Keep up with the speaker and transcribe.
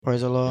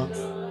Praise the Lord.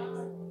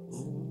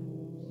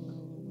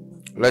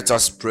 Let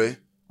us pray.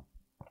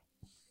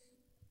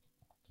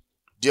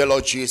 Dear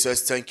Lord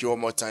Jesus, thank you one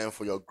more time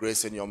for your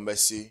grace and your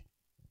mercy.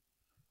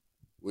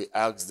 We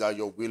ask that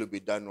your will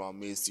be done in our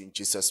midst in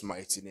Jesus'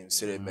 mighty name.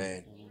 Say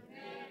amen.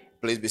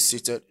 Please be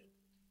seated.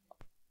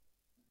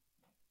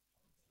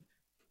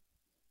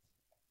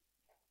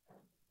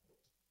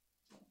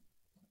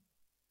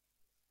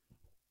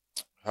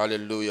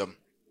 Hallelujah.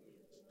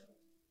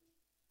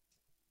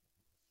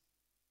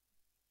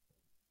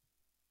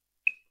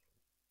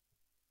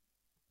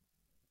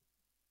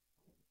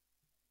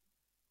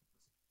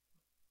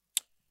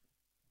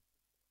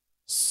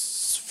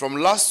 From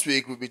last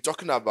week, we'll be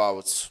talking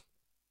about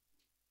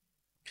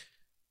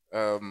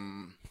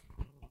the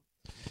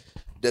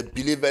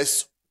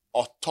believer's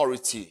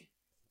authority.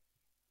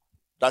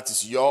 That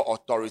is your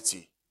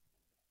authority,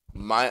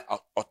 my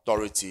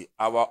authority,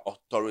 our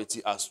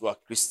authority as well,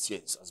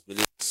 Christians, as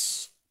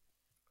believers.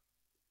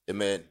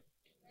 Amen.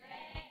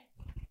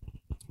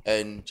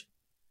 And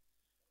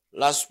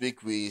last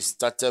week we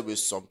started with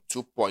some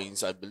 2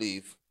 points, I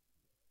believe,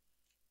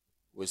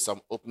 with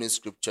some opening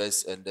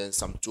scriptures and then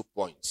some 2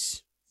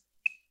 points.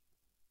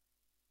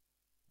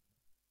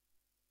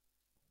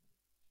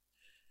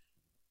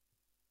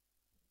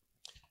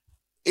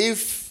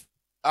 If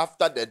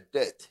after the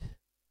death,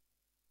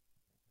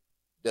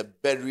 the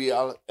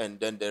burial, and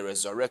then the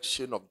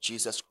resurrection of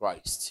Jesus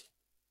Christ,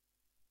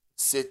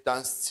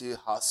 Satan still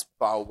has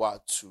power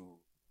to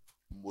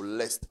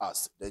molest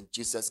us, then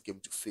Jesus came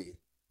to fail.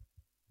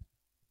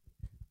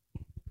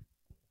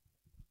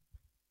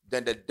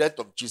 Then the death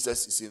of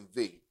Jesus is in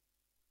vain.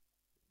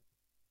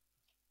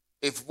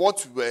 If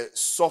what we were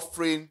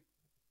suffering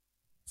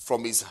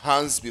from his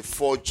hands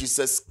before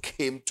Jesus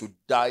came to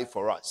die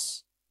for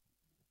us,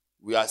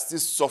 we are still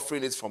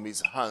suffering it from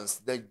his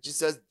hands, then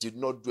Jesus did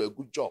not do a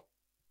good job.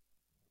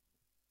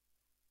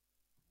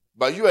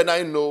 But you and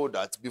I know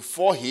that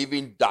before he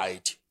even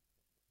died,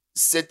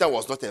 Satan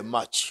was not a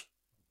match.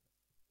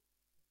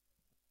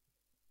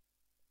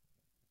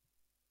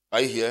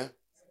 Are you here?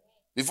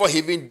 Before he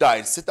even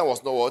died, Satan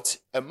was not what?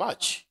 A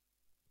match.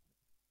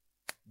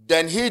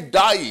 Then he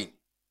dying,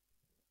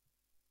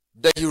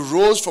 then he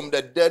rose from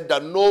the dead,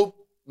 that no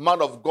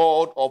man of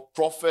God or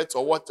prophet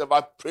or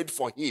whatever prayed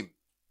for him.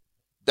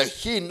 That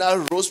he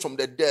now rose from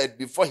the dead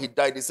before he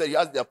died. He said he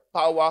has the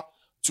power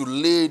to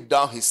lay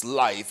down his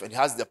life and he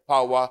has the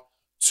power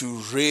to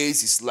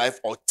raise his life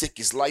or take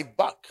his life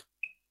back.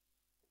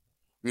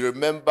 We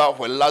remember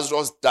when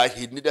Lazarus died,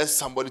 he needed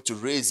somebody to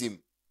raise him,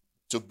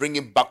 to bring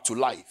him back to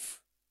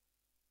life.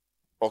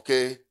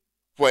 Okay?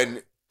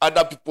 When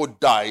other people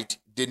died,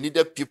 they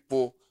needed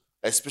people,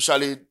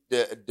 especially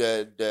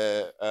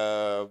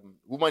the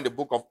woman in the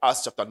book of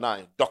Acts chapter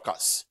 9,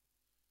 Dorcas.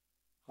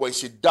 When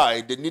she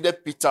died, they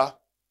needed Peter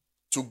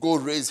to go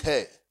raise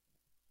her.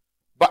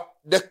 But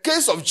the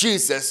case of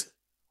Jesus,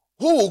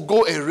 who will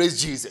go and raise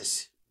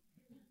Jesus?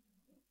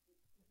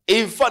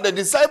 In fact, the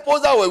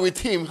disciples that were with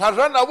him had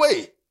run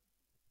away.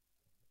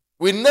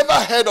 We never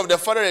heard of the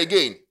Father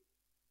again.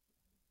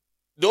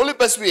 The only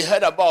person we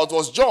heard about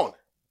was John.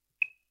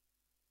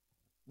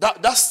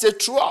 That stayed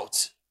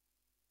throughout.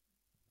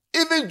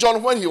 Even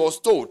John, when he was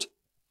told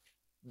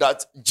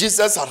that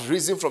Jesus had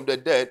risen from the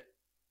dead,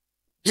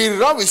 he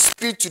ran with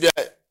speed to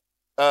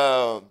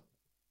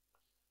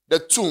the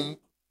tomb.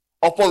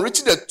 Upon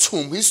reaching the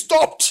tomb, he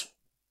stopped.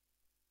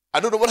 I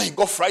don't know whether he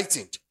got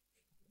frightened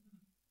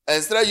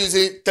and started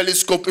using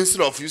telescope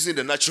instead of using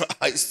the natural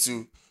eyes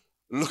to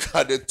look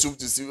at the tomb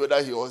to see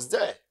whether he was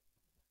there.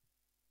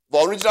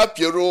 But original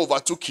Pierrot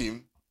overtook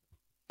him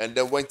and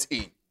then went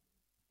in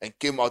and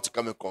came out to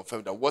come and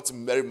confirm that what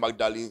Mary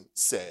Magdalene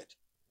said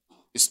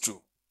is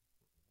true.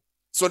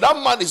 So that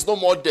man is no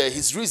more there.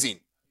 He's risen.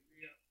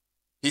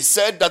 He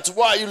said that,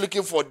 why are you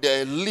looking for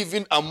the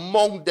living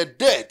among the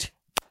dead?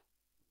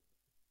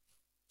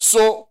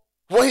 So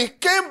when he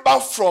came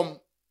back from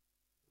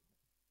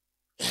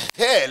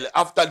hell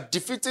after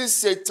defeating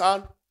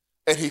Satan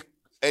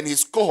and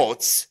his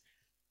cohorts,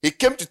 he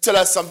came to tell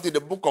us something in the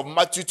book of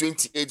Matthew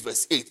 28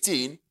 verse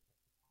 18.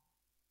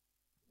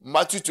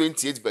 Matthew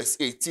 28 verse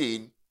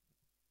 18.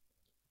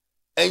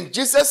 And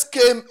Jesus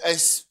came and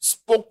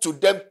spoke to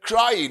them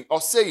crying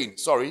or saying,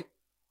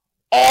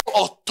 all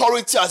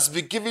authority has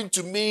been given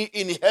to me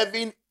in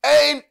heaven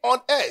and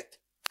on earth.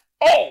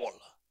 All,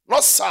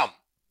 not some.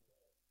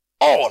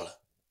 All.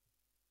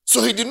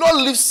 So he did not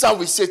leave some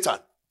with Satan.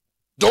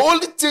 The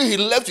only thing he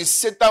left with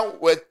Satan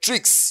were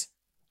tricks,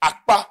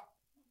 akpa,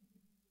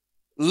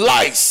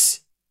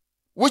 lies,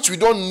 which we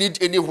don't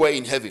need anywhere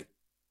in heaven.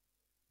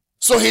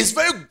 So he's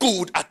very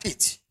good at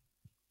it.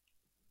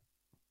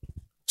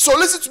 So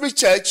listen to me,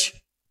 church.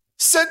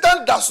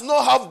 Satan does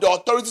not have the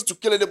authority to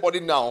kill anybody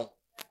now.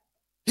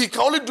 He can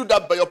only do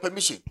that by your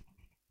permission.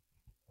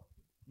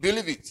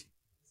 Believe it.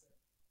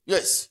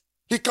 Yes.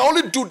 He can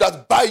only do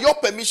that by your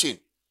permission.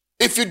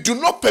 If you do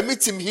not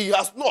permit him, he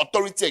has no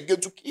authority again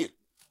to kill.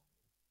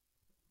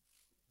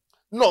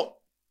 No.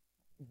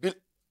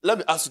 Let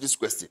me ask you this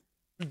question.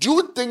 Do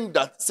you think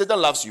that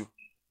Satan loves you?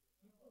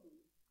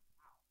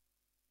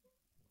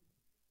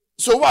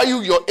 So why are you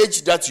your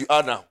age that you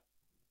are now?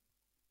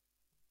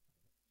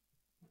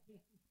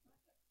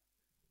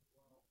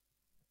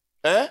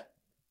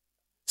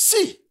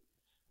 See,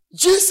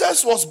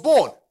 Jesus was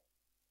born.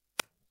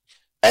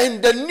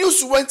 And the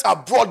news went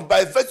abroad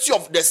by virtue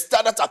of the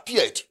star that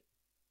appeared.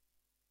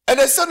 And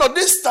they said, no,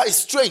 this star is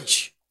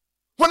strange.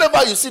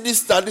 Whenever you see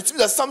this star, it means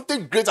that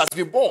something great has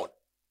been born.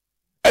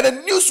 And the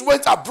news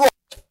went abroad.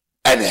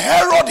 And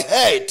Herod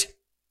heard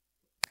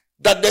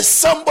that there's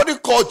somebody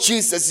called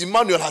Jesus,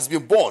 Emmanuel, has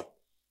been born.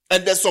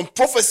 And there's some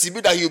prophecy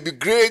that he'll be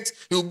great,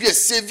 he'll be a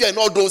savior and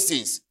all those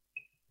things.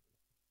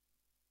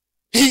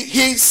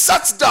 He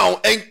sat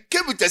down and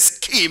came with a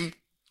scheme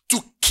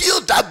to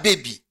kill that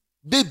baby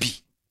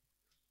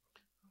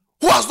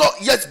who has not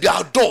yet been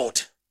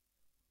adored.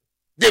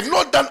 They've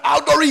not done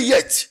adore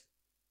yet.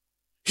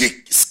 He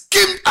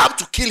schemed up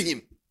to kill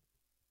him.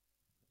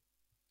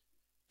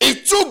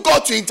 It took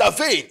God to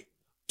intervene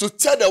to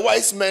tell the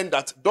wise men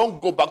that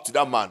don't go back to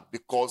that man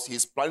because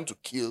he's planning to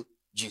kill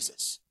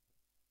Jesus.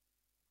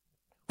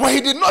 When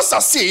he did not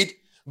succeed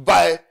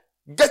by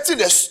getting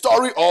the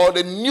story or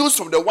the news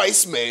from the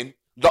wise men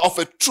that of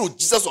a truth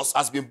Jesus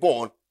has been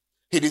born,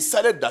 he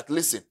decided that,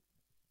 listen,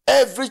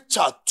 every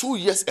child 2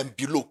 years and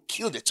below,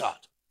 kill the child.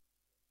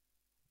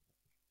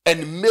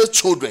 And male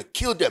children,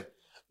 kill them.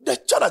 The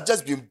child had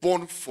just been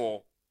born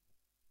for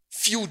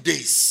few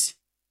days.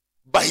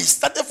 But he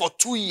started for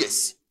 2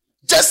 years.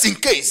 Just in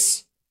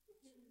case.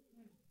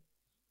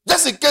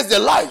 Just in case they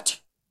lied.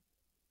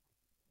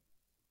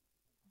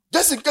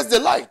 Just in case they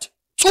lied.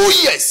 2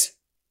 years.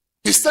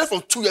 He started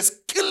from 2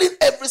 years, killing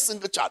every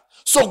single child.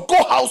 So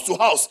go house to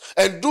house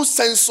and do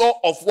censor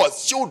of what?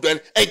 Children,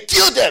 and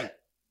kill them.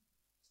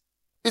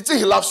 You think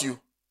he loves you?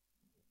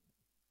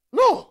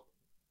 No.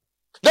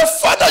 The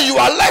fact that you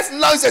are alive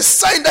now is a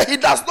sign that he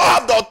does not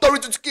have the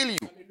authority to kill you.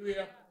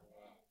 Hallelujah.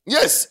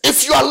 Yes,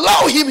 if you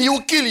allow him, he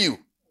will kill you.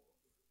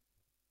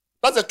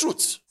 That's the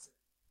truth.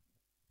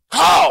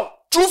 How?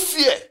 Through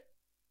fear.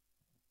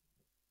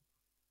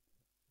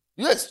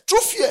 Yes,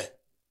 through fear.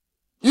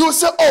 You will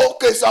say, oh,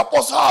 okay, so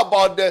Apostle, how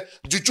about the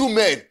juju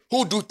men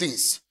who do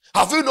things?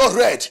 Have you not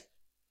read?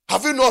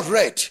 Have you not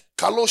read?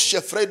 Kalo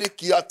Shefredi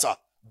Kiata,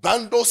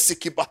 Bando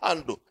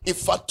Sikibahando,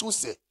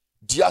 Ifatuse,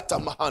 Diata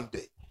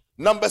Mahande.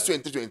 Numbers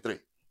 23.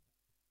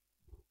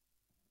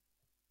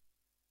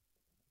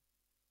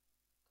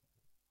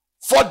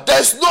 For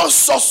there's no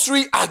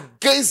sorcery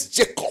against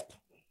Jacob.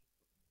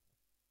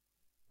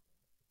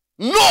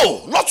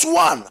 No, not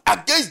one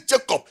against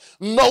Jacob.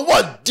 Nor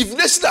what?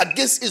 Divination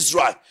against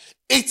Israel.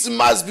 It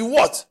must be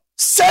what?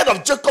 Said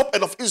of Jacob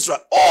and of Israel.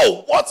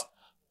 Oh, what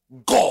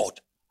God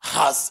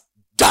has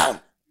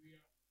done.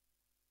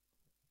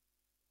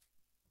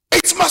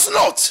 It must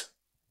not.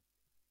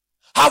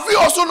 Have you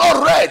also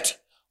not read?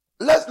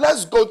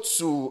 Let's go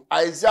to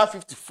Isaiah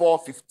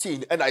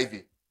 54:15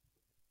 NIV.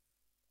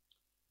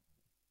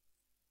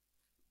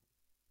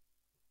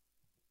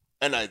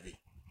 NIV.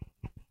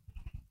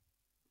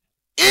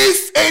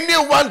 If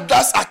anyone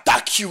does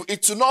attack you,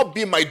 it will not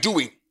be my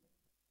doing.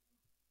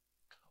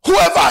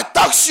 Whoever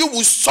attacks you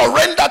will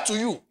surrender to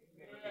you.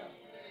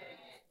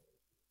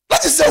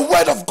 That is the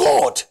word of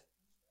God.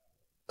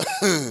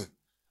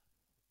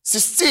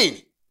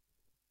 16.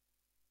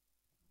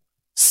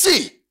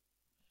 See,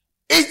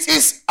 it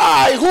is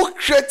I who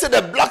created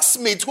a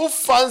blacksmith who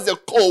fans the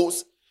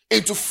coals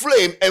into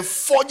flame and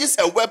forges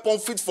a weapon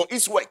fit for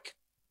its work.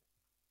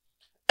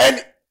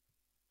 And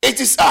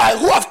it is I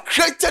who have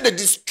created a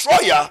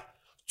destroyer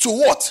to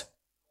what?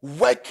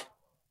 Work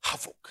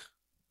havoc.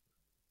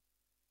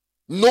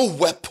 No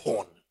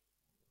weapon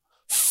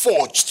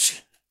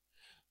forged.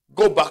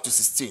 Go back to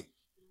 16.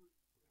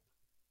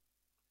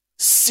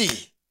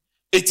 See,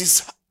 it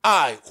is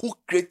I who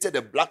created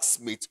a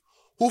blacksmith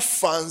who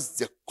fans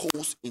the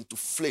coals into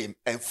flame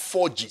and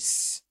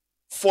forges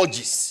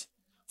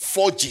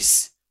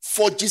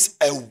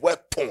a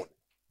weapon.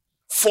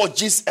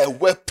 Forges a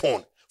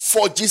weapon.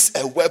 Forges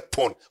a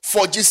weapon.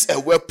 Forges a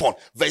weapon.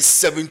 Verse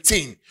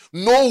 17.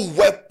 No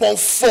weapon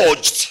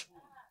forged.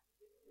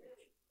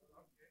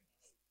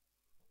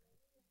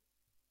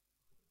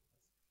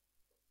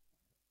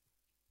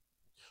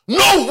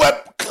 No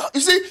weapon.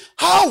 You see,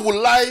 how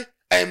will I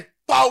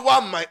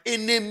empower my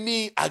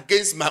enemy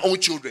against my own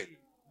children?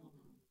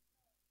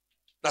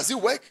 Does it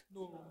work?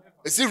 No.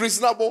 Is it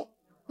reasonable?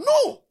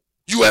 No.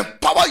 You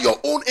empower your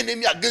own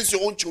enemy against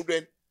your own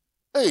children.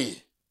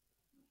 Hey.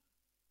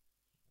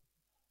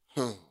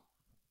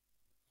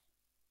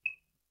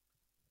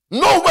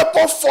 No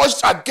weapon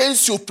forged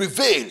against you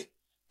prevail,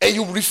 and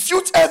you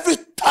refute every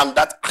tongue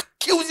that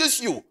accuses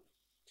you.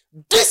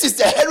 This is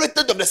the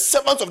heritage of the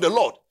servants of the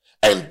Lord,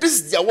 and this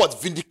is their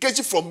what?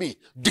 Vindication from me,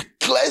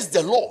 declares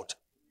the Lord.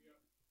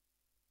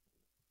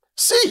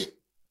 See,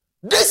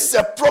 this is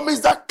a promise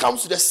that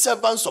comes to the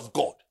servants of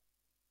God.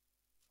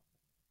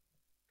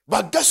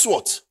 But guess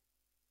what?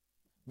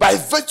 By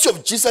virtue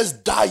of Jesus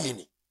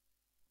dying,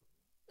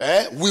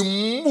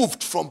 we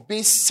moved from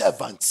being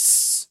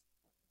servants.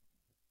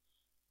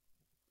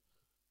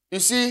 You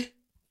see,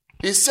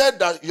 he said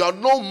that you are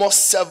no more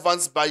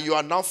servants, but you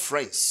are now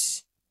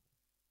friends.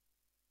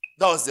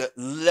 That was the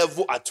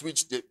level at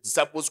which the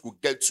disciples could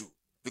get to,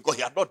 because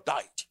he had not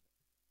died.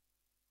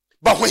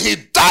 But when he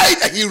died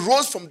and he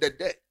rose from the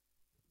dead.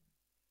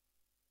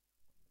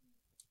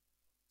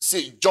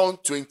 See, John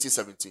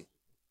 20:17.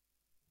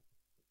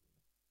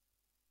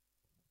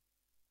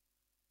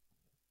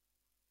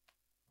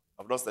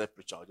 I've not started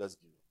preaching, I'll just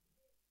give you.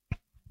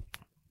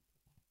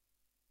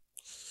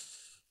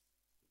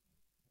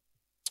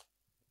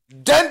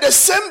 Then the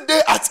same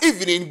day at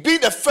evening,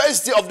 being the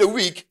first day of the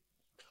week,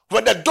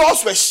 when the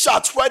doors were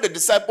shut where the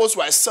disciples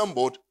were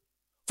assembled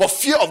for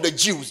fear of the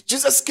Jews,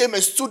 Jesus came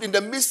and stood in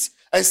the midst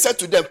and said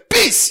to them,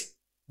 "Peace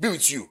be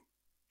with you."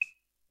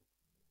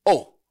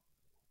 Oh.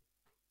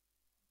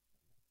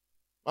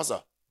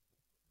 Master.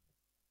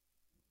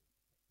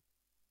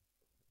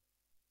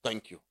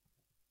 Thank you.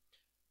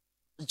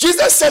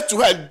 Jesus said to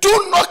her,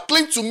 "Do not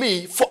cling to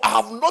me, for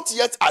I have not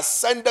yet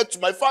ascended to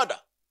my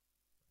Father,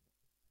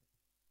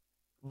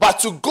 but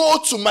to go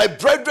to my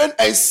brethren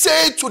and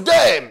say to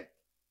them,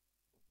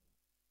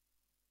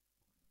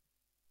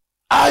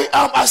 I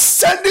am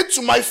ascending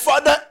to my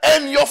Father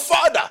and your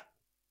Father,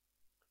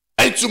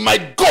 and to my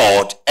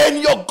God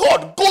and your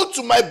God." Go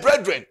to my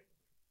brethren.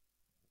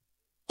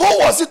 Who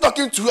was he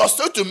talking to? He was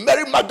talking to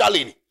Mary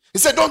Magdalene. He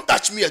said, "Don't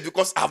touch me yet,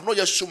 because I have not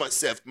yet shown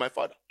myself to my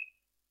Father,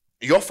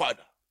 your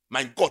Father,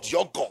 my God,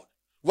 your God."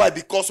 Why?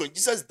 Because when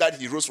Jesus died,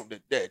 he rose from the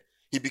dead.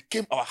 He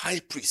became our high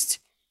priest.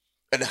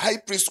 And the high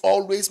priest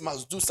always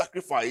must do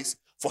sacrifice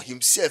for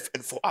himself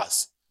and for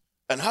us.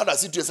 And how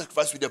does he do a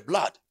sacrifice? With the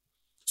blood.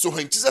 So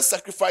when Jesus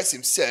sacrificed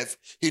himself,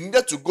 he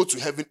needed to go to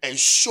heaven and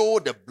show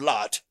the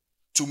blood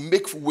to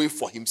make way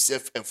for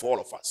himself and for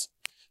all of us.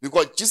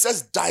 Because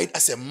Jesus died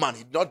as a man.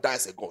 He did not die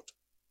as a God.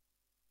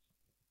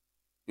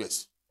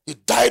 Yes. He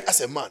died as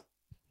a man.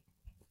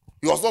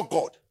 He was not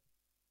God.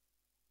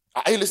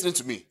 Are you listening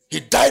to me? He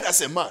died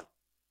as a man.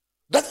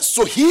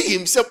 So he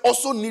himself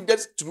also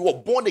needed to be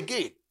born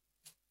again.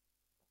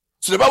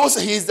 So the Bible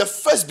says he is the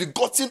first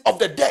begotten of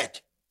the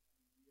dead.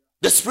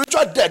 The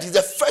spiritual dead. He's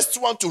the first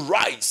one to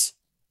rise.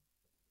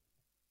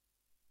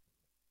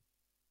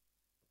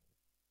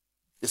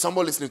 Is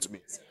someone listening to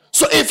me?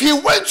 So if he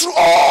went through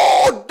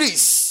all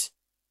this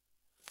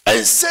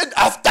and said,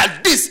 "After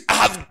this, I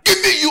have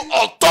given you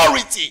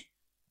authority,"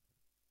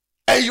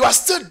 and you are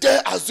still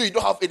there as though you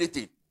don't have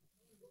anything.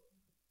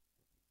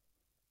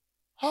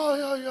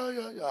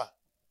 Yeah.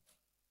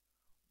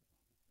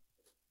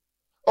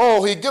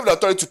 Oh, he gave the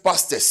authority to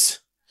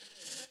pastors.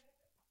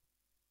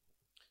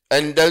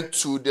 And then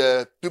to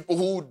the people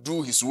who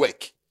do his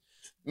work.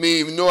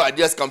 No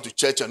ideas come to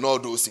church and all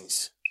those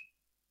things.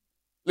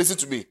 Listen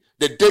to me.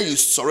 The day you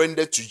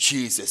surrendered to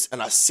Jesus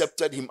and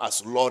accepted him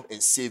as Lord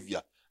and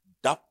Savior,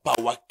 that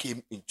power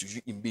came into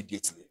you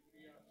immediately.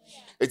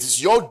 It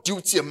is your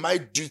duty and my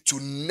duty to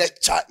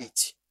nurture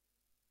it.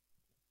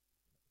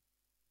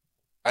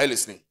 Are you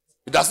listening?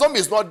 It does not mean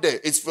it's not there.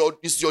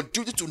 It's your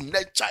duty to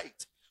nurture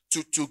it,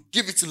 to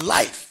give it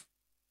life.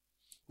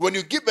 When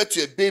you give birth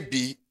to a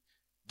baby,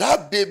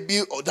 that baby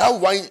or that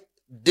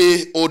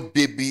 1-day-old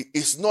baby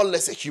is not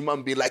less a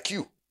human being like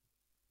you.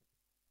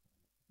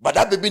 But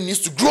that baby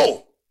needs to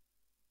grow.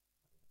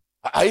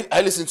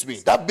 I listen to me.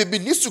 That baby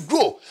needs to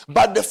grow.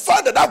 But the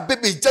fact that that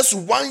baby is just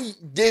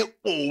 1 day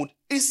old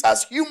is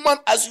as human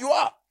as you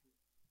are.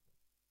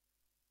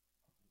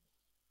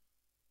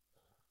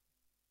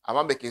 Am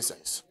I making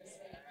sense?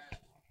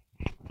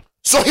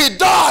 So he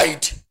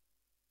died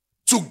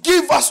to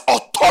give us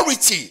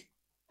authority.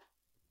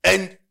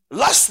 And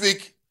last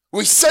week,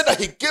 we said that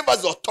he gave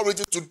us the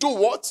authority to do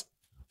what?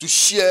 To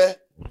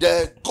share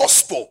the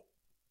gospel.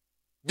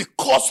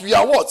 Because we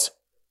are what?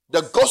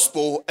 The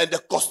gospel and the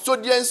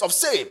custodians of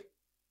same.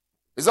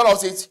 Is that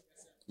what it?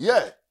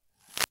 Yeah.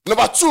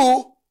 Number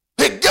 2,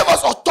 he gave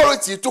us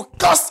authority to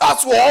cast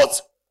out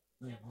what?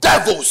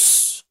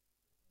 Devils,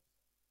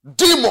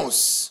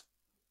 demons,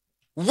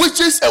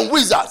 witches and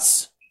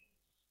wizards.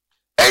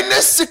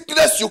 Any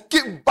sickness you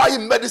keep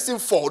buying medicine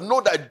for,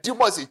 know that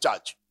demon is in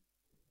charge.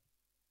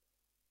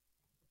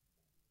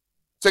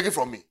 Take it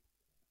from me.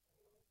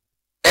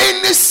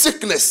 Any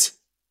sickness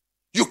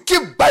you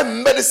keep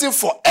buying medicine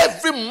for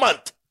every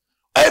month,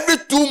 every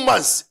 2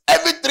 months,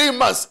 every 3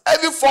 months,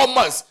 every 4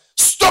 months,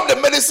 stop the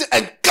medicine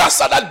and cast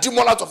that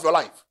demon out of your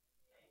life.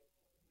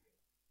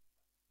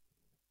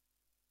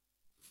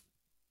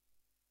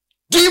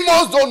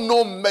 Demons don't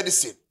know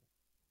medicine.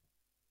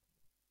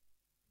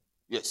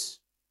 Yes.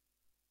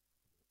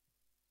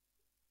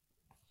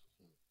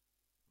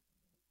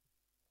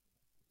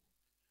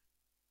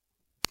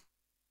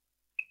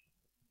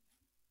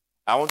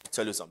 I want to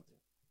tell you something.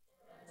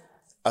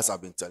 As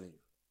I've been telling you.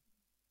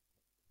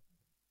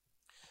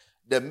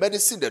 The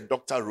medicine the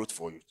doctor wrote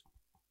for you,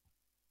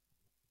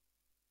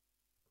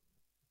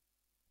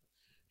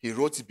 he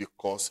wrote it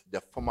because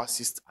the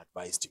pharmacist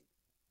advised him.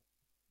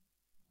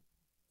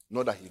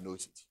 Not that he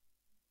knows it.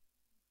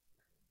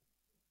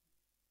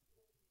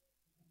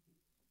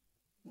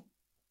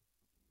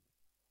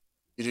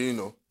 You didn't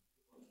know?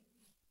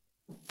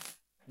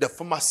 The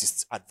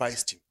pharmacist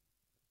advised him.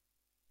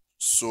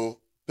 So,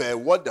 per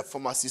what the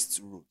pharmacist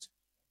wrote,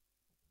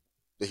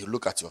 Then he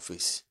look at your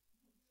face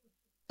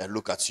and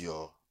look at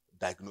your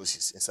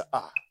diagnosis and say,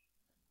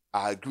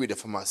 I agree with the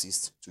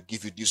pharmacist to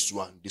give you this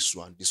one, this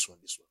one, this one,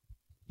 this one.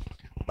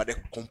 But the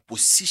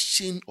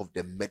composition of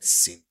the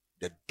medicine,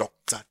 the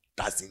doctor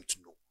doesn't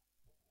know.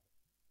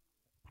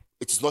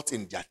 It is not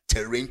in their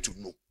terrain to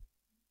know.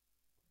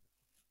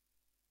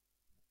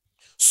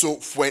 So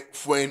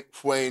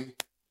when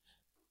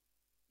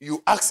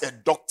you ask a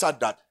doctor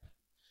that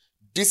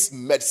this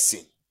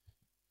medicine,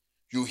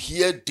 you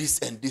hear this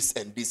and this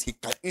and this, he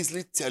can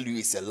easily tell you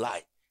it's a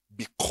lie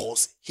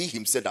because he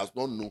himself does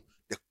not know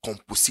the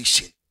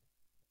composition.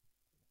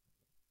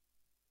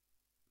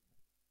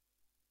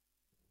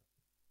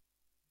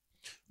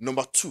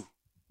 Number 2,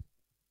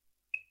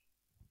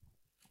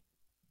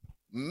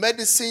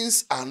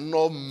 medicines are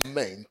not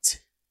meant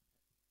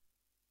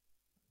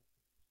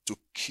to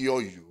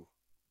cure you,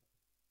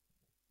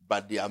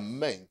 but they are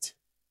meant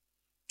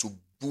to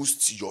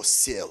boost your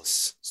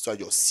cells so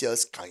your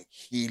cells can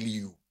heal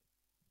you.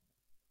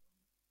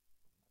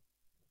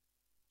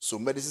 So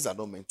medicines are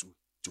not meant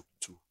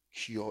to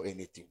cure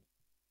anything.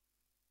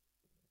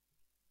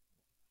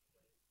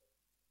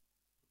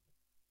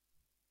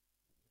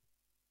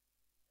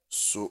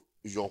 So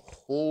your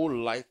whole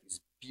life is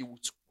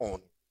built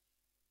on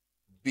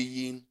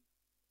being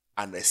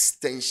an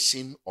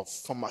extension of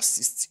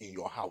pharmacists in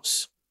your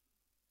house.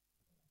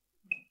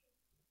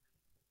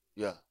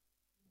 Yeah.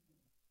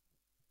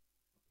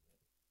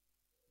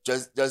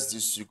 Just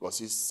this week or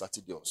this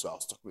Saturday or so, I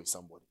was talking with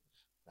somebody.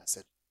 And I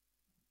said,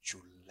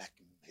 you like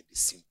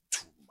medicine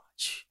too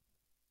much.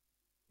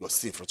 You're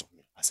sitting in front of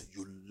me. I said,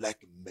 you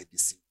like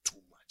medicine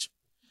too much.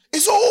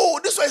 It's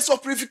this one is for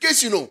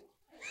purification, you know.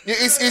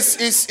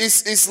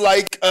 It's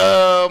like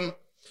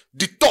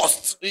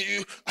detox.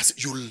 I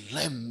said, you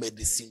like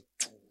medicine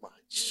too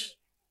much.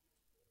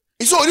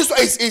 This one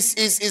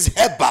is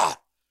herbal.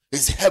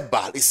 It's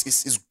herbal.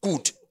 It's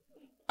good.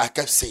 I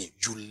kept saying,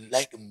 you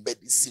like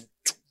medicine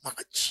too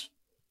much.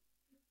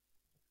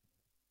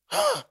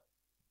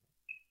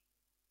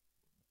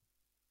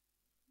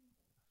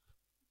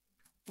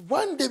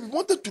 One day we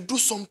wanted to do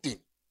something.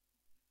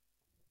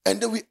 And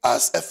then we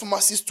asked a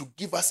pharmacist to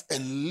give us a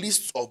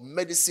list of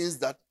medicines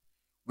that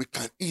we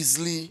can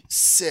easily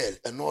sell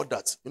and all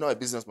that. You know, a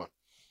businessman.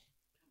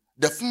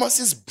 The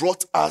pharmacist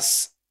brought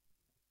us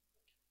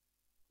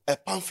a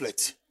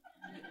pamphlet.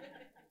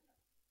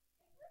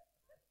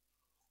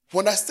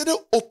 When I started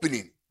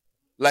opening,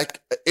 like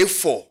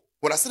A4,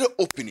 when I started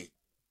opening,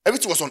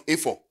 everything was on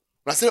A4. When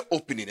I started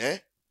opening,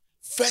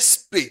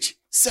 first page,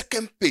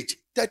 second page,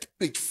 third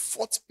page,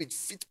 fourth page,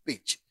 fifth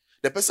page.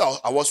 The person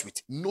I was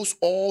with knows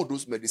all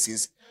those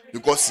medicines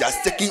because he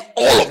has taken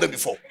all of them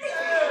before.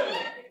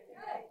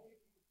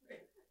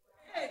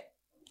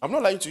 I'm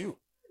not lying to you.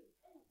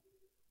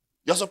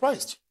 You're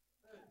surprised.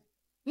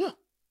 Yeah.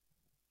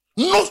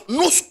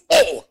 Knows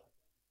all.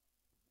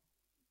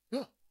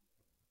 Yeah.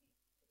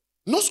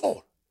 Knows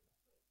all.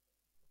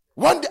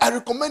 One day I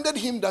recommended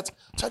him that,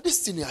 this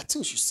thing, I think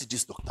you should see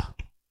this doctor.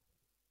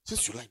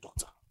 Since you like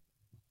doctor.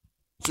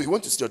 So he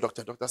went to see a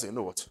doctor. Doctor said, you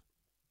know what?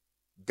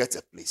 Get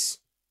a place.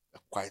 A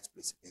quiet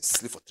place and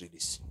sleep for 3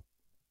 days.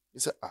 He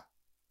said,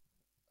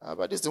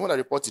 but this is the one I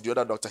reported to the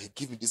other doctor. He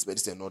gave me this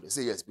medicine and all. They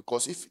say yes,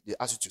 because if they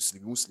ask you to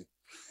sleep, you won't sleep.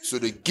 So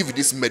they give you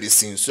this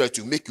medicine so that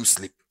to make you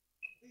sleep.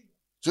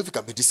 So if you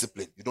can be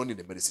disciplined, you don't need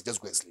the medicine, just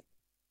go and sleep.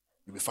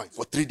 You'll be fine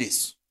for 3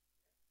 days.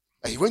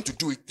 And he went to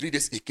do it 3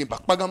 days, he came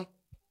back. Pagam.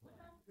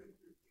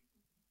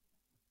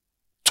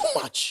 Too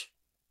much.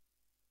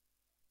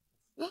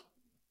 Yeah?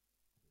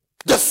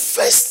 The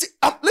first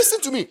thing,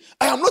 listen to me,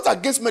 I am not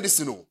against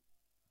medicine. No.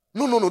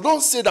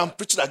 Don't say that I'm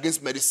preaching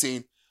against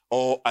medicine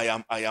or I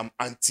am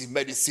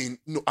anti-medicine.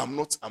 No, I'm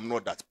not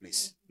that.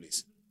 Please.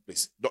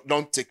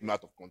 Don't take me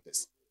out of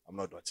context. I'm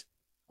not that.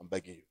 I'm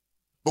begging you.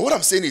 But what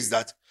I'm saying is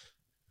that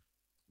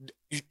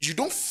you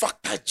don't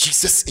factor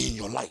Jesus in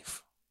your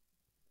life.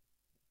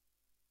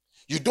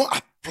 You don't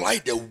apply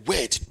the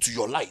word to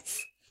your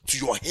life, to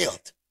your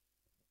health.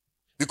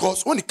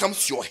 Because when it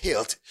comes to your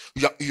health,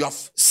 you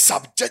have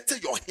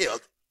subjected your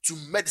health to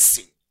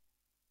medicine.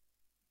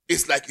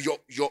 It's like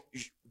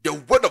the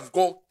word of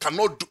God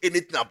cannot do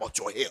anything about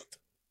your health.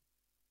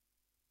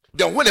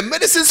 Then when the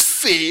medicines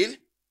fail,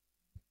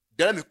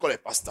 then let me call a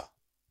pastor.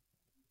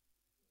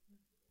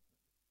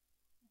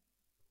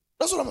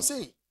 That's what I'm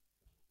saying.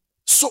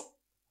 So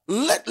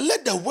let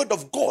the word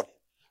of God.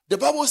 The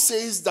Bible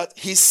says that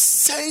he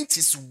sent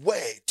his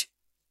word.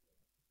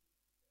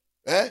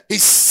 He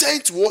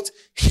sent what?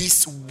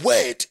 His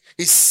word.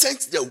 He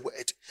sent the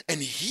word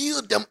and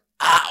healed them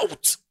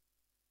out.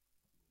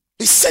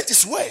 He sent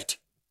his word.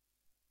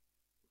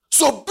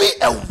 So be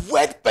a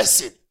word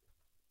person,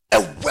 a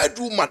word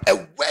woman, a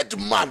word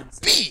man.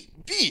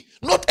 Be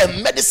not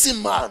a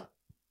medicine man.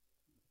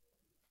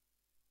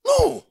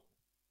 No,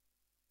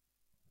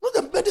 not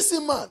a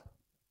medicine man.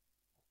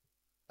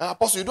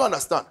 Apostle, you don't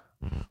understand.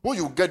 When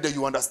you get there,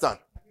 you understand.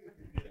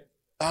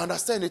 I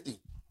understand anything,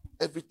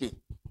 everything.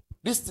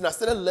 This thing I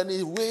started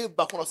learning way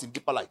back when I was in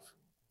deeper life.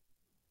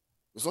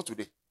 It's not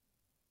today.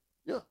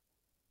 Yeah,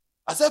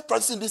 I started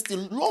practicing this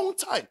thing long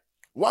time.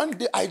 One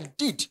day I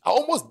did. I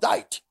almost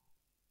died.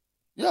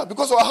 Yeah,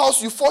 because our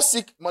house, you fall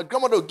sick, my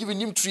grandmother will give you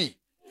neem tree.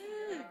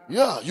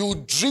 Yeah, you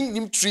drink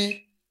neem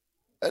tree,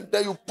 and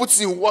then you put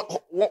it in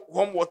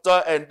warm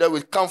water, and then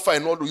with camphor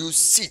and all, you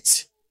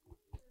sit.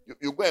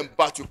 You go and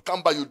bath, you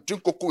come back, you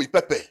drink cocoa with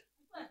pepper.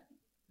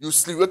 You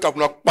sleep, wake up,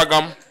 now,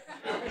 pagam.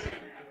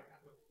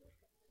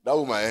 That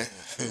woman,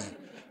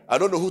 I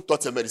don't know who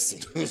taught her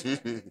medicine.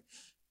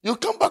 You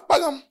come back,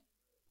 pagam.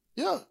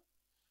 Yeah.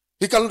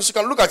 She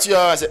can look at you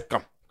and say,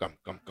 come.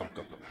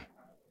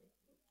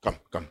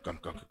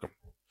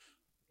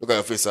 Look at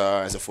your face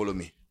and say, follow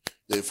me.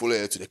 They follow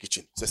her to the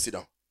kitchen. Say, sit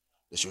down.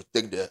 They should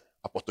take the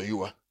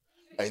apotoyua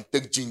and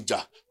take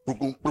ginger.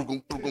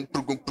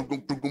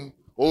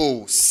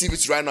 Oh, sieve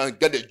it right now and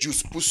get the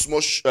juice. Put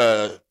small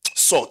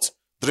salt.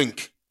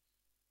 Drink.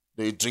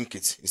 They drink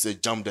it. He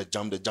said, jump there.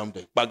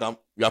 Bagam,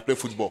 we are playing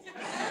football.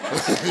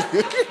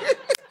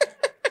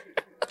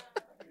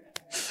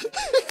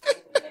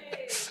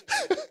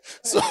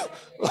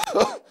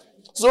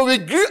 So we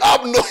grew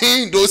up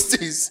knowing those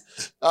things.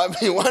 I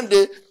mean, one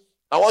day,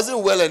 I wasn't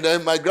well, and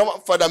then my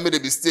grandfather made a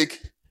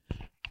mistake.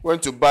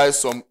 Went to buy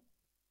some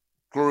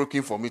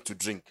chloroquine for me to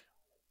drink.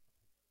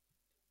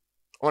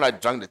 When I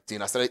drank the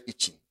thing, I started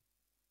itching.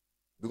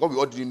 Because we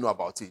all didn't know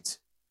about it.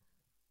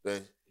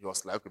 Then he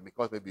was like, okay,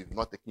 because maybe you're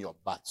not taking your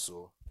bath,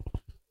 so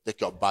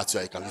take your bath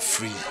so you can be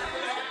free.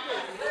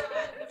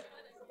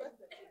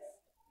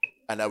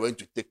 And I went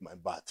to take my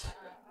bath.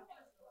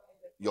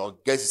 Your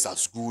guess is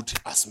as good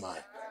as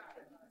mine.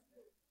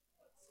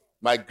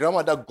 My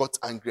grandmother got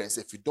angry and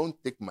said, if you don't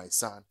take my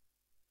son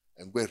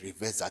and go and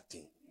reverse that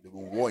thing, there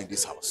will be war in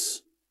this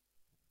house.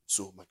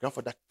 So my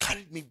grandfather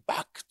carried me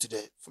back to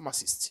the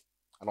pharmacist.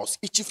 And I was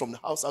itching from the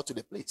house out to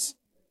the place.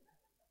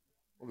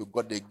 When we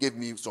got there, they gave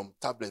me some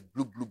tablet,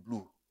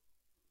 blue.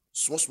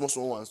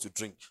 Small ones to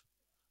drink.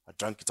 I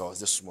drank it, I was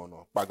just small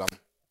now. Bagam.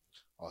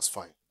 I was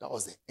fine. That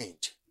was the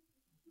end.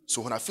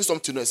 So when I feel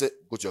something, I said,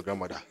 go to your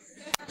grandmother.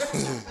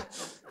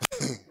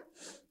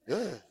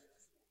 Yeah.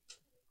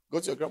 Go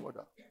to your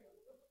grandmother.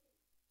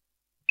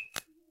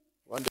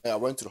 One day I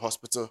went to the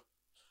hospital.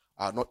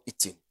 I had not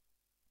eaten.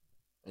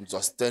 And it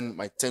was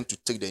my turn to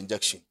take the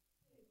injection.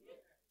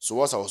 So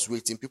whilst I was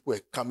waiting, people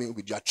were coming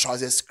with their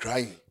trousers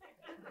crying.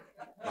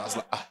 And I was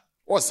like,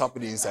 what's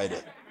happening inside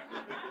there?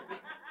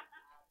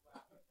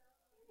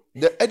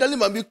 The elderly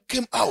man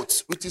came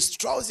out with his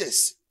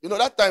trousers. You know,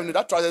 that time,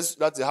 that trousers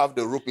that they have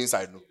the rope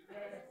inside.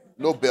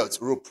 No belt,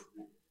 rope.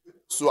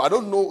 So I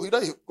don't know,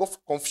 either he got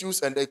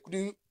confused and they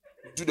couldn't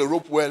do the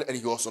rope well, and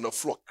he was on the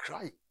floor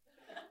crying.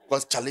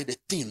 Because Charlie, the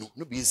thing,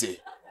 no be easy.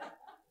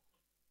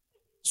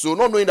 So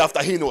not knowing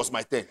after him, it was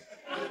my turn.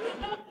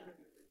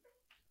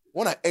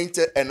 When I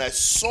entered and I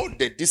saw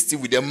this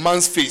thing with a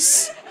man's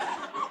face,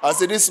 I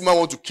said, this man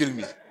want to kill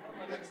me.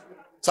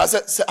 So I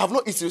said I've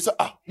not eaten. He said,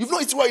 you've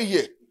not eaten, why are you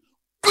here?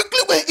 Quickly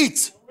go and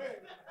eat.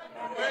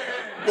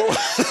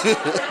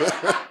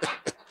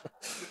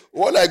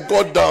 When I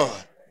got down,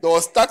 there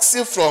was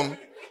taxi from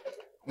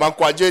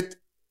Mankwajet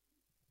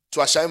to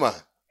Ashaiman.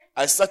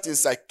 I sat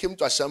inside, came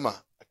to Ashaiman.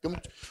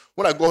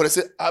 When I go home, I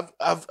said,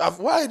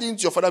 why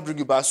didn't your father bring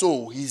you back?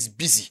 So he's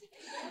busy.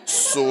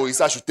 So he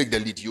said, I should take the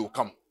lead. You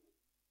come.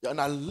 And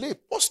I lay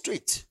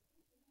prostrate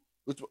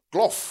with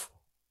glove.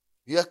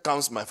 Here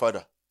comes my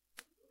father.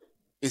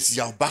 It's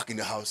Yao back in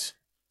the house.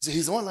 He said,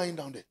 he's the one lying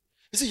down there.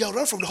 He said, Yao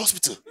ran from the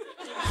hospital.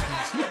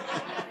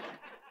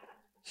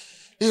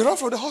 He ran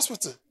from the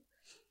hospital.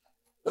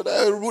 And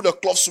I rolled the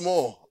cloth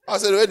small. I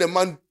said, when the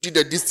man did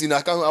this thing,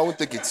 I won't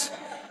take it.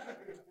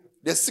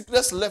 The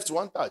sickness left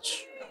one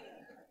touch.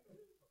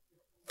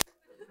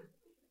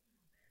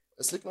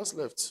 The sickness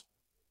left.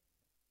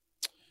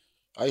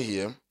 I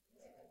hear.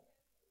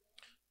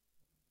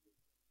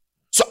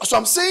 So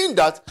I'm saying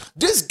that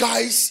these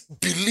guys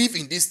believe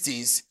in these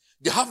things.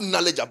 They have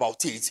knowledge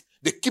about it.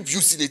 They keep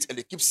using it and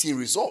they keep seeing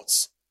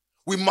results.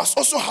 We must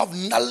also have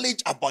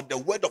knowledge about the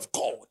word of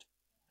God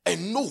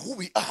and know who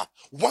we are.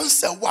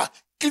 Once a while,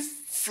 keep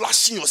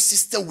flashing your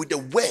system with the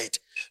word.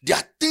 There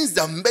are things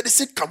that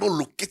medicine cannot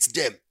locate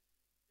them.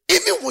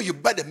 Even when you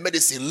buy the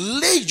medicine,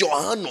 lay your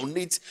hand on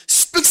it,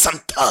 speak some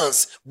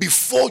tongues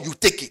before you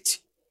take it.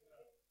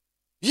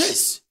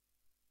 Yes.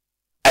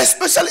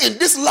 Especially in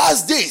these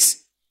last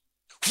days,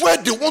 where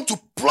they want to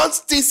plant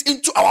things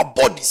into our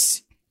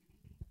bodies.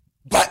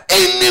 By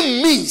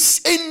any means,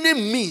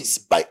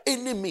 by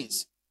any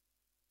means.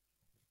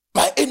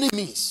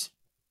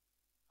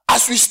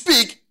 As we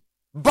speak,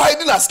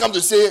 Biden has come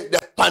to say the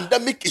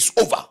pandemic is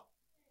over.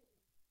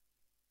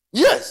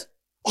 Yes.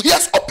 He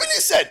has openly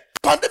said,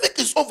 pandemic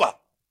is over.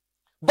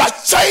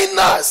 But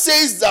China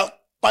says the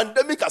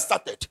pandemic has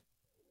started.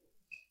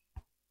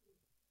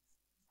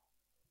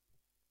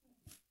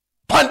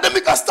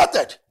 Pandemic has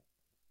started.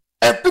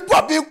 And people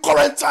are being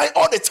quarantined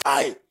all the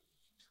time.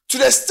 To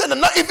the extent that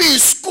not even in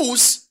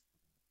schools,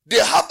 they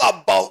have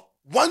about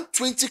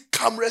 120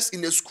 cameras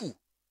in the school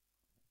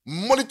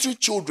monitoring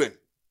children.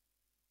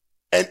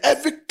 And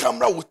every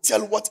camera will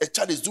tell what a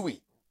child is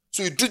doing.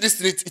 So you do this,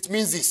 it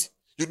means this.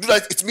 You do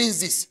that, it means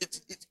this.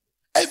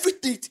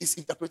 Everything is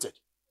interpreted.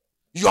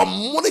 You are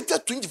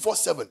monitored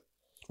 24/7.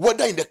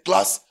 Whether in the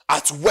class,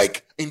 at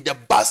work, in the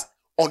bus,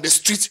 on the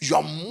streets, you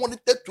are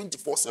monitored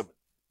 24/7.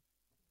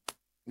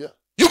 Yeah.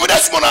 You be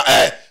that small.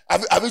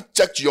 Have you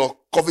checked your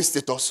COVID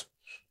status?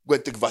 Go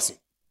and take vaccine.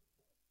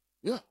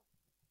 Yeah.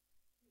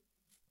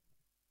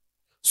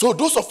 So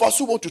those of us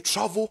who want to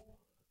travel,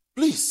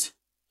 please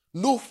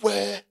know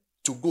where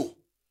to go.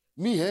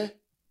 Me,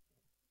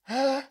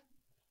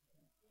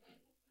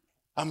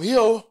 I'm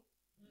here.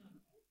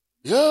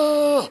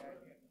 Yeah.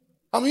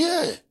 I'm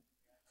here.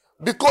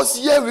 Because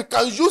here we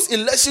can use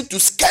election to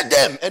scare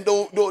them and they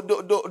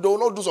will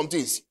not do some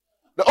things.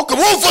 Okay,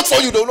 we won't vote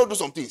for you, they will not do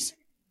some things.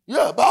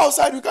 Yeah, but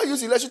outside we can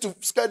use election to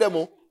scare them.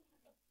 Oh.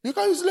 You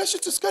can use election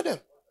to scare them.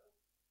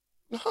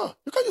 You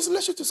can use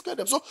election to scare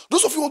them. So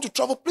those of you who want to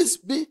travel, please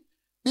be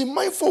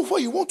mindful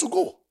where you want to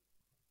go.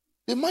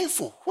 Be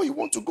mindful where you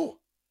want to go.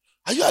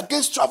 Are you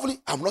against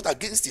traveling? I'm not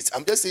against it.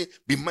 I'm just saying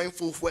be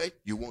mindful where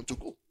you want to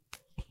go.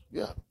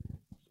 Yeah.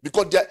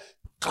 Because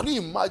can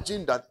you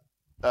imagine that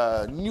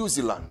New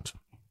Zealand,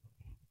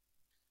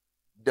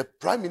 the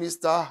Prime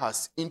Minister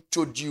has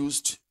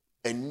introduced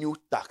a new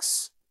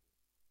tax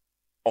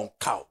on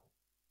cow.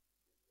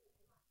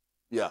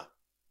 Yeah.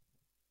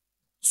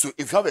 So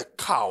if you have a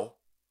cow,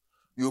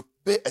 you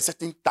pay a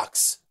certain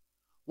tax.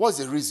 What's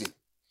the reason?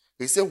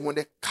 He said when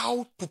the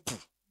cow poo-poo,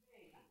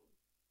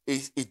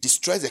 it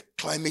destroys the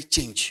climate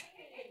change.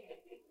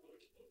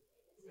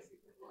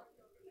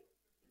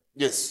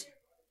 Yes.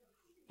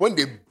 When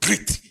they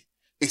breathe,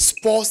 it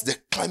spoils the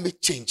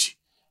climate change.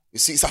 You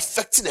see, it's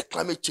affecting the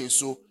climate change,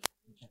 so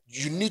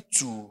you need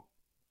to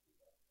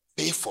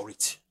pay for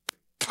it.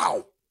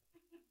 Cow.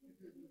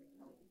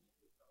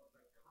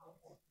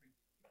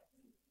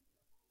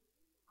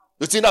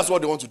 You think that's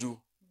what they want to do?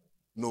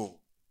 No.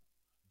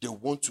 They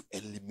want to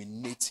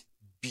eliminate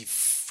beef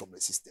from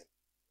the system.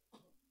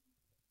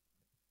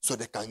 So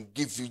they can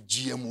give you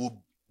GMO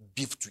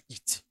beef to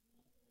eat.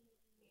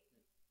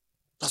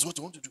 That's what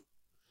they want to do.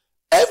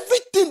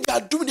 Everything they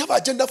are doing, they have an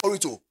agenda for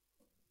it. Oh.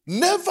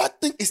 Never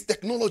think it's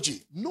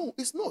technology. No,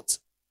 it's not.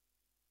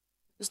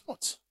 It's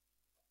not.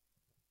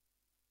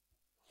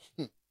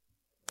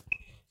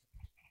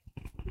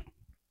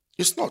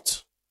 It's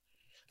not.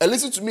 And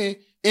listen to me,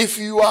 if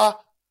you are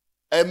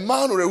a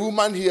man or a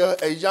woman here,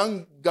 a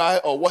young guy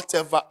or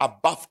whatever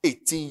above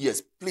 18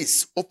 years,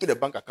 please open a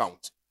bank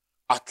account.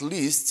 At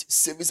least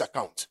savings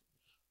account.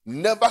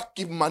 Never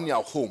keep money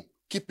at home.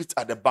 Keep it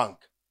at the bank.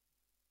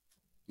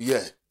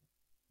 Yeah.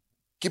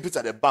 Keep it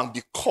at the bank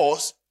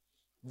because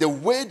the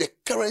way the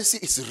currency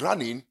is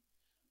running,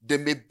 they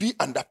may be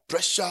under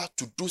pressure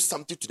to do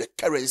something to the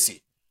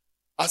currency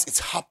as it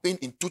happened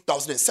in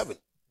 2007.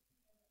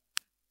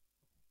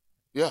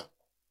 Yeah.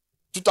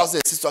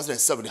 2006,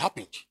 2007, it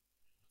happened.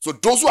 So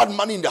those who had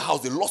money in the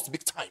house, they lost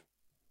big time.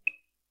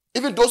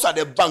 Even those at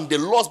the bank, they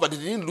lost, but they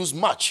didn't lose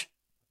much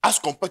as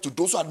compared to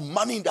those who had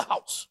money in the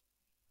house.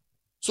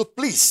 So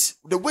please,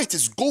 the way it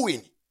is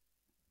going,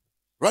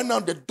 right now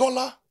the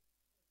dollar,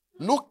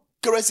 no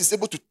currency is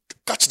able to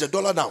catch the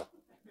dollar down.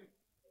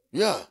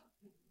 Yeah.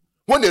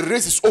 When the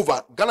race is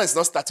over, Ghana is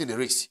not starting the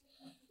race.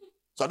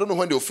 So I don't know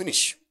when they will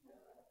finish.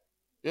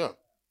 Yeah.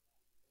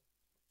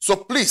 So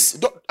please,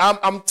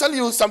 I'm telling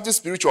you something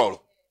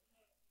spiritual.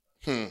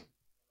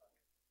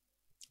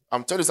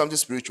 I'm telling you something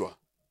spiritual.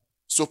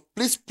 So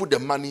please put the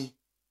money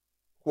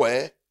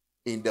where?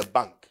 In the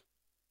bank.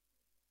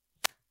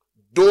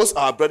 Those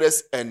are our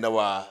brothers and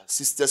our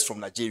sisters from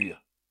Nigeria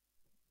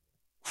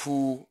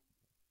who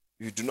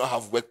you do not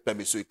have work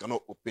permit, so you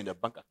cannot open a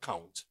bank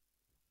account.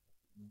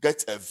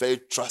 Get a very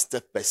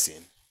trusted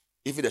person.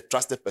 Even the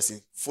trusted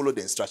person, follow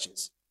the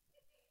instructions.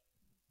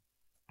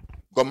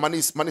 God, money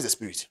is a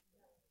spirit.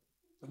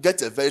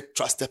 Get a very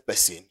trusted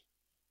person.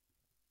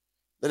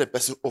 Let the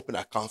person open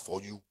an account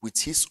for you with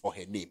his or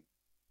her name.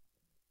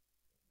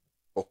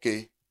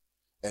 Okay?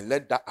 And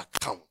let that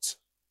account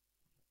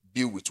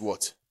be with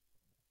what?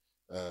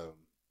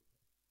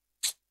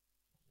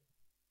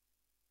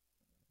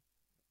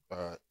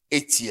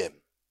 ATM.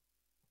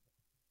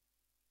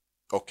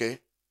 Okay?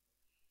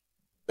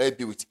 Let it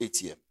be with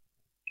ATM.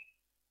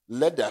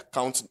 Let the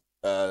account,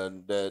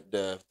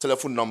 the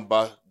telephone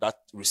number that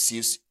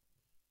receives,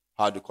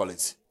 how do you call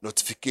it,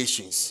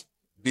 notifications,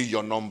 be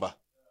your number.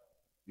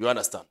 You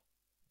understand?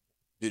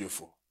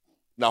 Beautiful.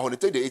 Now, when you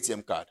take the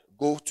ATM card,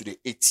 go to the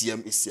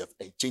ATM itself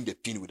and change the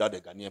PIN without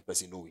the Ghanaian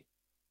person knowing.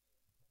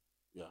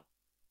 Yeah.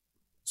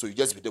 So you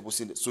just be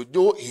depositing it. So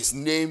though his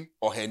name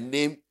or her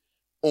name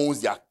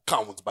owns the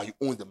account, but you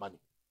own the money.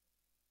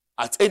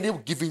 At any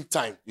given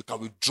time, you can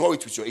withdraw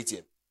it with your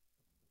ATM.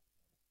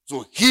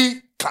 So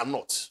he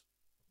cannot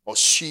or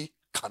she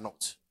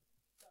cannot.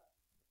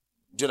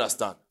 Do you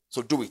understand?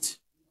 So do it.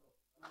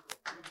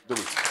 Do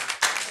it.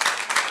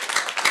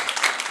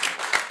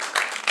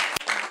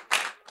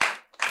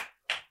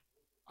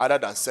 Other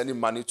than sending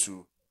money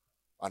to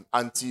an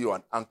auntie or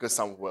an uncle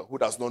somewhere who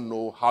does not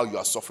know how you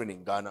are suffering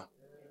in Ghana,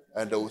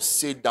 and they will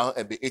sit down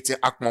and be eating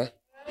akmo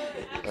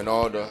and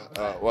all the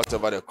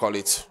whatever they call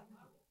it,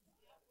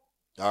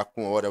 akmo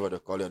or whatever they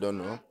call it, I don't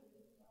know.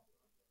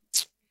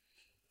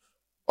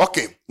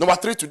 Okay, number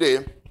three today.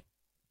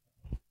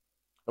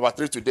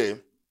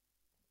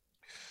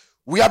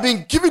 We have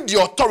been given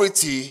the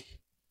authority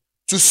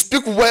to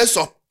speak words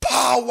of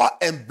power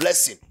and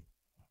blessing.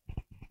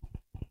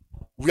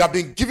 We have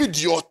been given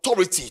the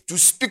authority to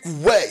speak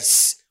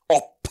words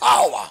of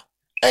power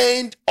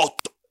and of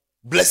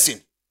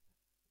blessing.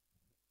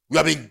 We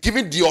have been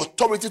given the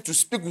authority to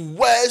speak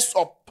words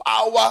of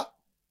power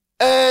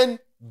and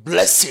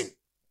blessing.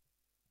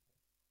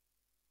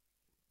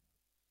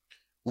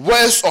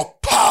 Words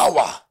of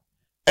power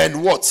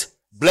and what?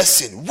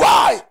 Blessing.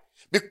 Why?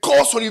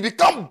 Because when you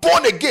become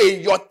born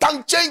again, your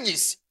tongue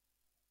changes.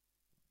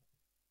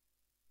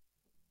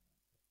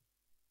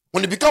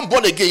 When you become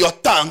born again, your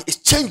tongue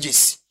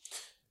changes.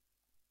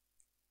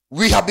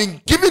 We have been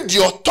given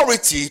the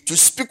authority to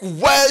speak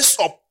words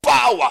of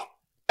power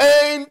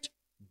and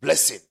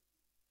blessing.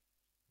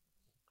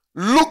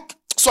 Mark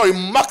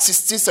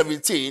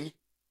 16:17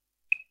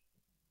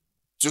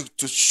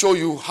 to show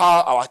you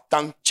how our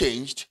tongue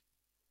changed.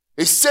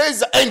 It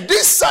says, and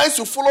these signs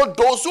will follow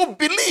those who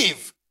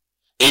believe.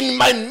 In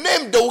my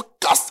name, they will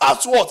cast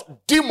out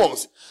what?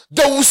 Demons.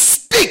 They will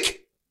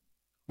speak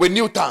with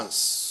new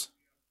tongues.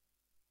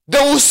 They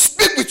will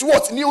speak with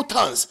what? New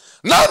tongues.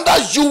 Now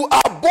that you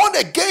are born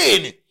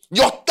again,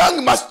 your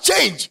tongue must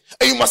change.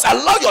 And you must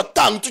allow your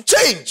tongue to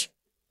change.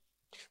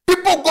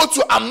 People go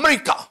to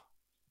America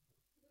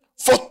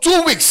for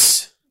 2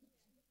 weeks.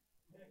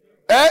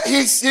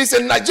 He's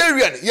a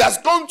Nigerian. He has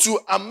gone to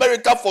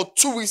America for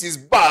 2 weeks. He's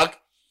back.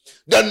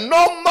 The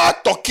normal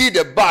turkey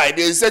they buy,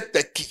 they say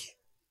turkey.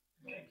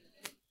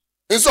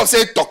 Instead of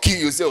saying turkey,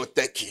 you say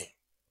turkey.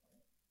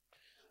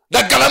 The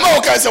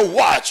Galama can say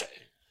watch it.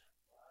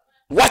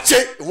 Watch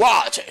it.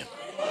 Watch it.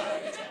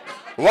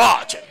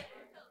 Watch it.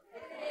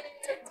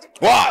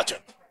 Watch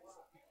it.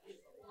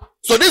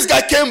 So this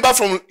guy came back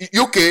from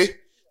UK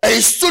and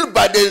he stood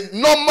by the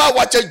normal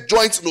watch it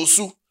joint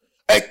Losu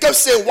and kept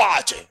saying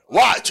watch it,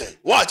 watch it,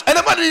 watch. And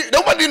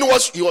nobody knew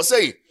what he was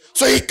saying.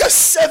 So he kept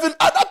serving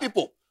other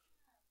people.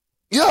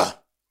 Yeah.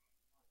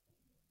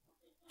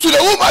 To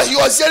the woman, he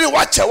was saying,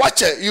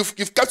 watch it.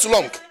 You've kept too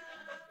long.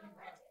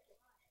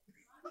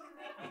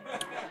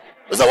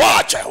 He said,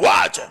 watch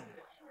it.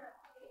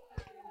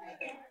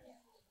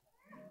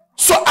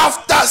 So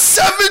after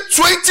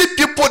 720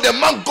 people, the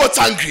man got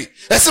angry.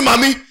 He said,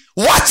 Mommy,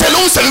 watch it.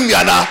 Don't sell me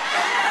now.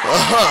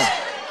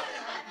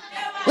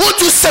 Won't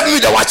you sell me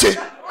the watch it?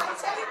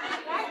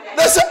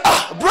 They said,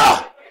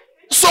 bro.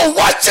 So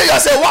watch it. I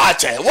said,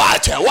 watch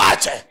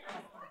it.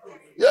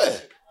 Yeah.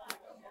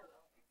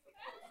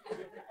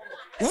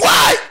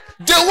 Why?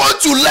 They want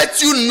to let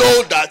you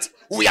know that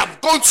we have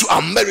gone to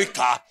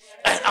America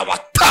and our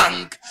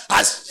tongue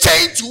has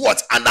changed to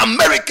what? An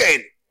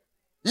American.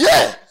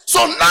 Yeah.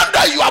 So now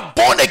that you are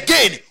born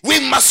again, we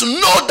must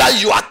know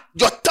that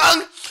your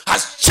tongue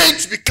has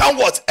changed to become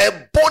what?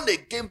 A born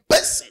again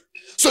person.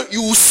 So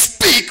you will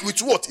speak with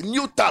what?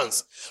 New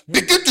tongues.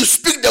 Begin to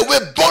speak the way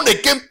born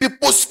again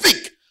people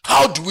speak.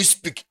 How do we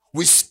speak?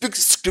 We speak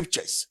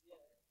scriptures.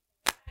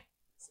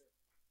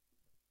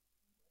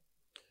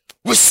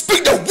 We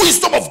speak the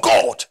wisdom of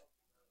God.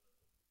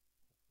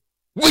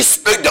 We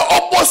speak the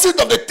opposite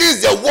of the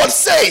things the word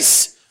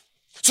says.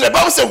 So the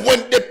Bible says,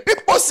 when the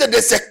people say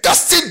there's a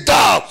casting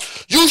down,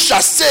 you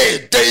shall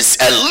say there is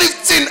a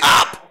lifting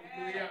up.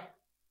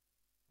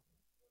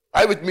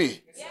 Are you with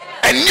me?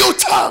 Yeah. A new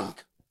tongue.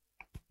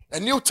 A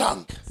new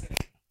tongue.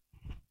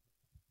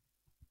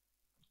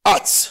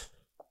 Acts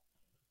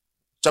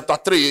chapter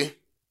 3,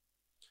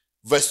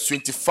 verse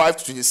 25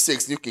 to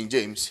 26, New King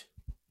James.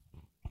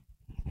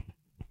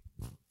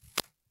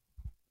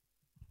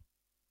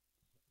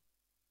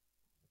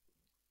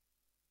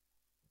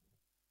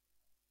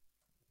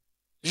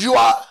 You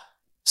are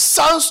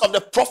sons of the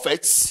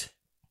prophets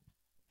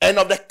and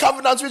of the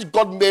covenant which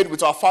God made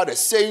with our fathers,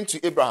 saying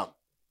to Abraham,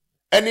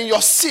 and in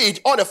your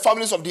seed all the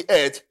families of the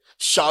earth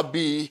shall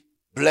be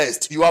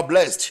blessed. You are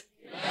blessed.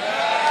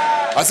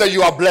 Yeah. I said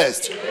you are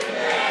blessed.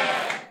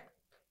 Yeah.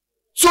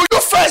 So you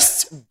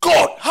first,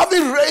 God,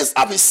 having raised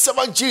up his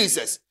servant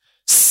Jesus,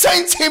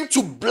 sent him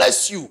to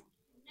bless you.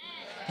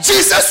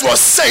 Jesus was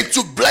sent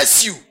to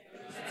bless you.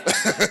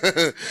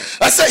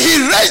 I said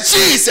he raised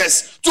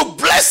Jesus to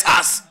bless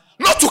us,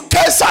 not to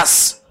curse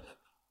us.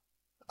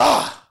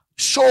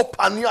 Show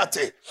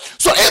paniate.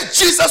 So if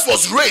Jesus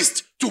was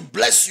raised to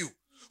bless you,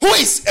 who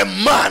is a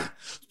man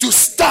to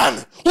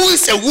stand? Who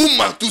is a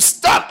woman to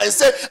stand and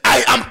say,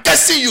 I am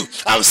cursing you?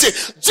 I will say,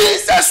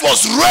 Jesus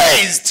was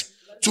raised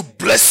to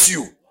bless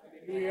you.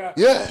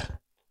 Yeah.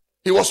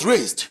 He was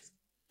raised.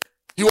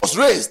 He was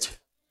raised.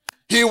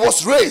 He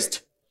was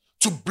raised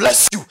to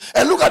bless you.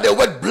 And look at the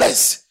word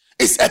bless.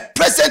 It's a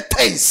present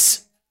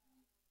tense.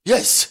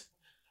 Yes.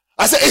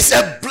 I said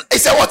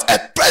it's a what? A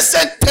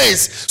present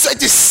tense. So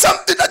it is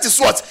something that is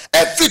what?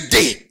 Every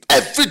day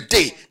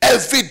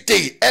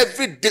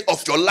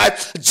of your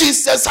life,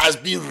 Jesus has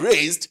been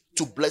raised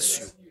to bless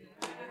you.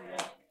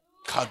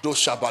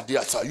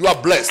 You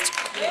are blessed.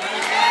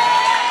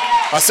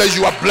 I said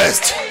you are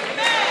blessed.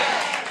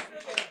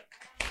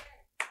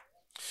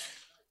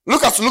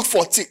 Look at Luke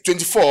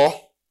 24.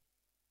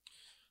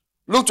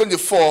 Luke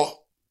 24,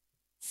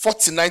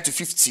 49 to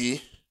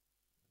 50.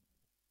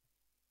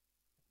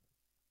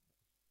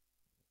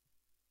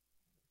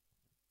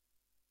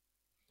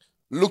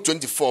 Luke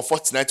 24,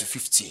 49 to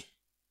 50.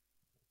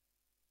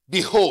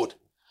 Behold,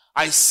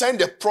 I send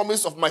the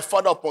promise of my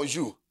Father upon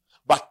you,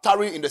 but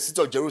tarry in the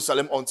city of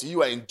Jerusalem until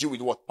you are endued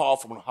with what? Power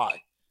from on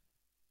high.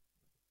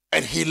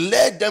 And he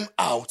led them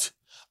out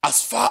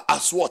as far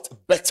as what?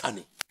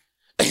 Bethany.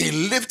 And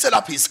he lifted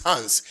up his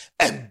hands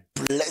and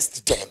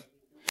blessed them.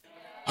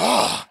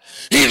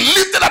 He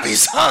lifted up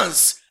his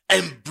hands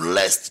and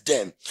blessed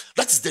them.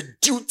 That is the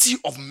duty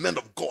of men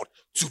of God,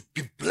 to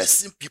be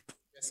blessing people.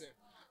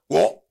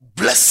 Well,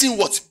 blessing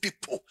what?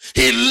 People.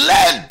 He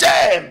led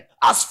them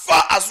as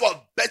far as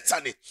what?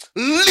 Bethany.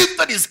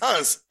 Lifted his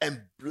hands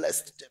and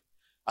blessed them.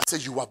 I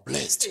said, you are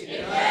blessed.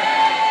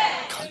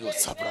 Amen.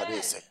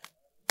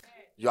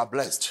 You are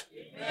blessed.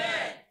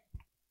 Amen.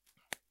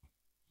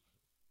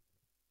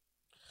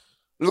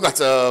 Look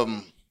at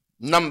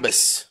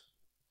Numbers.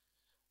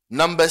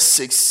 Numbers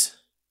 6,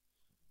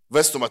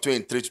 verse number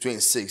 23 to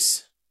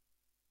 26.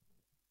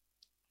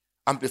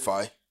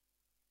 Amplify.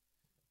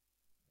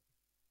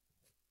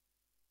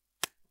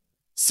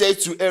 Say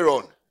to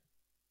Aaron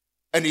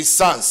and his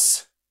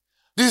sons,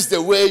 this is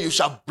the way you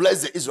shall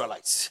bless the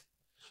Israelites.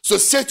 So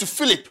say to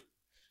Philip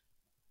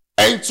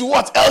and to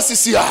what?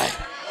 LCCI.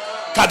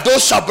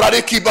 Kadosh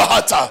Shabrade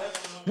Kibahata.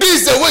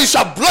 This is the way you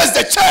shall bless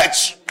the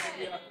church.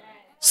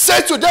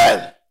 Say to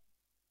them.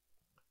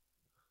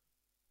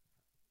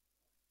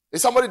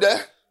 Is somebody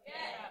there?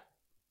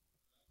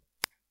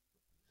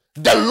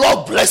 The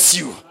Lord bless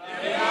you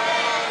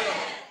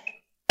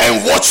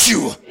and watch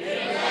you.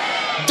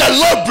 The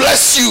Lord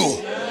bless you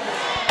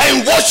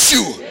and watch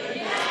you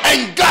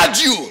and guard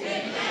you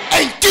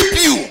and keep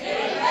you.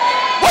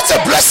 What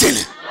a blessing.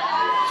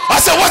 I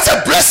said, what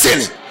a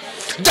blessing.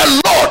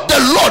 The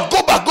Lord,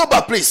 go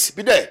back, please.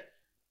 Be there.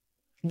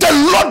 The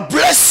Lord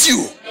bless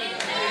you.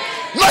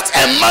 Not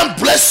a man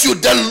bless you.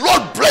 The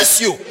Lord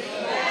bless you.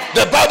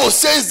 The Bible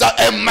says that,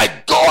 and my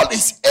God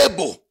is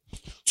able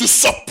to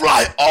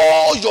supply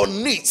all your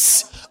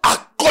needs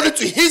according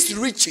to his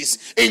riches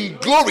in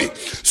glory.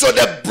 So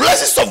the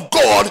blessings of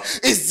God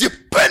is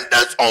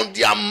dependent on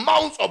the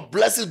amount of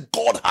blessings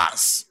God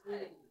has.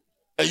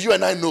 And you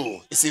and I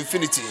know it's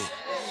infinity.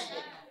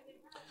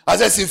 I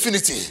said it's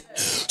infinity.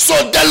 So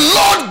the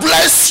Lord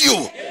bless you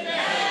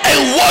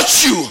and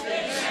watch you,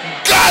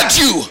 guard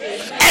you,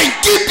 and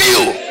keep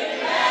you.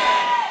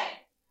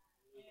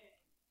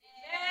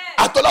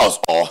 I thought that was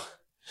all.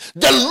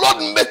 The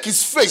Lord make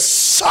his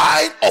face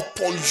shine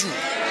upon you.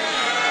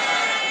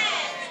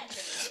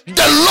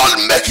 The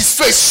Lord make his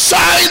face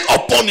shine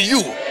upon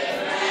you.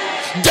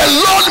 The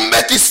Lord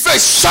make his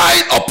face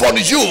shine upon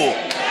you.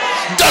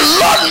 The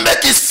Lord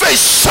make his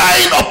face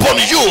shine upon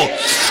you.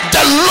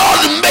 The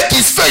Lord make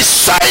his face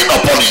shine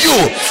upon you.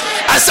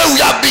 I said we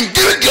have been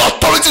given the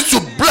authority to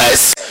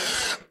bless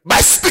by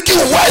speaking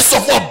words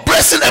of what?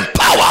 Blessing and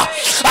power.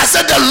 I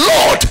said the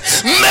Lord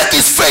make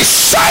his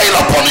face shine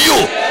upon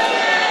you.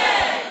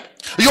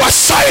 You are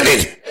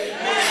shining.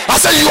 I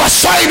said you are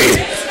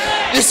shining.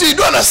 You see, you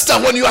don't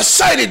understand. When you are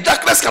shining,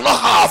 darkness cannot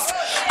have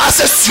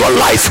access to your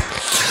life.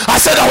 I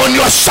said that when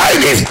you are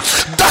shining,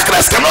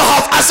 darkness cannot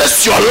have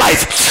access to your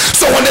life.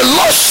 So when the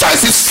Lord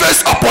shines his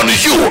face upon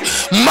you,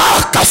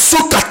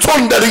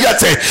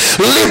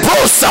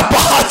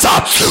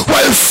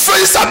 when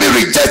faces are being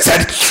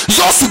rejected,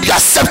 yours will be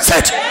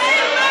accepted.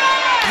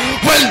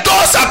 When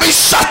doors are being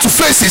shut to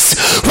faces,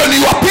 when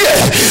you appear,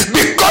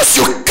 because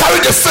you carry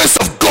the face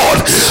of God,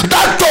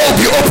 that door will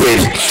be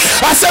open.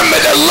 I said, may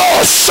the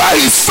Lord shine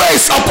his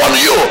face upon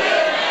you.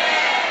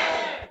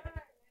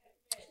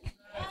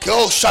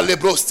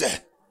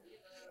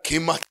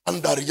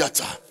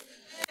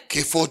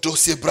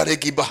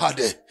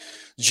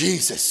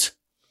 Jesus,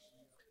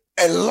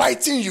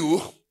 enlighten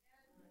you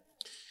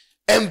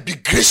and be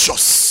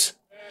gracious.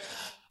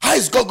 How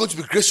is God going to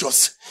be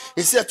gracious?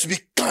 He said to be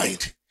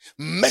kind,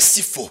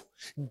 merciful,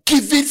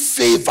 giving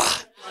favor.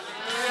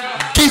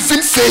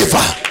 Giving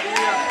favor.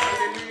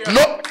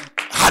 Not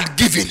had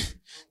given.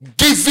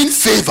 Giving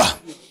favor.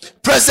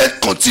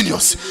 Present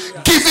continuous.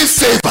 Giving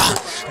favor.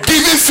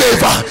 Giving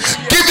favor.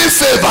 Giving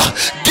favor.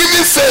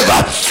 Giving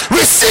favor.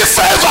 Receive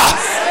favor.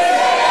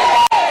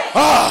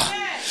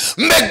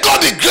 May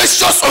God be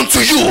gracious unto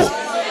you.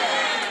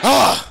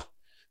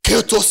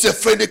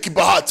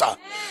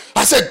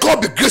 I said,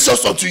 God be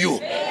gracious unto you.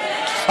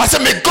 I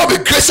said, may God be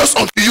gracious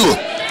unto you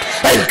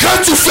and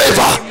grant you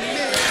favor.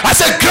 I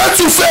said, grant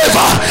you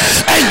favor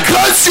and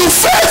grant you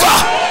favor.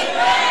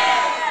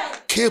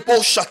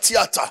 Kebo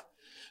Shatiata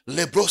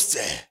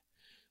Lebroste.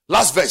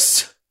 Last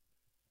verse.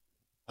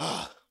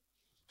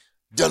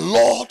 The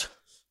Lord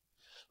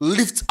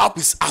lift up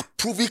his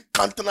approving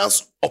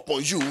countenance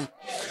upon you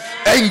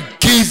and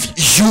give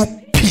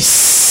you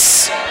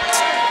peace.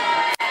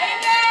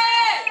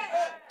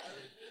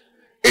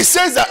 It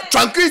says that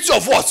tranquility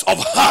of what?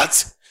 Of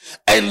heart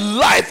and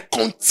life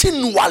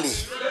continually.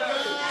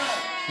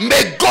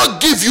 May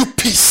God give you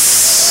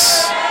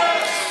peace.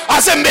 I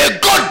said, may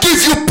God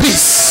give you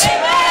peace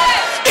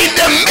In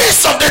the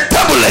midst of the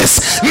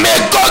turbulence, may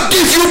God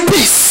give you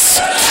peace.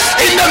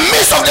 In the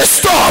midst of the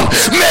storm,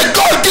 may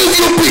God give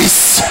you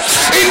peace.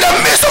 In the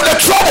midst of the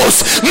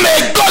troubles,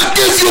 may God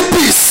give you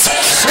peace.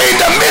 In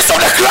the midst of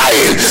the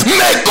crying,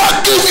 may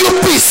God give you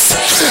peace.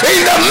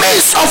 In the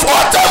midst of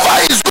whatever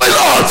is going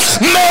on,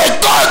 may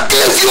God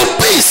give you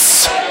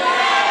peace.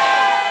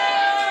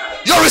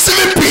 You're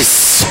receiving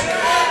peace.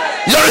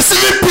 You're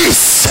receiving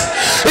peace.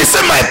 He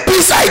said, my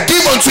peace I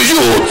give unto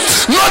you,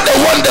 not the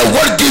one the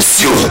world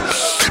gives you.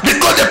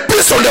 Because the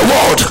peace of the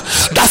world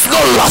does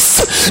not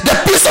last. The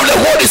peace of the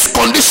world is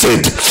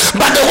conditioned.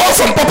 But the one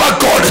from Papa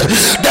God,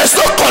 there's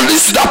no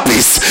condition to that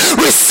peace.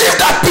 Receive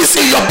that peace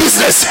in your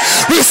business.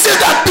 Receive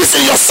that peace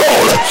in your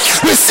soul.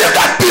 Receive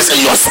that peace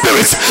in your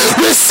spirit.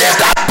 Receive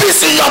that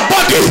peace in your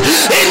body.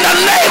 In the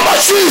name of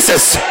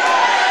Jesus.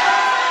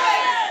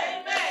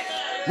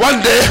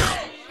 One day,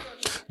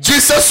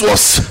 Jesus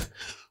was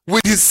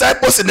with his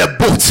disciples in a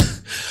boat.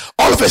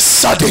 All of a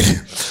sudden,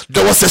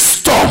 there was a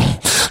storm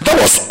that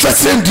was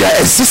threatening their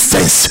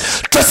existence,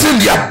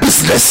 threatening their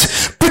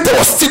business. Peter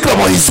was thinking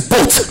about his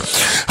boat.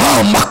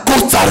 And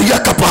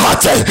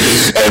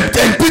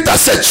Peter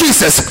said,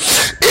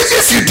 Jesus,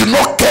 if you do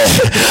not care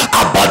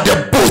about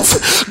the boat,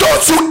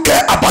 don't you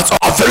care about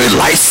our very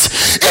lives?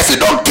 If you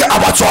don't care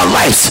about our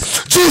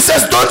lives,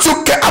 Jesus, don't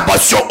you care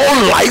about your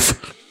own life?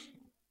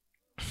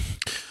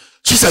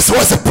 Jesus,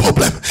 what's the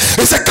problem?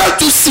 He said, can't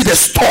you see the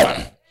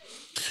storm?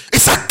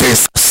 It's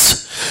against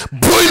us,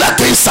 blowing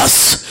against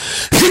us,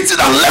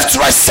 hitting our left,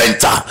 right,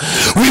 center.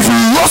 We've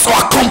lost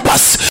our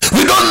compass.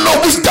 We don't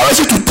know which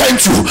direction to turn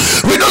to.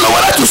 We don't know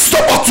whether to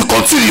stop or to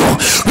continue.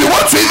 We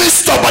want to even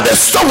stop, but the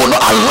storm will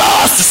not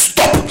allow us to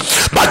stop.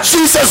 But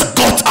Jesus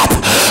got up.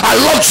 I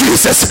love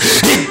Jesus.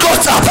 He got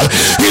up.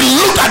 He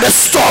looked at the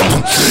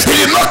storm.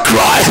 He did not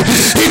cry.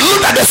 He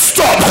looked at the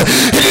storm.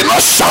 He did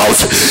not shout.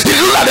 He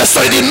looked at the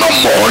storm. He did not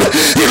mourn.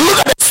 He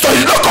looked at the storm.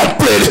 He did not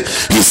complain.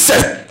 He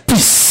said,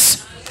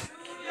 peace.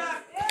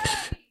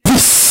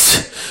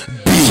 Peace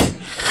be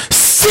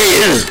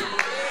still.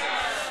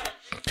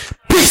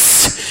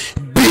 Peace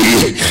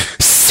be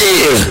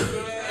still.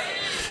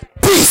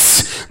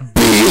 Peace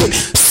be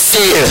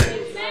still.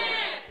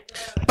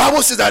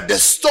 Bible says that the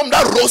storm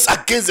that rose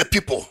against the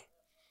people,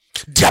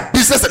 their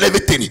business and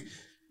everything,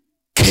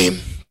 came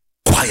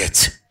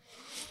quiet.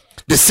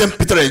 The same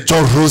Peter and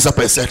John rose up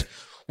and said,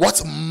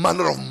 what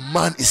manner of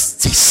man is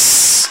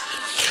this?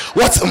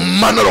 What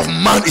manner of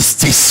man is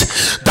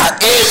this? That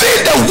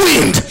even the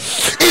wind,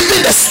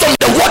 even the storm,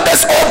 the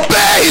waters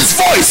obey his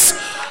voice.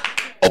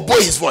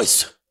 Obey his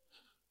voice.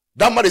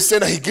 That man is saying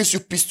that he gives you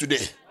peace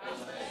today.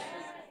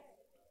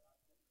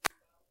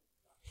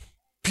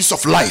 Peace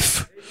of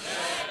life.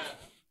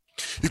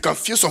 You can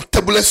feel some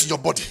turbulence in your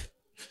body.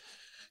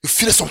 You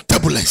feel some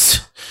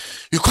turbulence.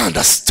 You can't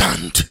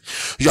understand.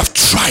 You have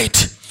tried.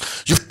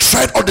 You've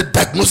tried all the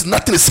diagnosis.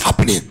 Nothing is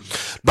happening.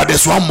 But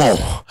there's one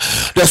more.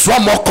 There's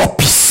one more called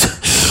peace.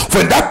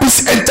 When that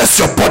peace enters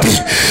your body,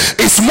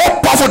 it's more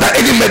powerful than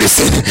any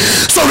medicine.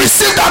 So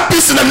receive that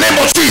peace in the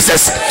name of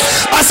Jesus.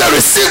 I said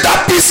receive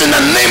that peace in the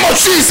name of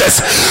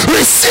Jesus.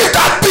 Receive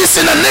that peace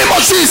in the name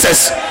of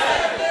Jesus.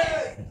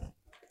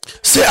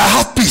 Say, I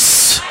have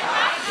peace.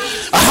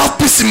 I have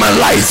peace in my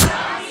life.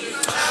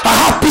 I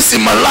have peace in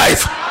my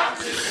life.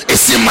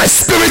 It's in my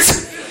spirit.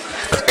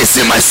 It's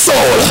in my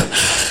soul.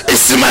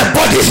 It's in my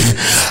body.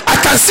 I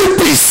can see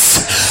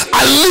peace.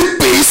 I live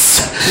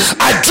peace.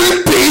 I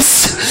drink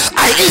peace.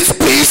 I eat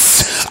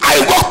peace. I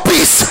walk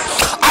peace.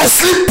 I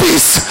sleep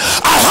peace.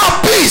 I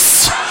have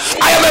peace.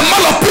 I am a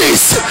man of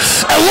peace.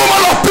 A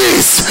woman of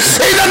peace.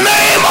 In the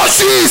name of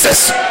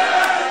Jesus.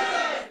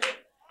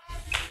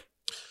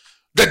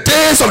 The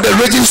days of the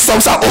raging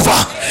storms are over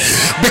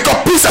because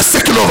peace has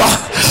taken over.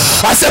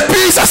 I said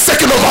peace has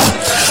taken over.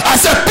 I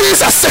said peace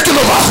has taken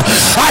over.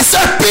 I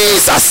said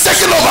peace has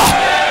taken over.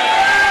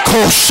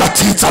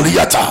 Koshati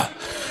taliata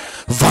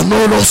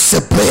vanono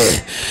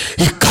sebre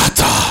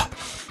ikata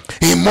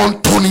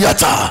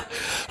imontoniata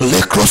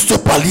lekrosto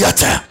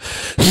paliata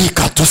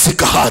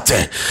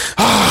ikatusikahate.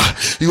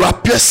 You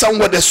appear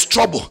somewhere there's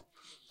trouble.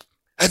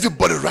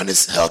 Everybody running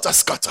helter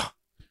scatter.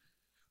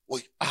 Oh,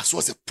 ask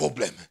what's the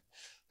problem?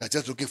 They're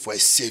just looking for a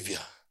savior.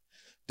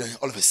 Then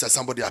all of a sudden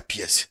somebody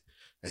appears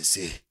and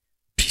say,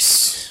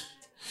 peace.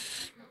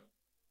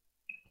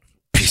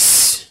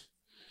 Peace.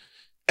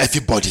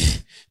 Everybody,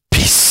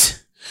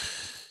 peace.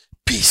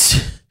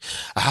 Peace.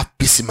 I have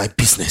peace in my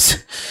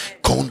business.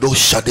 Kondo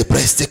shade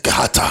preste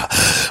kahata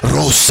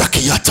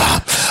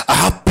rosakiata. I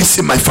have peace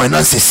in my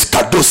finances.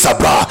 Kado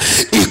sabra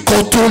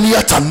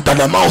ikotonia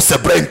tandanamao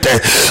sebrente.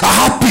 I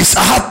have peace.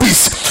 I have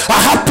peace. I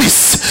have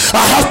peace. I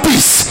have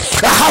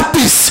peace. I have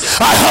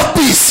peace. I have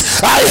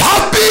peace. I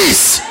have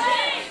peace.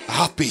 I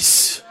have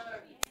peace.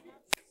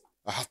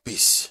 I have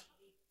peace.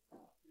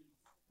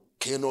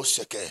 Keno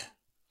seke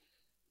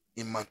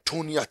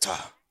imantoniata.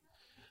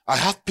 I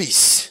have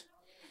peace.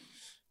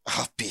 I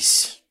have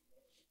peace.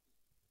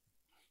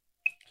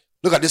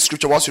 Look at this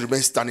scripture whilst you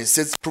remain standing. It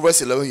says,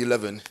 Proverbs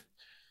 11:11.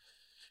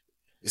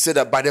 It said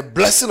that by the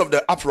blessing of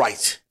the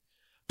upright,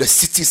 the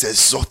city is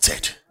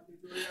exalted.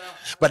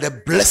 By the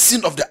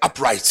blessing of the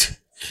upright.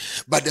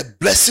 By the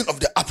blessing of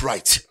the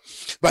upright.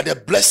 By the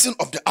blessing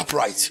of the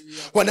upright.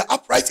 When the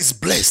upright is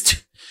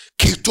blessed,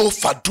 the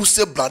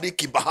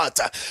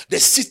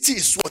city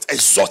is what?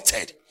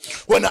 Exalted.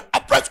 When the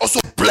upright also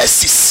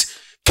blesses,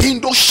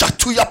 Kindo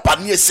Shatuya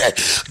Panie said,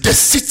 the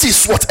city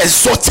is what?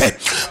 Exalted.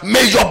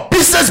 May your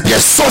business be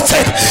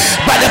exalted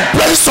by the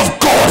grace of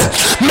God.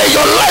 May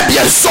your life be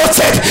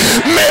exalted.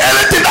 May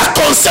anything that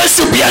concerns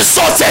you be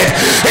exalted.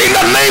 In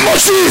the name of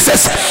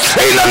Jesus.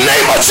 In the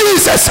name of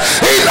Jesus.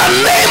 In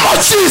the name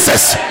of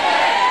Jesus.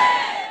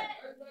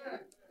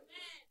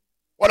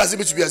 What does it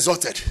mean to be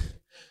exalted?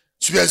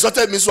 To be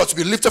exalted means what? To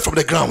be lifted from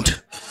the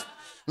ground.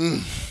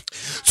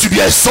 To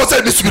be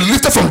exalted means to be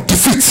lifted from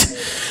defeat.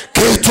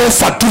 The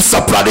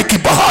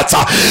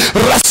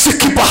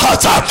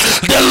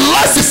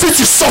last defeat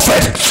you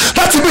suffered,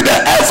 that will be the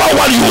ever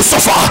one you will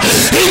suffer.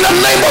 In the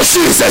name of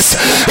Jesus.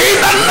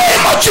 In the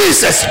name of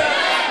Jesus.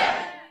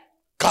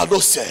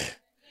 God said,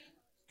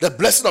 the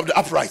blessing of the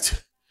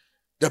upright.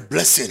 The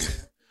blessing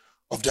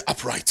of the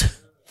upright.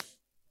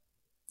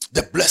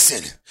 The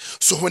blessing.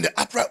 So when the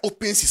upright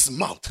opens his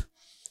mouth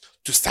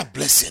to start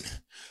blessing,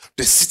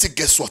 the city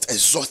gets what?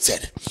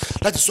 Exalted.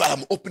 That is why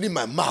I'm opening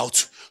my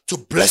mouth to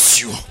bless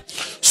you,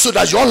 so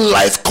that your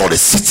life called a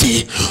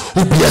city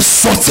will be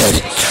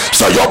exalted,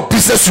 so your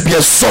business will be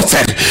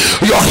exalted,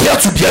 your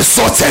health will be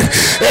exalted,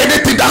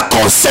 anything that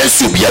concerns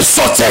you will be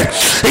exalted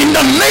in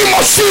the name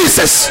of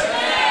Jesus.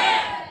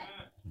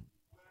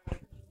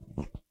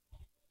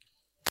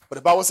 But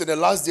the Bible said in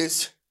the last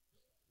days,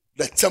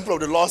 the temple of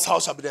the Lord's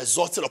house shall be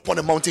exalted upon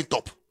a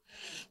mountaintop.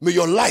 May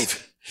your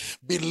life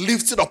be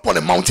lifted upon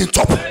a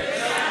mountaintop.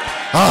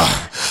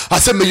 I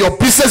said, may your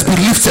business be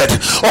lifted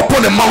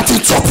upon a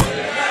mountaintop.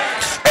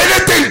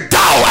 Anything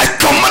down, I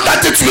command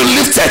that it to be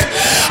lifted.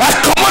 I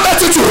command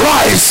that it to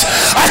rise.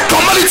 I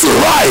command it to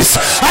rise.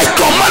 I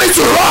command it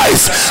to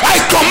rise. I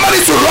command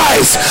it to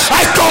rise.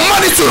 I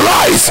command it to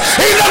rise.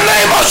 In the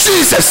name of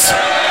Jesus.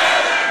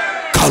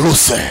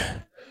 Kalose.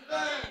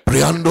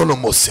 Briando no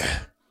mose.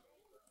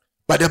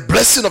 By the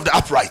blessing of the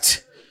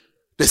upright,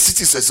 the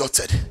city is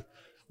exalted.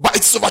 But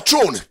it is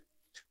overthrown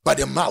by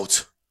the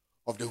mouth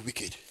of the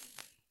wicked.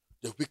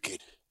 The wicked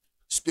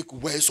speak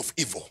words of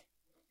evil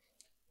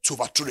to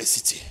overthrow the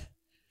city.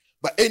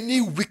 But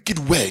any wicked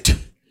word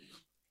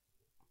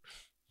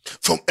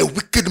from a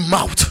wicked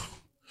mouth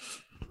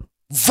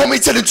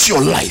vomited into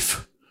your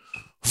life,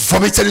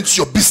 vomited into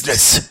your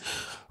business,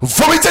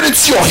 vomited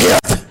into your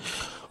health,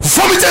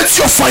 vomited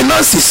into your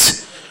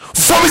finances,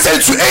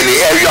 vomited into any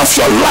area of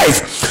your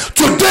life,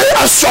 today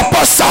as your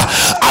pastor,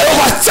 I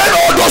overturn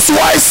all those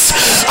words.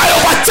 I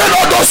overturn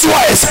all those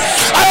words.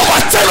 I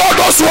overturn all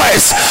those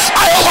words.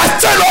 I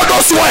overturn all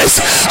those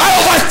words. I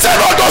overturn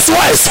all those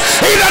words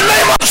in the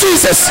name of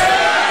Jesus.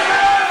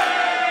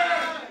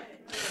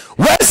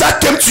 Words that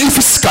came to you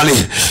physically,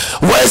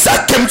 words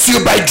that came to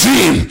you by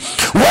dream,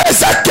 words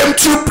that came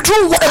to you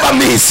through whatever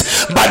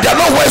means, but they are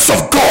not words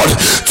of God.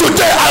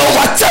 Today I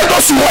overturn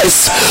those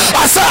words.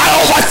 I said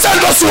I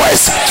overturn those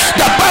words.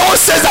 The Bible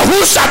says that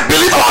who shall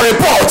believe our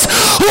report?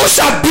 Who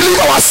shall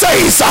believe our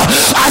sayings?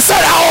 I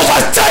said I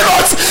overturn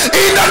it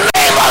in the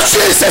name of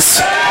Jesus.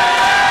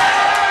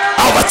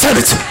 I overturn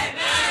it.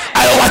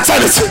 I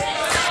overturn it.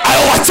 I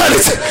overturn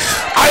it.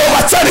 I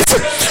overturn it.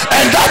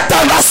 And that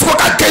tongue that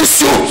spoke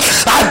against you,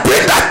 I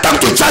bring that tongue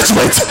to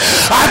judgment.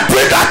 I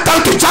bring that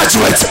tongue to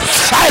judgment.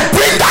 I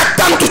bring that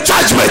tongue to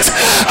judgment.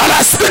 And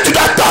I speak to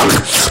that tongue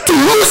to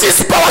lose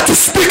its power to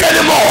speak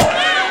anymore.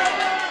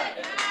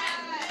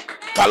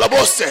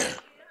 Kalabose.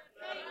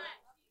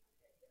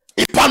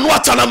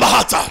 Ipanuata na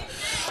mahata.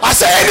 I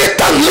say any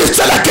tongue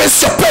lifted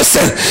against your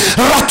person,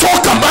 Rato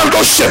Commando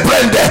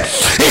Shebrende,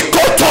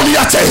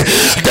 Ikotoniate,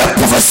 they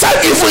prophesy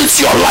evil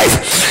into your life.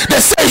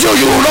 They say you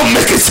will not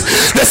make it.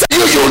 They say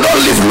you will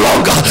not live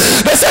longer.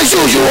 They say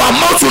you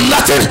amount to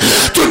nothing.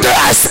 Today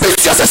I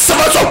speak to you as a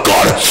servant of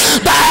God,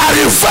 that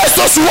I reverse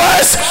those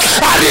words,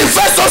 I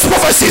reverse those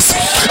prophecies,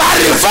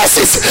 I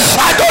reverse it.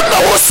 I don't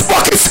know who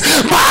spoke it,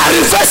 but I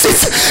reverse it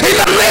in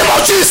the name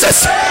of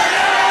Jesus.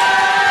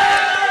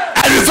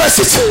 I reverse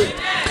it.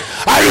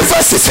 I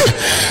reverse it.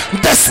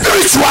 The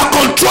spiritual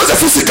controls the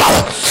physical.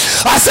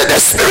 I said the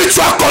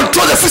spiritual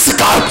controls the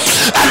physical.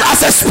 And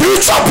as a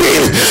spiritual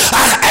being,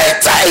 I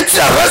enter into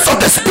the rest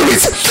of the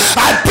spirit.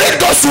 I bring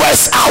those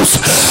words out.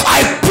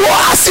 I pour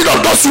acid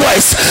on those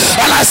words.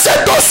 And I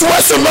said those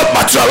words will not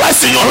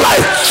materialize in your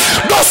life.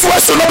 Those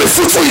words will not be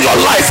fruitful in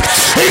your life.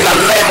 In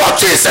the name of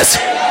Jesus.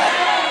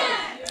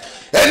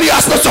 Any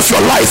aspect of your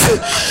life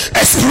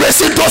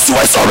experiencing those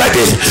words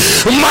already,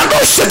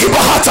 Mando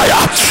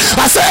Shekibahataya.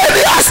 I say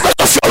any aspect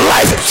of your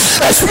life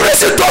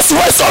experiencing those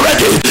words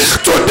already,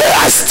 today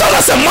I stand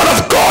as a man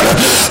of God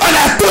and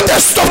I put a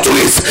stop to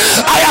it.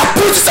 I have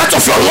put it out of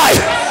your life.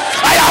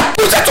 I have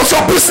put it out of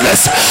your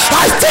business.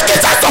 I take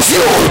it out of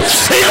you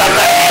in the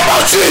name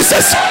of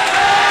Jesus.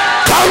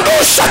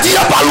 Kando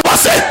Shadia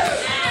Balwase.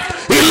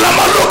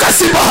 Ilamaroka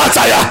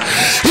Sibahataya.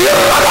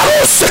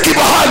 Irararo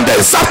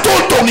Sekibahande.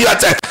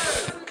 Satotoniate.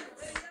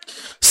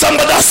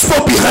 Somebody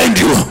spoke behind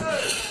you.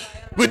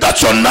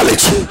 without your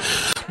knowledge.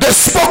 They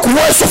spoke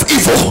words of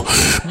evil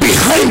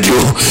behind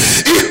you.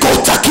 They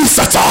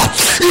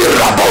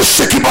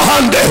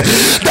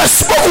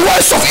spoke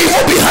words of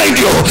evil behind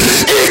you.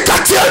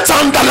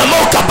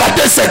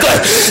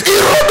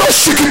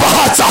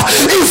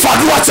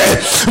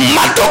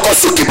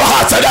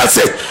 That's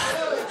it.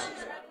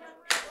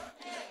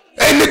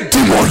 Any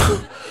demon,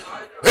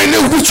 any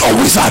witch or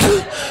wizard,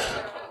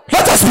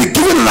 let us be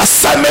given an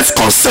assignment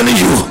concerning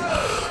you.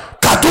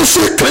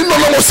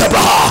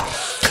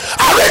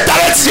 I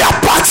redirect their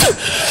path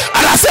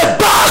and I say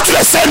back to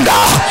the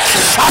sender.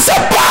 I say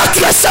back to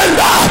the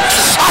sender.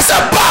 I say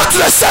back to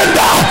the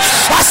sender.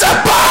 I say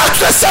back to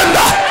the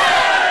sender.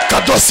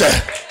 Kadose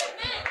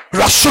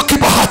Rashuki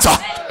Bahata.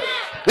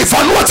 If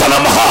I know what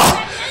I'm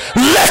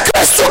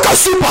Lekresoka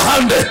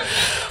Superhande.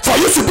 For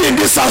you to be in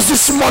this house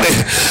this morning,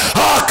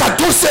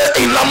 Kadose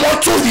in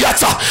Lamoto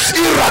Yata,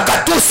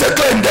 Iragadose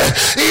Glende,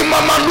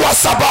 Imamanua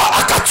Saba,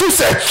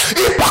 Akatuse,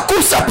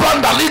 Ipakuse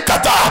Branda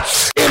Likata,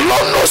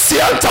 Ilono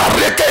Sianta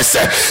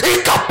Rekese,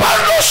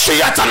 Ikapano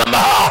Shiata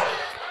Namaha.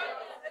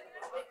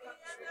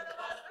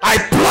 I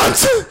plant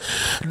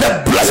the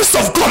blessings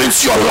of God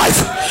into your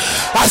life.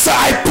 I say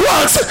I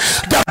plant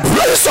the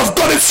blessings of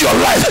God into your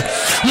life.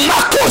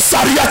 Mako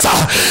Sariata,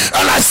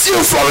 and I see you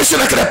flourishing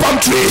like the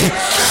palm tree.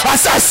 I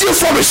say I see you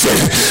flourishing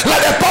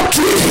like the palm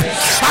tree.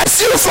 I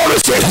see you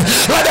flourishing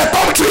like the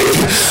palm tree.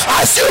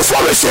 I see you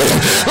flourishing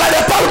like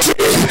the palm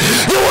tree.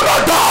 You will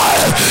not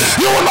die.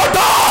 You will not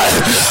die.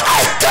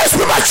 I curse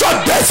premature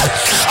death.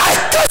 I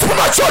curse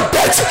premature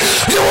death.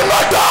 You will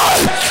not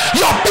die.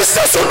 Your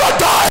business will not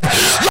die.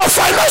 Your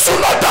finance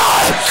will not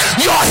die.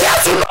 Your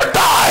health will not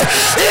die.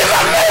 In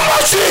the name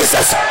of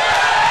Jesus.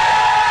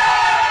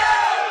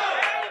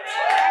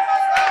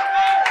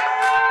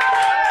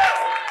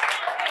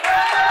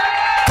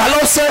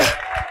 Kalose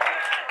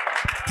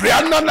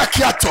Priana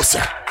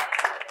Nakiatose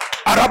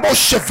Arabo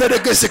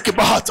Sheveregese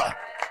Kibahata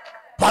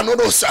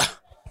Panonosa.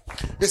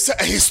 He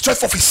said he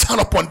stretched forth his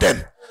hand upon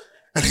them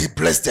and he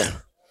blessed them.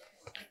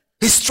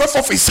 He stretched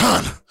forth his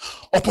hand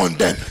upon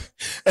them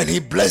and he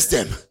blessed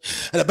them.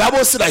 And the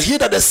Bible said that he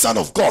that the Son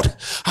of God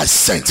has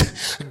sent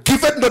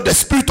giveth not the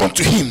Spirit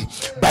unto him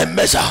by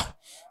measure.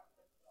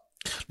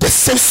 The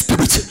same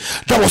spirit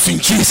that was in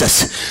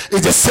Jesus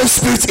is the same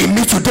spirit in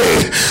me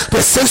today,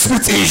 the same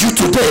spirit in you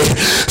today.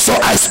 So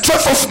I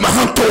stretch off my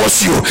hand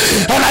towards you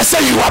and I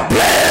say you are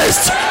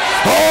blessed.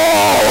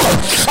 Oh,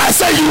 I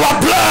say you are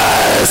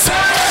blessed.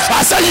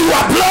 I say you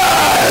are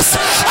blessed.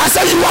 I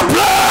say you are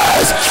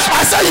blessed.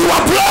 I say you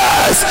are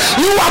blessed.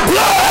 You are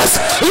blessed.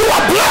 You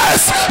are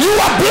blessed. You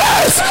are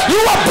blessed. You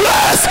are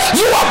blessed.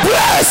 You are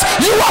blessed.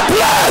 You are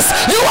blessed.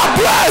 You are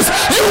blessed.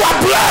 You are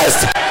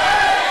blessed.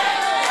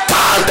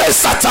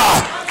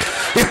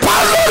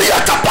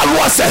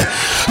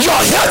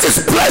 Your health is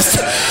blessed.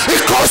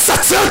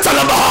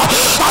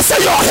 I say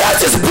your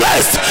health is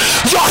blessed.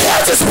 Your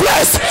health is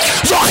blessed.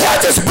 Your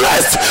health is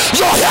blessed.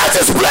 Your health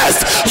is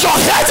blessed. Your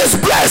health is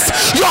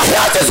blessed. Your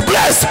health is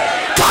blessed.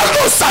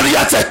 Carlos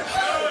Sariate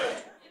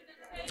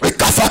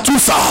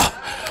Ikafatusa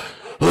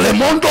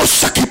Lemondo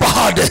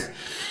Shakibahade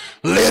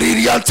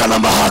Leririanta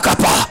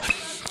Namahakapa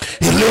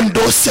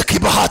Ilendo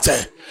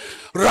Sekibahate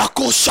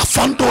Rako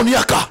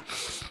Shafandoniaka.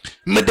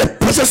 May the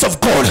presence of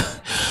God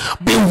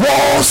be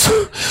walls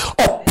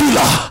of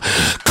pillar.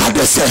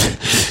 Kadese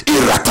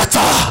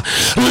Irakata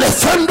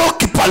Lefendo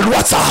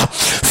Kipaluata.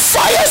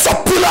 Fires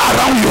of pillar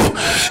around you.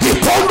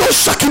 Ipondo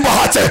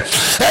Shakibahate.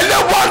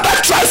 Anyone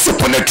that tries to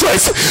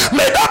penetrate,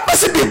 may that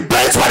person be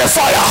burnt by the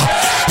fire.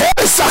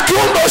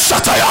 Sakundo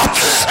Shataya.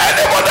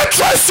 Anyone that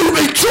tries to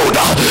intrude,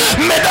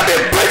 may that be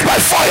burnt by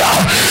fire.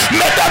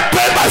 May that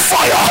burn by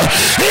fire.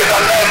 In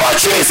the name of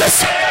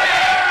Jesus.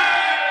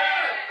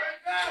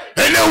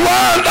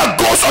 Anyone that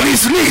goes on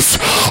his knees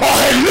or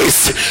her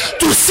knees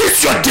to seek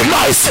your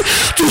demise,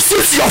 to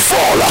seek your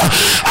fall,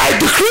 I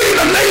decree in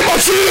the name of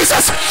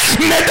Jesus,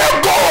 may they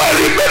go and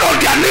remain on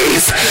their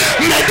knees.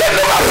 May they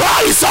never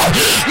rise.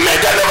 May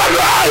they never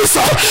rise.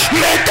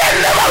 May they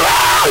never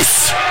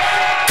rise.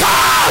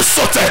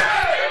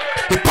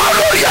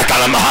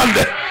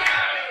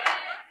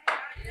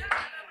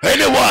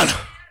 Anyone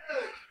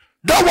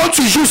that wants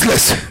you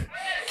useless,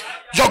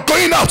 you're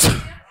going out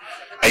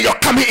and you're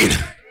coming in.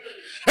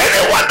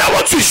 Anyone that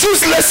wants to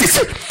useless it,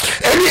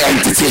 any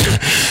entity,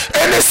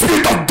 any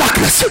spirit of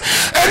darkness,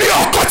 any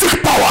occultic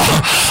power,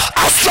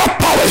 astral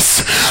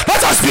powers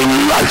that has been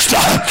launched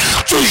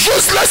to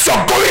useless your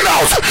going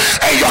out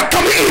and you're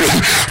coming in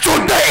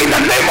today in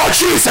the name of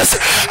Jesus,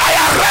 I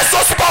arrest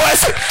those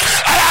powers.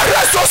 I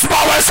arrest those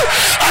powers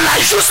and I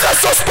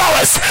useless those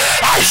powers.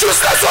 I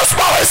useless those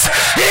powers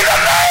in the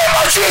name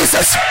of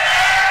Jesus.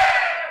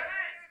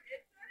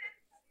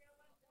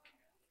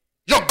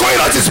 Your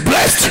going out is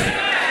blessed.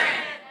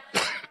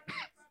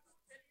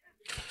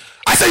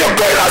 I say your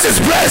going out is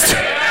blessed.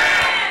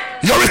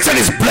 Your return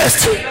is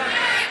blessed.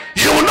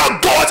 You will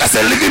not go out as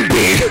a living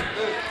being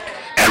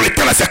and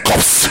return as a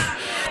corpse.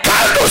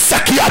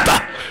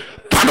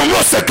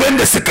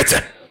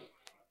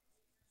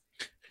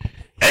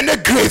 Any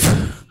grave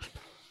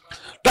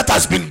that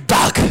has been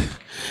dug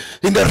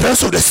in the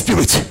realms of the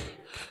spirit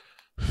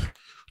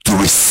to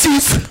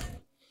receive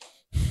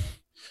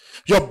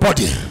your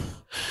body.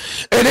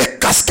 Any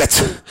casket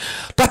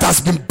that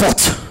has been bought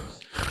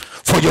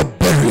for your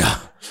burial,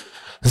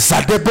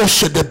 Zadebo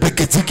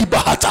Shedebegedigi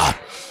Bahata.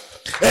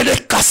 Any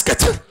casket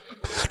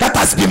that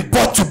has been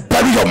bought to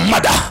bury your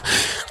mother,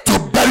 to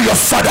bury your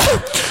father,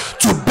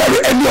 to bury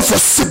any of your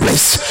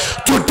siblings,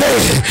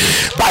 today,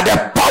 by the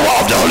power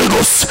of the Holy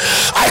Ghost,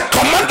 I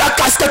command that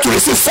casket to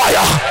receive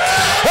fire.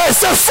 Hey,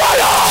 say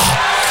fire,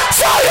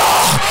 fire,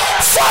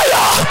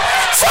 fire,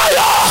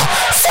 fire,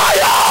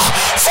 fire,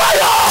 fire,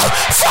 fire,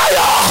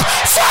 fire,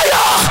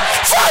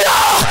 fire,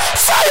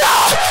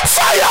 fire,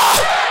 fire,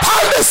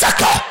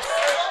 fire.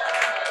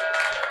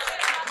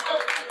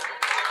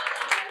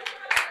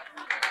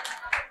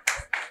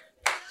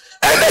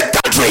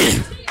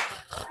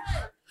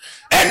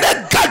 And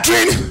the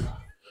gathering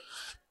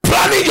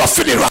planning your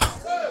funeral,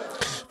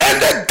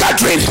 and the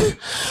gathering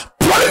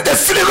planning the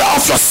funeral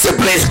of your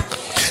sibling,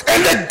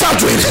 and the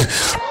gathering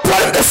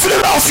planning the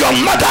funeral of your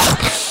mother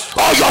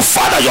or your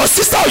father, your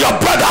sister or your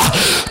brother.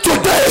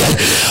 Today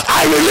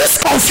I release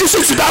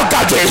confusion to that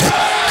gathering.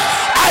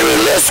 I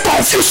release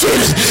confusion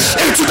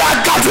into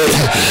that gathering,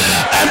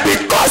 and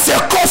because they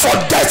call for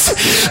death,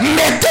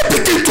 may they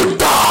begin to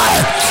die.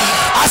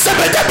 I said,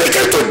 may they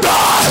begin to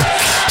die.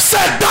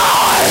 Say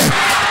die,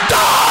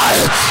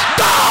 die,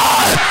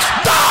 die,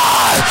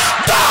 die,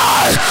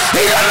 die.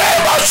 In the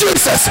name of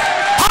Jesus.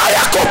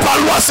 Hayako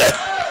Palwase.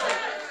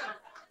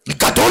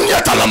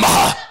 Gadonia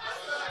Talamaha.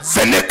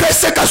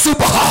 Venekese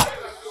Kasubaha.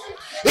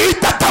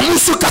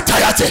 Itatamusu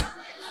Katayate.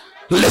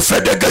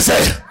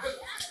 Lefedegeze.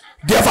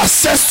 They have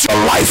assessed your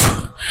life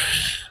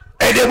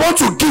and they want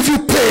to give you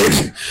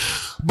pain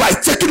by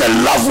taking a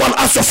loved one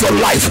out of your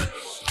life,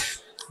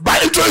 by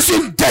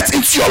introducing death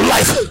into your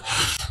life.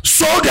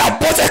 So they have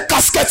bought a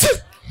casket.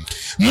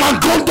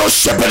 Mangondo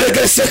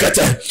Shebelege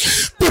Sekete.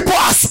 People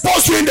are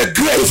sponsoring in the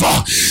grave.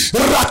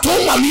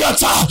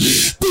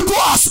 People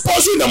are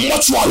sponsoring the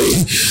mortuary.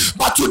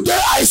 But today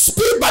I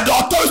speak by the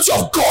authority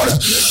of God.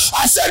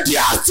 I said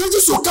their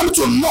activities will come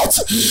to naught.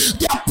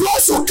 Their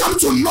plots will come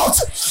to naught.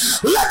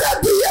 Let there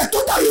be a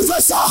total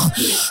reversal.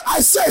 I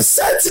say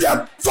send to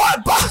them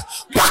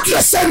back to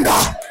the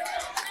sender.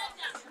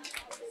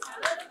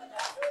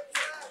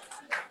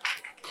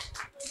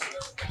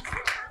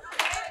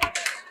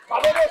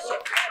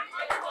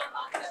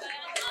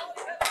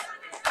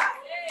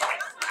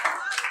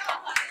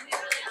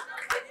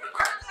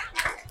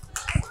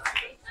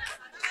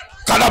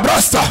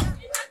 Kalabrasta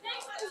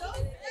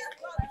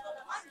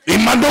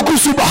Imandoku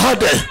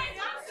Subahade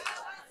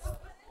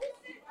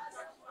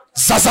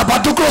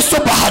Zazabaduko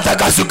Bahada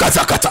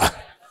Gazukazakata.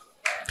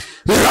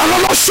 I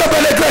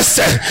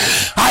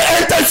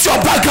enter into your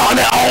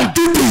background and I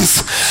undo this.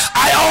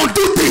 I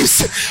undo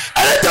this.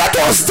 Anything that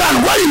was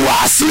done when you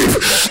were asleep,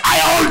 I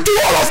undo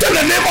all of them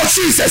in the name of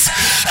Jesus.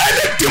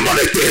 Any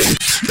demonic thing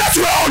that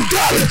were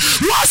undone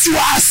once you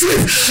were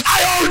asleep,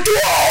 I undo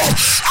all.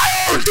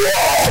 I undo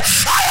all.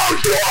 I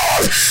undo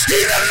all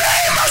in the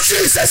name of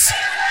Jesus.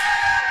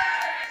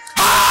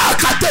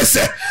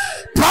 Katese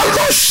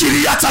Pralo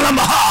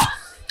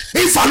Shiriatalamaha.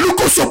 If I look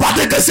also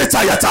any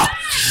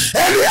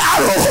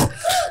arrow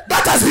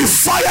that has been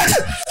fired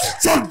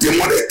from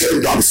demonic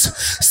kingdoms,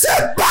 say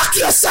back to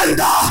your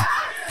sender,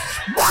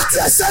 back to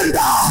your sender,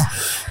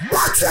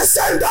 back to your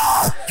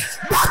sender,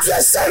 back to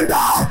your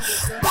sender,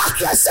 back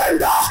to your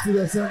sender.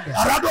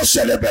 Arado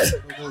Shelebe.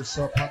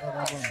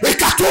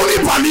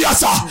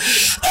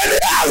 Any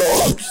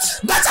arrow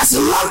that has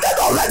landed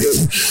already,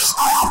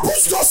 I have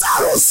pushed those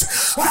arrows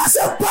and I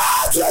say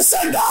back to your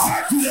sender,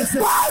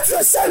 back to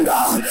your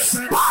sender,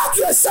 back to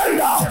your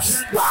sender,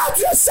 back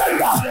to your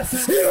sender.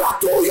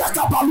 Iratu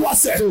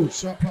Yakabaluase.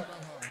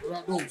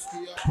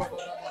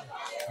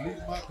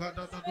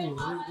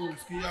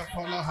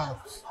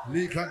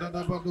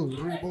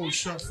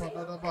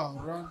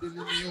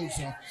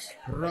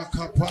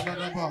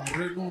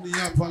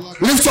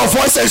 Lift your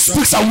voice and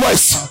speak some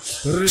words.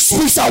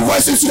 Speak some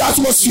words into the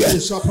atmosphere.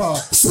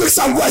 Speak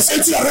some words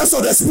into the rest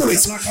of the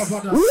spirit.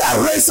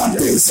 Rearrange some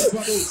things.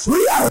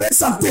 Rearrange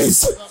some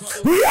things.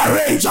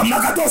 Rearrange.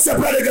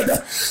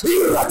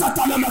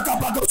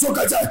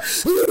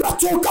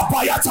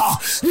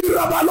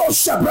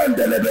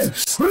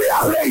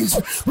 Rearrange.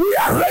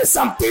 Rearrange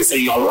some things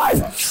in your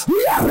life.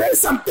 Rearrange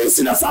some things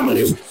in the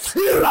family.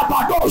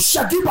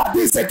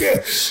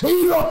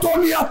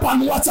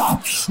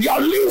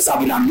 Your lips have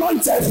been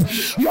anointed.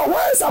 Your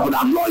words have been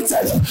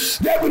anointed.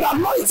 They've been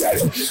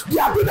anointed. They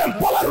have been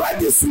empowered right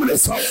this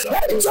minute.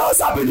 Angels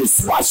have been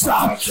dispatched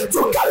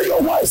to carry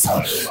your words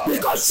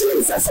because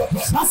Jesus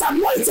has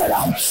anointed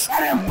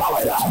and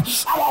empowered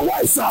our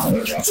words.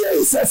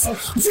 Jesus,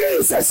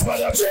 Jesus,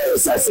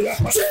 Jesus,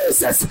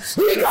 Jesus.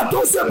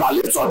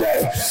 you today.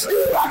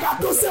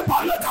 Irakatose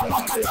palaka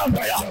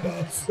pakatambaya.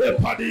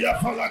 Padia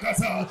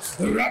Palagaza,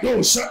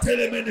 Rado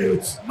Shatelemene,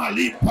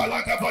 Mali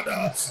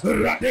Palagavada,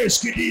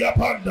 Radeski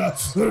Diapanda,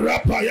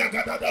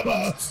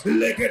 Rapayagadaba,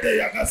 Legede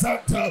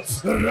Yagazanta,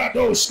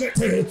 Rado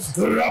Skete,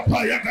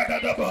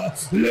 Rapayagadaba,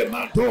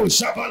 Lemanto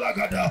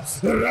Shabalagada,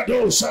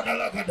 Rado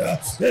Shadalagada,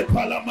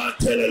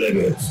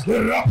 Epalamantelebe,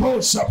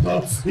 Rapo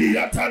Shapa,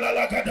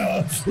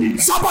 Yatalagada,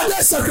 Somebody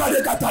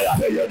Sakrade Kataya.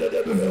 In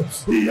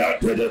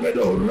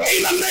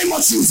the name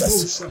of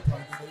Jesus.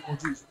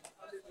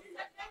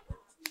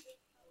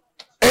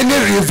 Any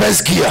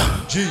reverse gear,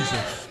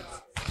 Jesus,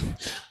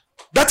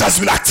 that has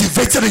been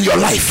activated in your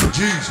life,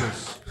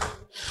 Jesus,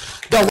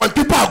 that when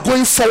people are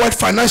going forward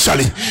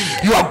financially,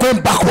 you are going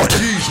backward.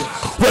 Jesus.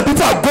 When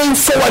people are going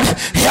forward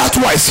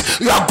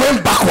health-wise, you are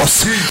going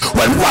backwards.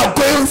 When people are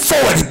going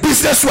forward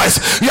business-wise,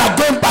 you are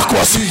going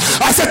backwards.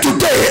 I said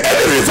today,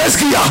 any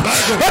reverse gear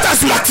that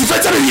has been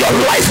activated in your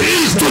life,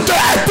 today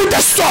I put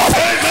a stop.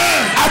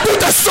 I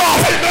put a stop.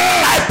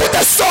 I put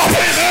a stop.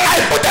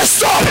 I put a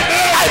stop.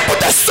 I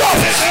put a stop.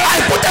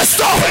 I put a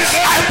stop.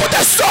 I put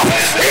a stop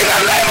in the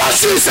name of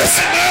Jesus.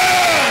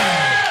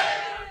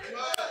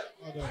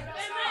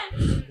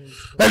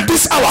 And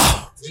this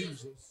hour,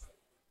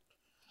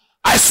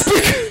 I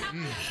speak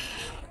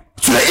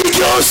to the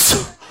eagles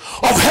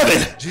of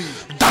heaven.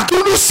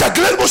 Dagunu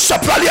sagrebo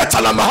shapralia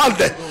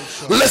talamahande.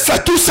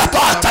 Lefetu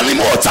sapa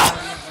talimota.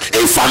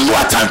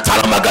 Ifanua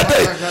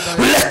tantalamagade.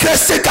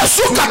 Lekrese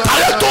kasuka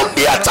tareton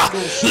diata.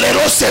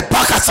 Lerose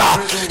pakata.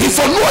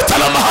 Ifanua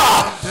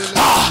talamaha.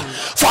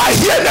 For I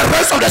hear the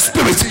rest of the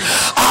spirit.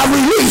 I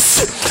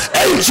release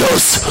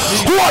angels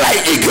who are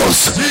like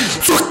eagles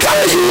to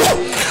carry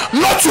you,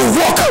 not to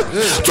walk,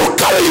 to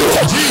carry you,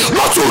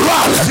 not to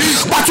run,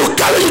 but to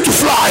carry you to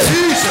fly.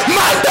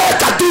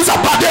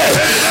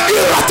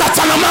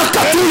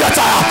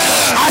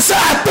 I say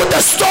I put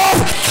a stop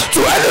to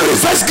any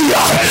reverse gear,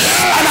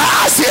 and I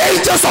ask the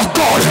angels of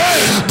God,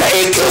 the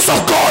angels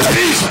of God,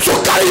 to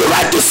carry you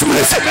right this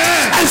minute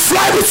and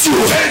fly with you.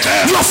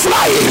 You are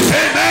flying.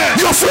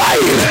 You are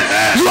flying.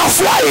 You are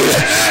flying.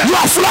 You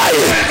are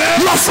flying.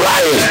 You are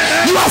flying.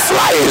 You are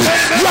flying.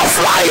 You are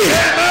flying.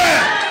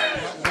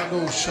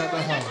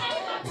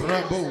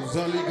 Rabo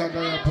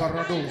Zaligadaya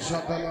Parado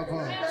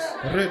Shadalava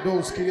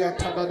Redoskia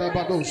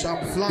Tadadabadosh. I'm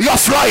flying. You're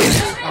flying.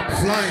 I'm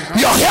flying.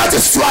 Your health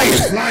is flying.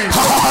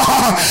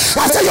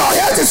 I say your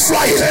health is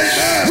flying.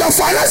 Your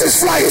finance is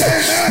flying.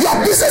 Your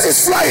business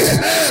is flying.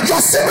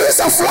 Your siblings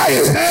are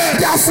flying.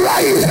 They are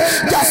flying.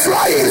 They are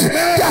flying.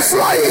 They are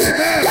flying.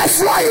 They are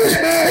flying.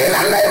 In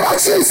the name of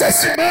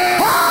Jesus.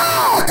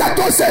 Ah,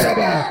 Katose.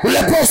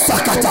 Leposta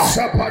Kata.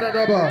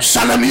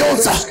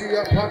 Shanamionta.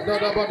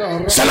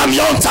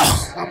 Shanamionta.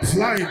 I'm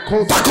flying.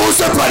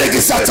 Takuse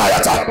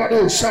Pradegisatayata.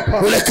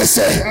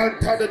 Lekese.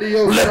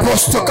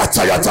 Leposto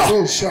Katayata.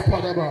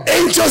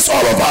 Angels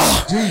all over.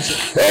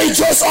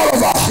 Angels all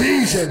over.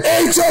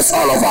 Angels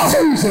all over.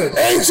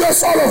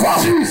 Angels all over.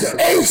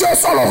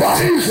 Angels all over.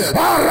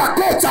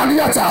 Arakota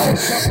Niata.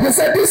 They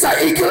said these are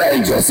eagle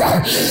angels.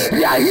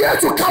 They are here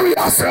to carry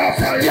us.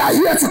 They are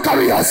here to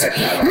carry us.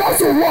 Not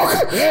to walk,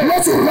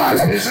 not to run,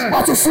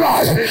 but to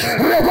fly.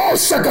 Rebo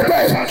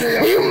Shagabe.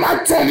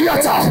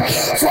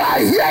 Imantoniata. For I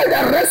hear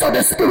the rest of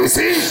the spirit.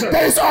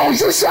 There is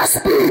unusual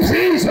speed.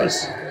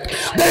 Jesus.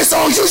 There is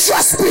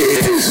unusual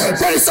speed.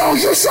 There is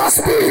unusual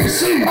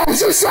speed.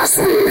 Unusual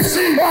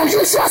speed.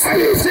 Unusual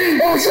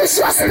speed.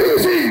 Unusual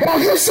speed.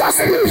 Unusual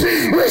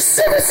speed.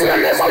 Receive it in the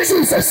name of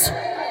Jesus.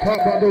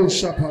 Pabado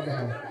Shapada.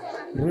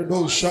 Redo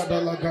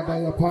Shadala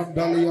Gadaya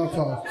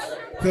Pandaliafa.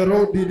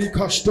 Ferodi di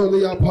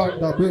Castolia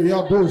Panda,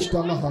 Beyadosh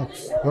Dalaha,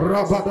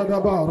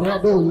 Rabadadaba,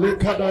 Rado,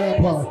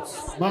 Lekadayapa,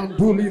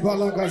 Manduli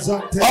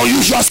Valagazante.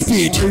 Unusual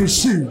speed. I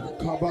receive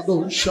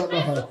Kabado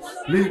Shadaha,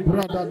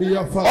 Librada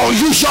Diafa.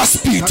 Unusual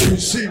speed. I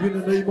receive in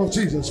the name of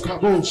Jesus.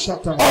 Kabo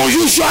Shata.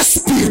 Unusual I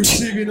speed.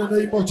 receive in the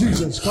name of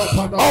Jesus.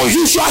 Kapada.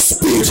 Unusual I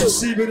speed.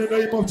 receive in the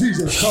name of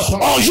Jesus.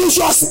 Kapada.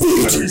 Unusual I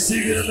speed.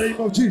 receive in the name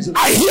of Jesus.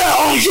 I hear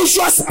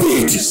unusual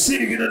speed.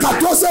 Receive in the name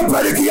Katose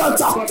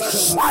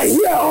Predikianta. I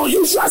hear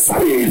unusual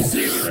speed.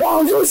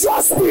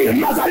 Unusual speed.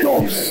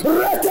 Magado.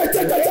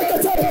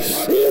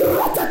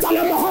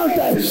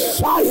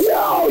 I hear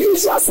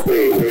unusual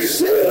speed.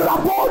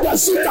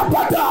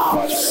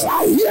 I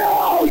hear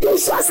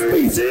unusual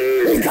speed.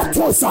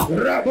 Ikatosa.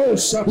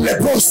 Rabosa.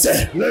 Lepose.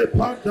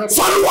 Lepanda.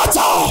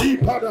 Fanuata.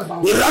 Ipadaha.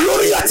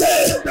 Iranuriate.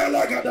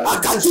 Dalagada.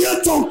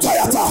 Akatiato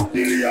Tayata.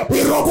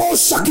 Irobo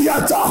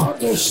Shakiata.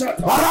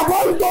 Shata.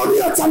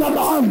 Arabandoriata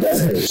Lamahande.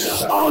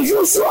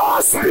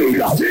 Unusual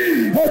speed.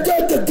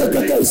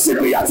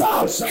 Sibiata.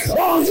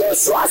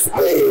 Unusual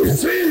speed.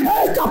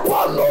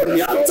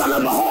 Ekapandoriata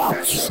Lamaha.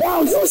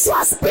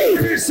 Unusual speed.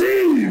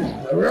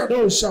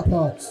 Rado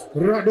Shapa,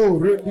 Rado,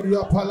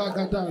 Redia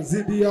Palagada,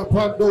 Zidia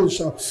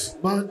Pandosha,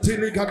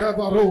 Mantili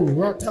Gadavaro,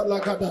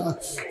 Ratalagada,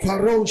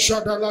 Faro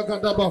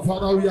Shadalagadaba,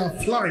 Father, we are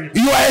flying.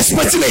 You are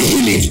expecting a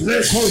healing.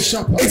 Leko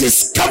Shapa. It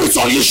is coming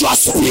to unusual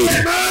speed.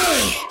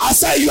 I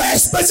said you are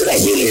expecting a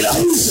healing.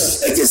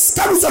 It is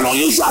coming to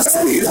unusual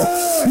speed.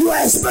 You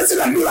are expecting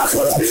a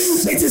miracle.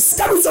 It is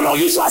coming to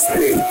unusual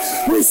speed.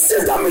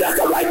 Receive that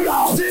miracle right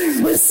now.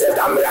 Receive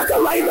that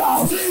miracle right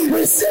now.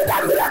 Receive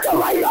that miracle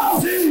right now.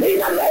 In the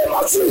name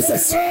of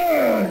Jesus.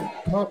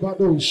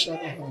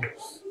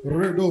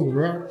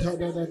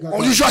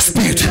 Unusual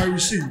speed. I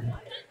receive.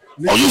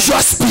 Unusual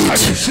speed.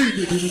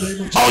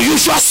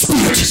 Unusual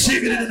speed.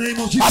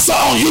 I said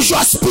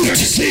unusual speed.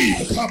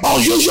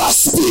 Unusual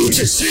speed.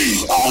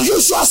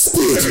 Unusual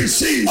speed.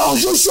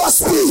 Unusual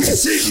speed.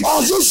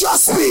 Unusual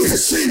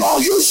speed.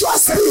 Unusual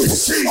speed.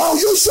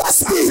 Unusual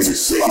speed.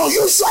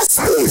 Unusual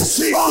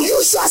speed.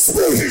 Unusual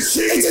speed.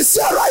 It is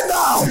here right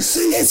now.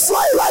 It's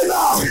flying right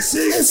now.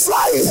 It's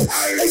flying.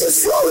 It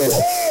is flowing.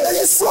 It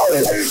is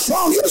flowing.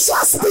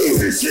 Unusual speed.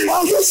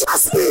 Unusual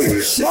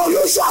speed.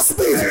 Unusual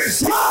speed.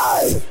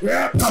 Fly.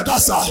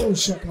 Kadasa.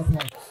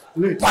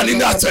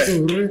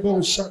 Paninate.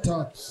 Rebo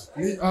Shata,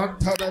 Li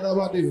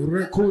Antadabadi,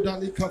 Rekoda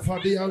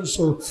Likafadi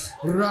Anso,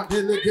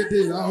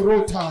 Radelegede,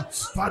 Arota.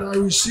 Father, I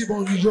receive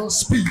unusual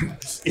speed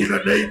in the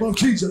name of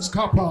Jesus.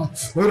 Kappa,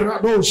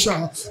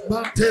 Radosha,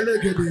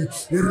 Mantelegede,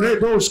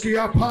 Redoski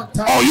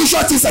Apanta.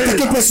 Unusual things are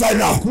taking place right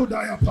now.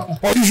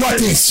 Unusual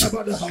things.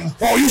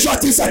 Unusual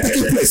things are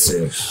taking place.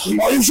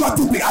 Unusual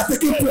things are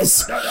taking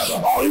place.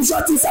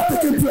 Unusual things are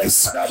taking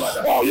place.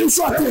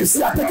 Unusual things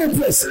are taking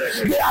place.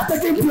 They are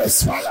taking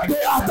place.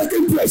 They are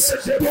taking place.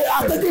 They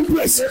are taking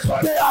place.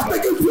 They are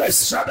taking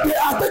place. They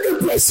are taking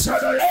place.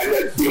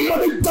 Any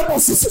demonic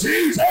deposits,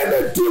 any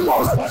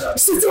demon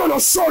sitting on your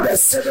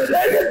shoulders,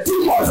 any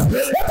demon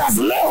that has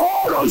laid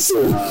hold on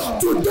you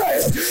today,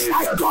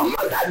 I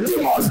command that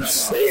demon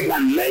in the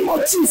name of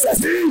Jesus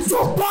to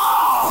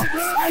bow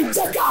and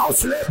check out,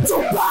 to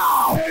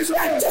bow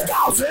and check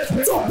out,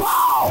 to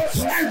bow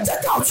and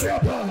check out.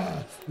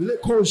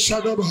 Demon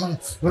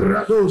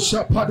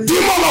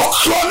of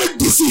chronic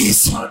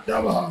disease,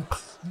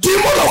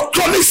 demon of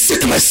chronic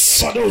sickness,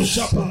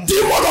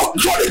 demon of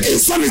chronic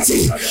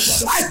insanity,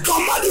 I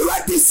command you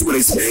right this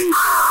minute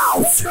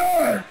out.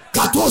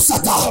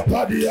 Katosata,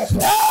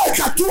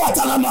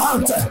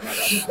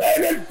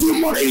 any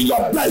demon in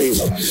your belly,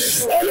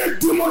 any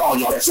demon on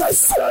your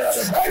chest,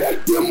 any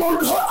demon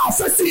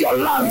affecting your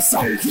lungs,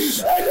 any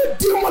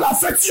demon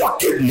affecting your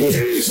kidney,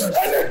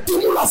 any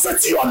demon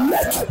affecting your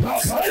neck,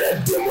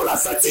 any demon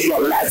affecting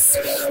your legs,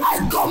 I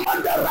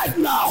command them right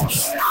now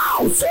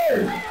out,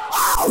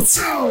 out,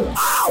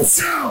 out,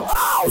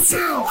 out,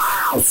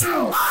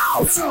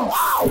 out,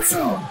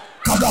 out.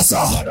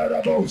 Kadasa,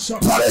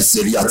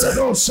 Palestinian,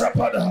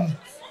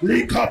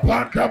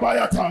 Likapanda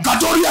bayata.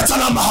 Kadoria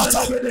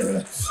Tanamahata.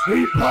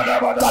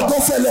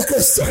 Kadofele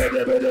Krista.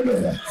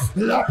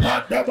 La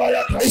panda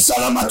bayata.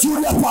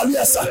 Isalamaturia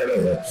Paliasa.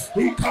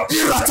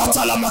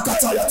 Iratala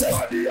Makatayate.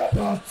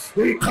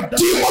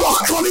 Demon of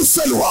chronic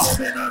failure.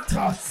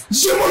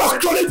 Demon of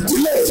chronic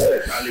delay.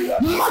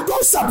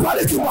 Magosa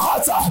Paliki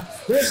Mahata.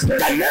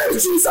 The name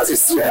Jesus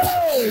is here.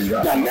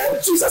 The name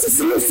Jesus is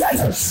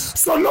lifted.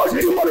 So no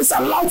demon is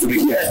allowed to be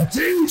here.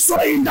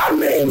 So in that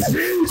name,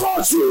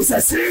 God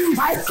Jesus,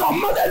 I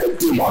command every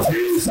demon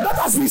that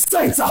has been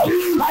sent.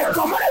 I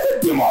command every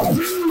demon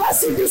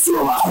that's in this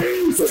room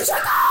to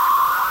check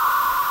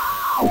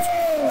out.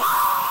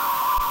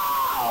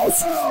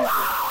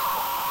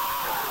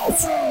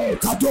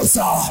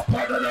 Kadosa,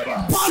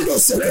 Pando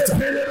Sekete,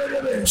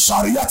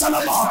 Shariata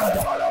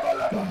Namahagada.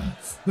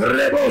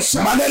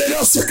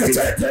 Maneleo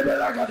Sekete,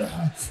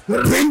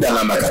 Brinda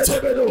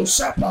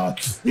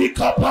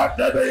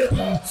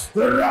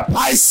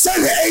I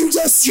send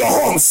angels to your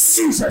homes.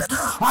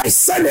 I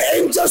send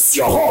angels to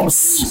your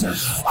homes.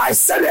 I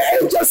send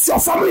angels to your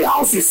family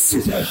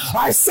houses.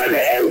 I send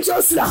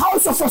angels to the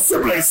house of your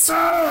siblings.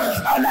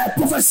 And I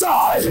prophesy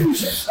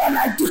and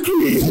I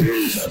decree,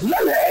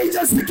 let the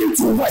angels begin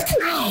to work.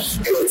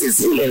 It is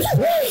healing.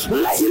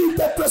 Let healing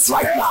take place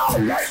right now.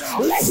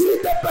 Let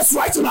healing take place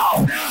right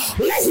now.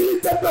 Let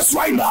healing take place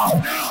right now.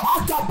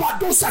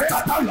 Akabado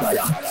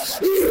Sakatandaya.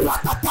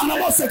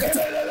 Iratatana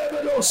Sekete.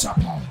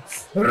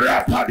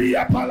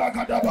 Rapadia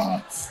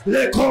Palagadaba,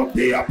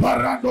 Lecondia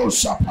Parando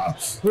Shapa,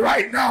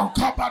 right now,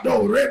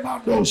 Cabado,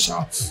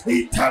 Remandosha,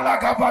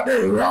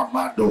 Italagavade,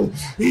 Ramando,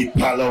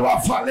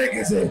 Ipaloa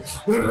Falegese,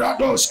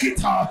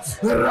 Radoskita,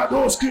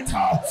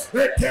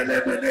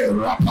 Etelemene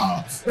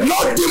Rapa.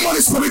 No demon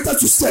is permitted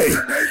to stay. In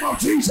the name of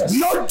Jesus.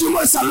 No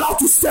demon is allowed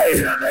to stay.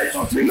 In the name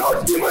of Jesus.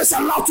 No demon is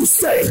allowed to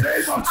stay. In the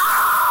name of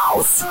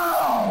Out!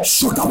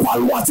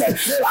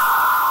 Shukapalwate!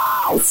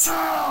 Out!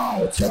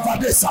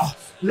 Kevadesa!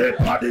 Le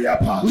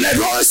Padiapa, Le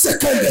Roy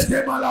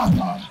Sekende!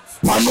 Malapa,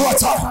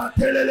 Panuata.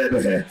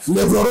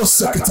 Lebro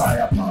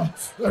Sekata.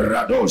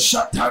 Rado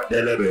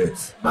Shatandelebe,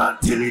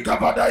 Mantili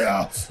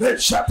Gavadaya,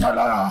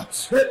 Shatala,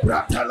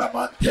 Bratala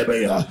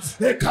Mantebea,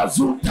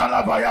 Kazunta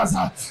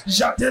Lavayaza,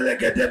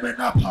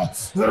 Jatelegedemenapa,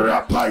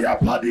 Rapaya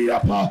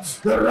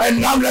Padiapa,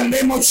 And now in the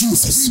name of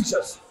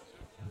Jesus,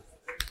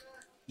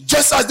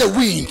 just as the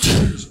wind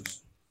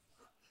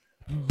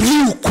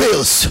blew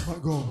quails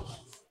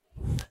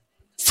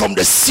from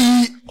the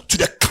sea to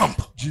the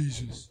camp,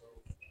 Jesus,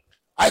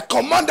 I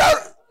command that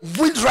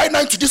wind right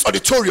now into this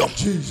auditorium.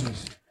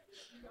 Jesus,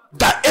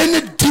 That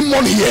any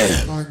demon here,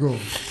 my God,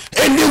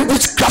 any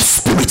witchcraft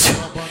spirit,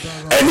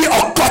 any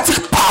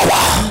occultic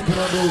power,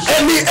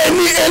 any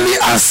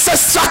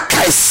ancestral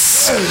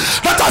curse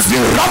that has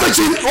been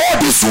ravaging all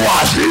this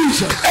world,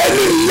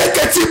 any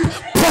negative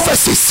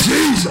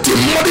prophecies,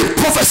 demonic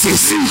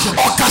prophecies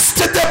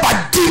orchestrated by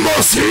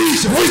demons,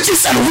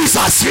 witches and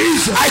wizards,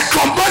 I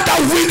command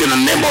that wind in the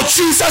name of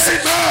Jesus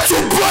to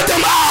blow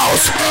them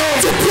out,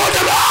 to blow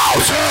them out,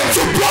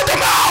 to blow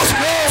them out,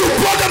 to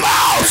blow them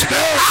out,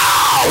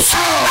 out,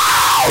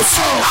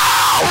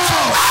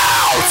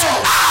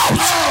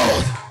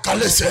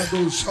 Kalese.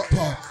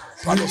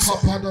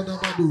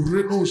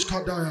 Renos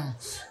Kadaya,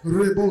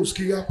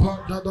 Reboskia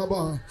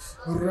Padadaba,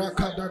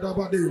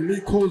 Rakadadabade,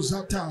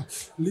 Likozata,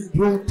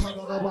 Libro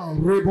Tadaba,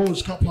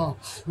 Rebos Kapa,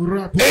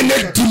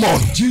 Any demon,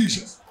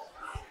 Jesus,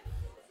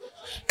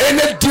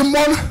 any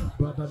demon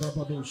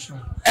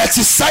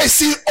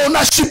exercising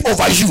ownership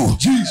over you,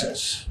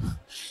 Jesus,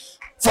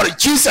 for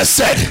Jesus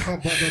said,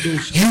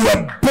 you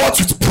were bought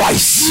with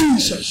price.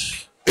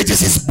 Jesus, It is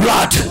his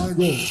blood. my God,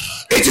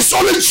 It is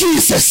only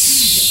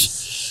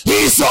Jesus. He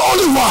is the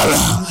only one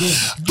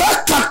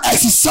that can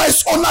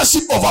exercise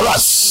ownership over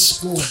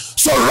us.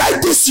 So right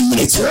this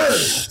minute,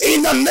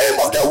 in the name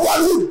of the one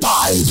who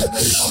died,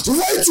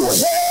 went to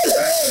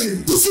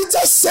hell,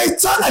 defeated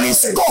Satan and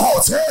his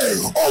cohort,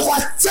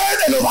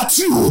 overturned and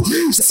overthrew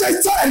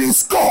Satan and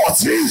his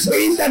cohort.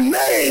 In the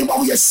name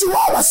of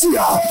Yeshua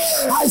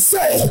Mashiach, I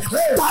say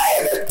that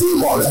any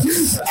demon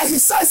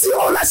exercising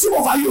ownership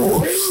over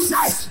you,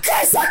 I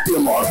curse that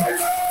demon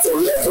to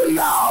leave you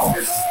now.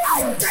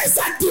 I curse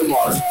that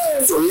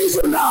demon to leave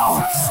you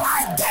now.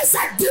 I curse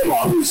that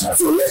demon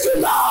to leave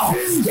you now.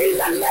 In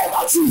the name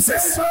of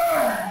Jesus.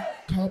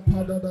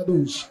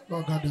 Kapadadadosh,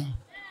 Bagada,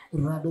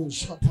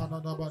 Radosh,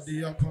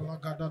 Panadabadia,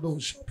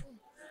 Palagadadosh,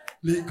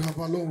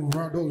 Ligavalo,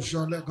 Radosh,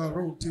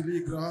 Legaro,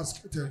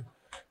 Tiligraskete,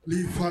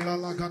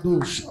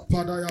 Lifalagadosh,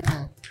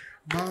 Padayapa,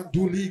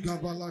 Manduli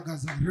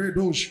Gavalagaza,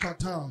 Redosh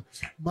Kata,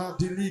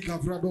 Madili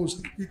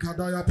Gavrados,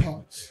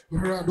 Ikadayapa,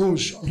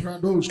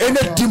 Radosh,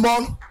 Any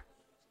demon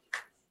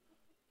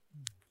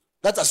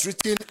that has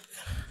written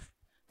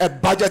a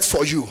budget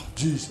for you,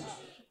 Jesus,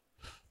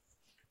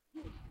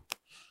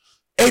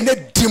 any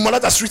demon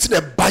that has written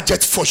a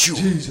budget for you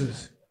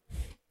Jesus,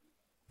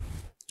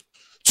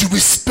 to be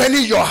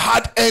spending your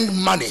hard-earned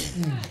money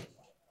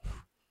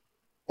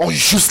on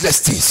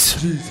useless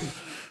things, Jesus,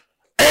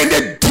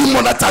 any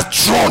demon that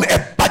has drawn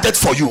a budget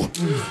for you,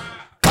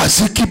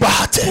 Kaziki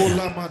Bahate,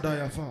 Ola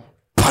Madayafa,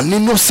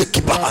 Panino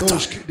Sekibahata,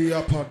 Radosh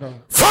Diapada,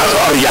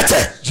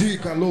 Faroriate,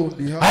 Jigalo,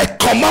 Dia, I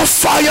command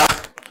fire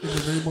in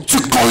the name of to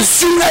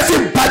consume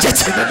every budget,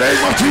 in the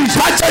name of Jesus,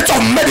 budget of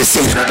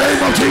medicine, in the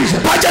name of Jesus,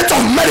 budget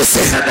of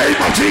medicine, in the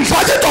name of Jesus,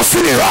 budget of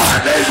funeral,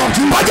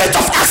 budget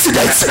of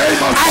accidents,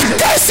 I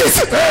curse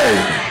it.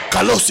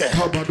 Kalose,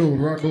 Kabado,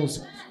 Rados,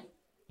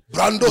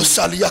 Brando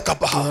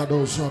Saliakabaha.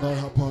 Rados,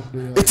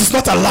 Shadayapande, It is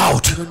not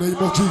allowed. in the name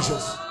of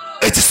Jesus,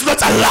 It is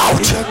not allowed.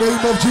 in the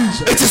name of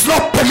Jesus, It is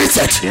not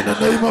permitted. in the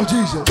name of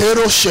Jesus,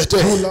 Kero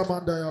Shete, Ola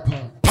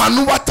Mandayapa,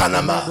 Panua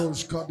Tanama,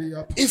 Rados,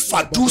 Kadiapa,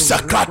 Ifadu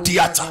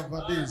Sakratiata,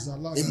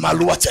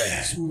 Imaluate,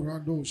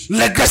 Rados,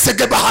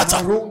 Legesege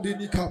Bahata,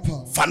 Parondini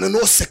Kapa,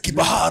 Fanano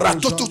Sekibaha,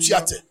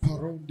 Ratotutiate.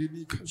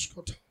 Parondini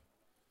Kashkota,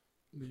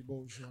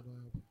 Libo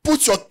Shadayapa.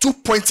 Put your two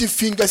pointing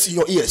fingers in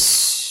your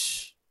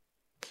ears.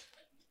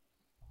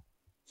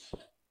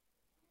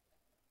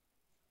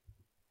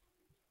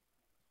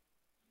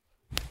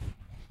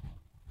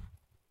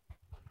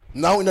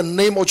 Now, in the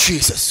name of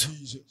Jesus,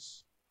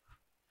 Jesus,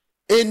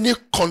 any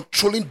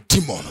controlling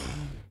demon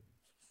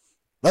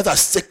that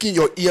has taken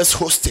your ears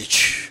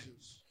hostage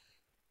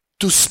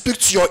to speak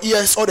to your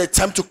ears all the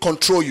time to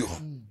control you,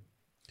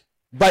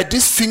 by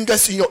these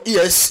fingers in your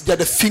ears, they are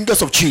the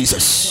fingers of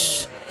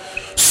Jesus.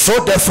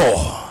 So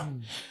therefore,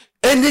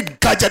 any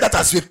gadget that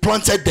has been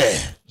planted there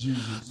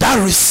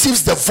that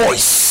receives the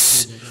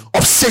voice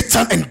of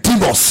Satan and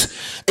demons,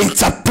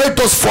 interpret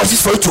those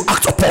voices for you to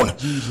act upon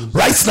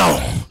right now.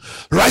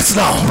 Right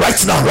now.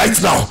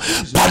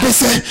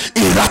 Padese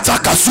irata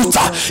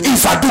kasuta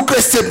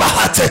ifadukrese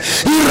bahate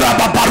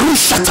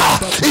irababarushata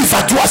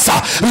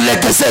ifatuasa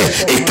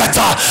legeze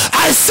ikata.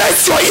 I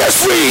set your ears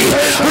free.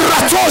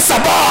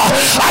 Ratosaba.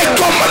 I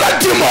command a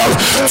demon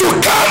to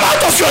come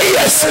out of your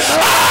ears.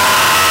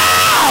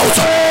 Out.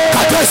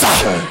 Kadesa.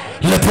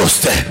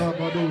 Leproste.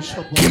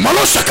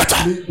 Kimalo shakata.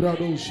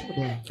 Librado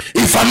Shada,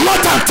 If I'm not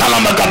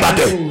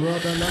Antalamagabade,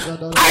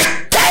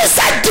 I release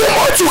that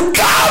demon to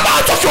come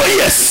out of your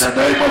ears. In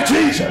the name of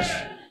Jesus.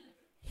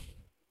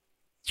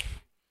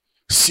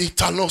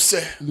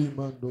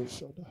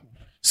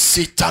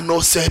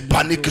 Sitanose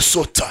panic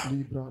sota.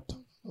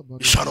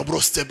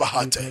 Shanobroste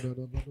bahate.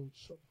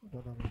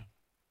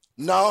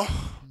 Now,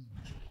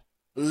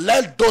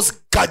 let those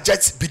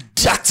gadgets be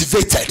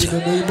deactivated. In the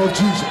name of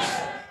Jesus.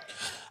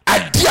 I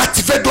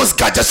deactivate those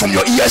gadgets from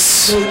your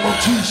ears. In the name of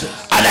Jesus.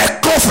 And I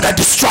call for the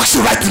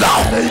destruction right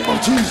now. In the name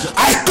of Jesus.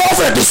 I call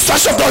for the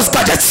destruction of those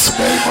gadgets.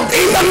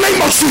 In the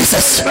name of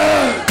Jesus.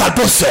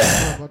 Kadose.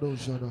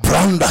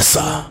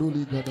 Brandasa.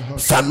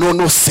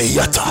 Fanono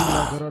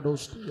seyata.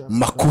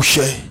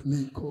 Makushe.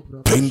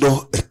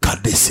 Prendo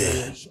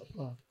ekadese.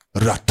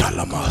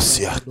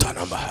 Ratalamasia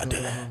tanamahade.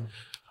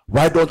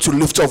 Why don't you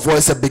lift your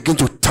voice and begin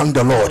to thank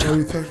the Lord?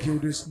 We thank you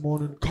this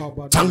morning.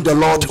 Thank the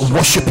Lord.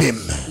 Worship Him.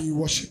 We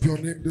worship your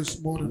name this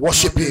morning.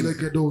 Worship Him.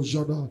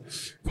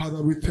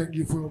 Father, we thank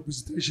you for your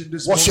visitation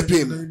this Worship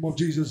morning. Him. In the name of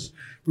Jesus,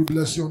 we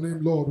bless your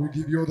name, Lord. We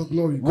give you all the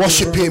glory.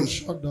 Worship Him.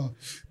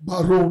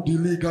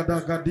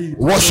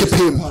 Worship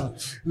Him.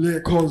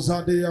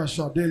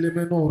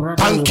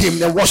 Thank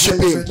Him and worship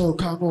Him.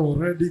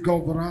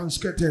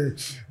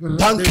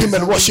 Thank Him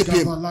and worship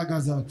Him.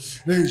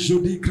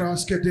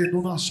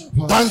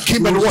 Thank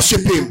Him and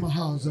worship Him.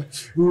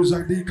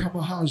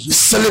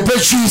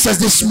 Celebrate Jesus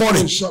this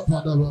morning.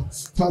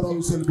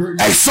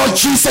 Exalt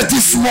Jesus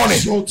this morning.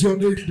 For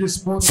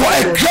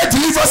a great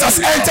deliverance has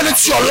entered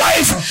into your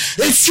life,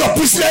 into your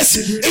business,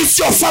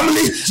 into your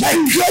family. A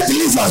great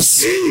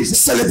deliverance.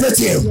 Celebrate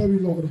Him.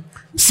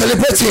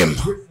 Celebrate Him.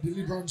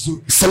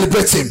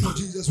 Celebrate Him.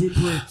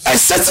 A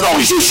certain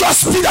unusual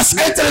speed has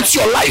entered into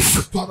your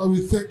life. Father,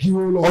 we thank you,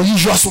 O Lord.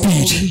 Unusual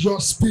speed. Unusual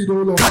speed, O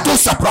Lord. Kato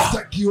sapra.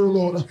 Thank you, O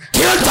Lord.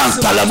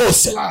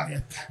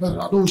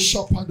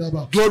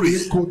 Glory.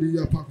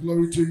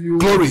 Glory to you.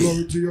 Glory.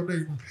 Glory to your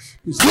name.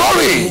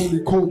 Glory.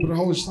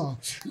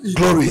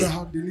 Glory.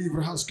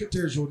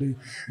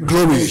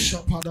 Glory.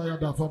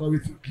 Father, we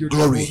thank you.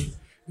 Glory.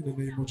 In the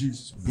name of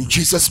Jesus. In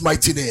Jesus'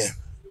 mighty name.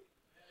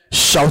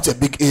 Shout a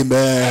big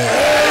amen.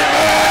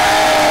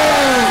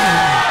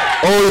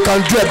 Oh, you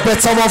can do a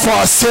better one for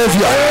our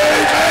Savior.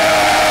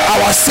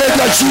 Our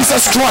Savior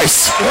Jesus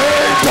Christ.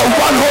 The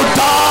one who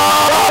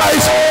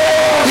died.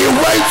 He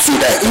went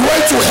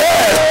to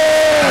hell,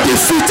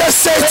 defeated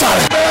Satan,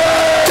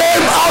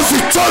 came out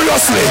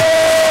victoriously.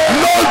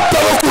 No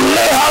devil could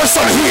lay hands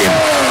on him.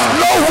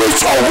 No witch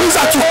or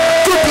wizard to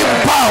keep him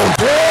bound.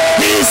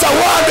 He is the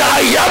one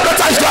that I am that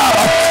I am.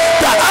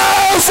 The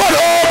Alpha and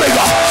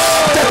Omega,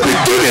 the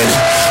beginning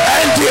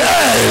and the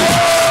end.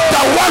 The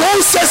one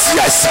who says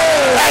yes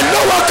and no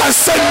one can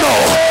say no.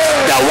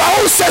 The one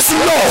who says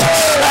no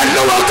and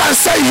no one can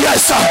say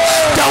yes.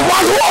 The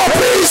one who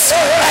opens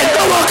and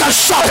no one can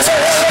shut.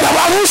 The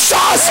one who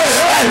shuts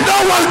and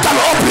no one can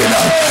open.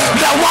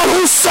 The one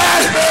who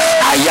said,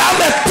 I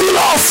am a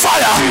pillar of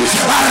fire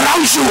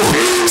around you.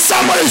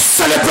 Somebody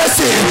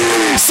celebrating.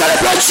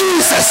 Celebrate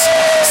Jesus.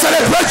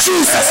 Celebrate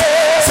Jesus.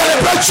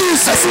 Celebrate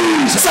Jesus.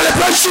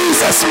 Celebrate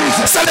Jesus.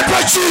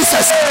 Celebrate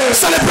Jesus.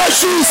 Celebrate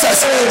Jesus.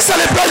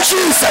 Celebrate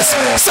Jesus.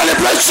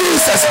 Celebrate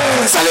Jesus.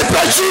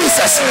 Celebrate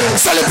Jesus.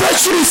 Celebrate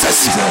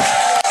Jesus.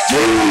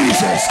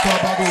 Jesus.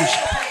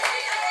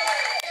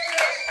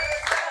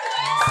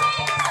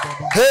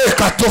 Hey,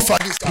 Katofa.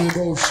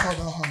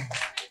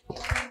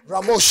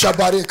 Ramos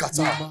Shabare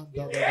Kata.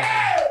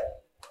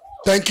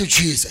 Thank you,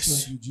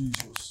 Jesus. Thank you,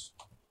 Jesus.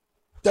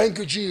 Thank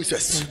you,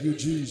 Jesus. Thank you,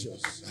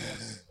 Jesus.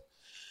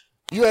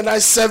 You and I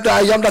serve the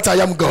I am that I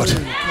am God.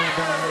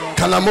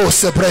 Kalamo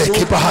Sebre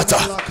Kipahata.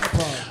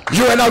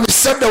 You and I will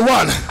serve the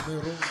one.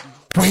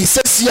 When he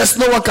says yes,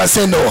 no one can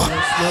say no.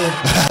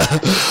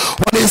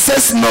 When he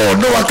says no,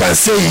 no one can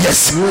say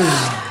yes.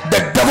 The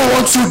devil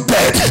wants you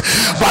dead,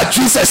 but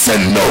Jesus said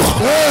no.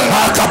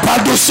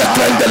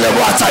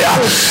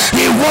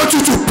 He wants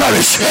you to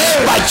perish,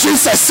 but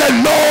Jesus said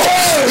no.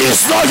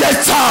 It's not yet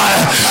time,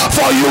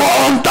 for you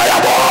are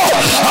undiable.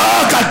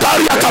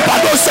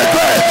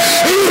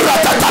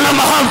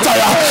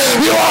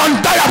 You are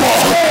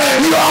undiable.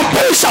 You are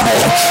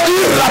unperishable.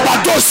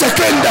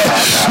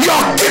 Your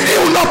kidney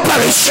will not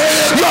perish.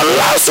 Your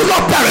lungs will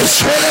not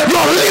perish.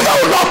 Your liver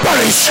will not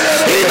perish.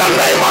 In the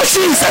name of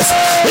Jesus.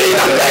 In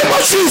the name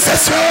of Jesus.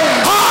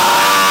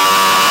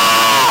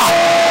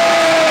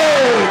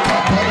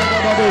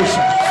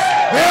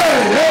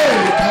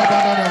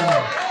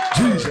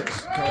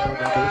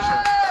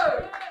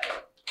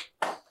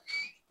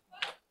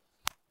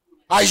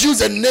 I use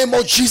the name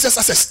of Jesus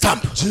as a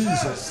stamp.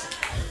 Jesus.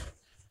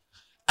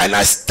 And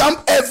I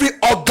stamp every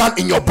organ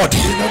in your body.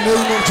 In the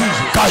name of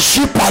Jesus.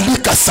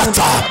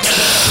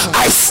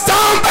 I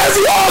stamp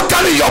every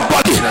organ in your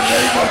body.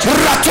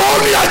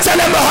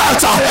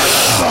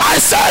 I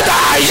said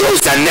that I use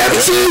the name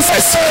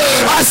Jesus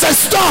as a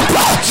stamp,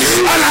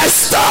 and I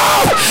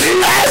stamp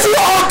every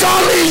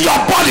organ in your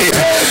body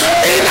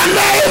in the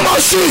name of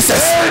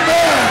Jesus.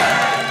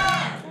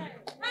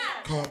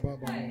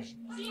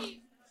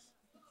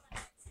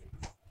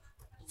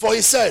 For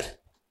he said,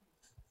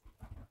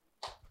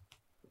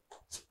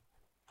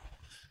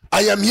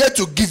 I am here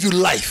to give you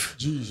life.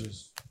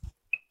 Jesus.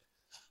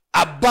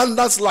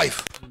 Abundance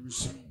life.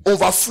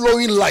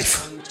 Overflowing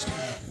life.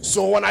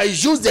 So when I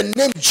use the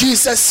name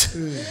Jesus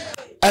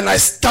and I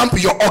stamp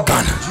your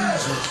organ,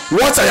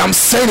 what I am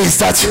saying is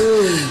that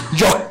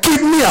your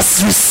kidney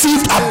has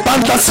received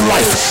abundance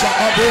life,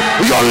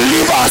 your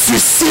liver has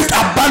received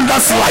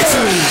abundance life,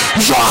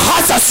 your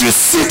heart has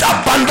received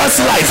abundance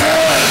life,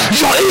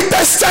 your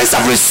intestines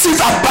have received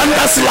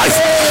abundance life.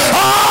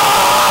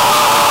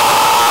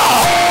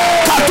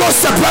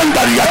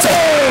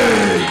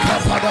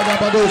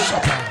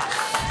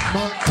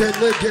 They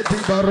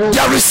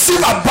receive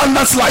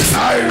abundance life.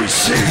 I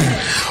receive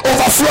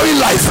Overflowing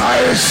life.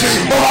 I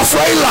receive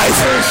Overflowing life.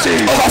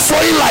 receive.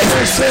 Overflowing life.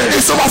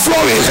 It's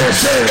overflowing.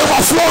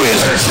 Overflowing.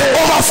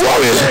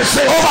 Overflowing.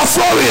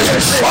 Overflowing.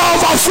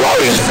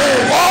 Overflowing.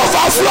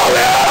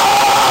 Overflowing.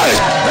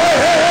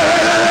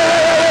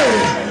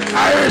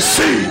 I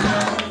receive.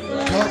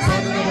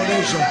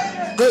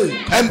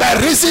 And by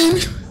reason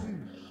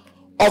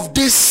of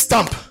this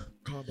stamp,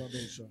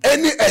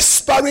 any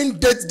expiring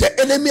date the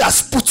enemy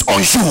has put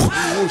on you,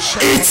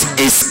 it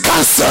is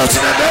cancelled.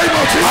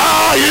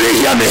 Ah, you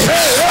didn't hear me.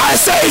 I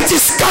say it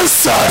is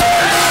cancelled.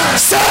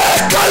 Say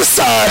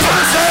cancelled.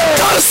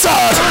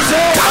 Cancelled.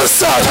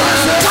 Cancelled.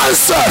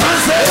 Cancelled.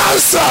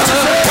 Cancelled.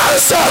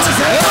 Cancelled.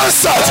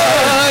 Cancelled.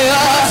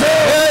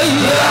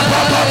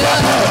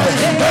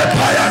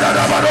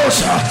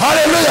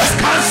 Hallelujah.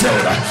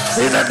 Cancelled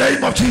in the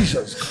name of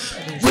Jesus.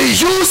 We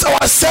use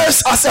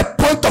ourselves as a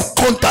point of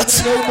contact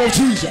In the name of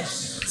Jesus.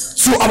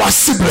 to our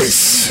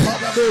siblings,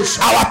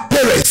 our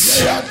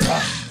parents,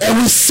 and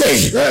we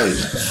say,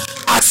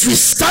 as we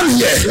stand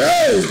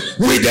here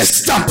with the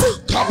stamp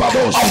of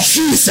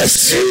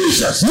Jesus,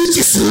 which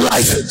is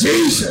life,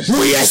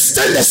 we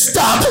extend the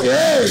stamp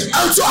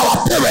unto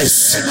our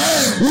parents,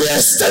 we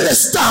extend the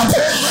stamp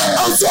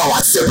unto our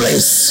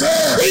siblings,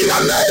 in the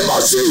name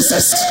of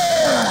Jesus.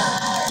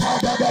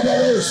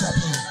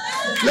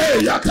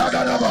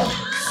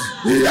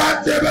 And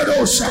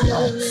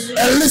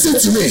listen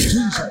to me.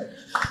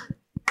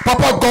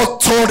 Papa God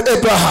told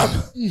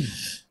Abraham, he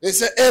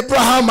said,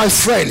 Abraham, my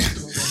friend,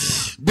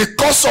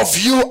 because of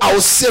you I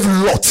will save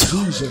Lot.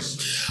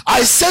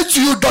 I said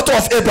to you, daughter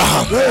of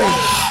Abraham,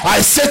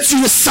 I said to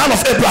you, son of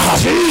Abraham,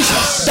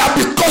 that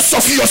because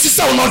of you your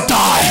sister will not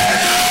die.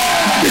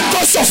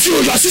 Because of you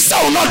your sister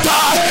will not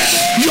die,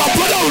 your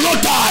brother will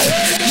not die,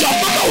 your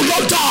mother will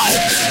not die,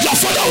 your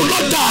father will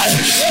not die,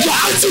 your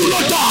auntie will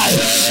not die,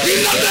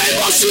 in the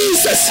name of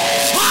Jesus.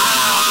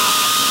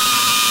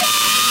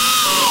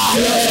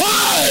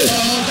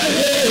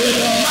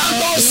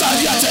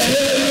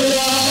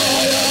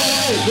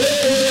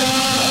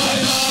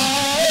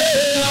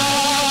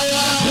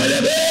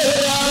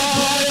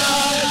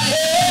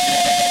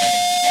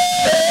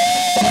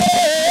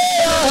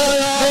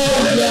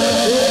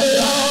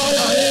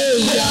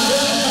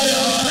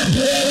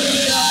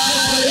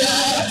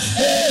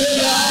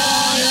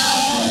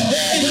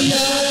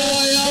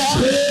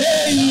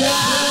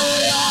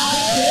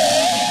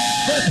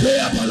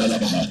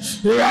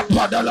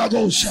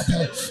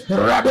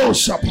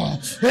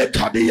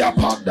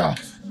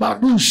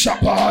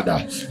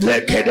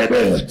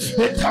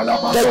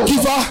 The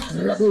giver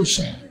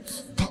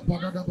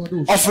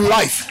of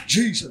life.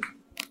 Jesus.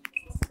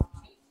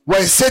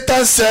 When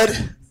Satan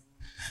said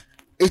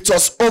it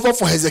was over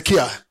for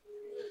Hezekiah,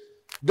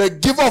 the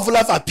giver of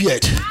life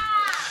appeared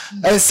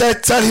and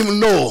said, tell him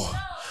no,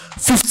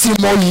 15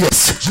 more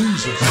years.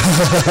 Jesus.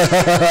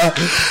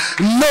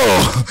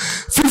 No,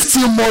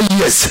 15 more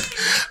years.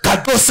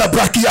 Kadosa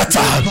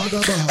brakiata.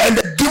 And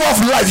the giver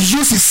of life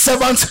used his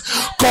servant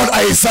called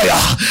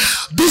Isaiah.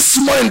 This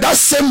morning, that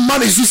same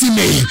man is using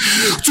me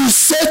to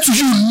say to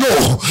you,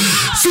 no,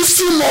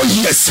 15 more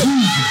years.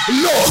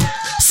 No,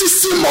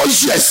 16 more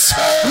years.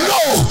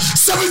 No,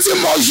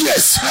 17 more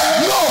years.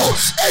 No,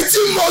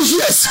 18 more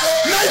years.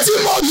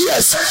 19 more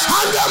years.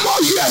 100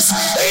 more years.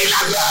 In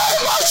the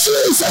name of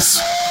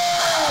Jesus.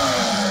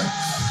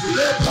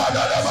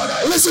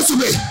 Listen to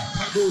me.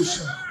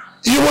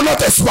 You will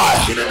not expire.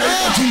 In the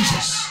name of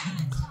Jesus.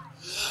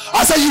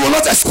 I said you will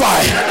not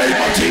expire. In the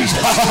name of Jesus.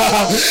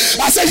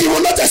 I said you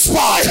will not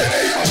expire.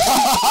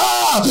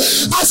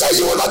 I said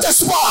you will not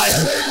expire.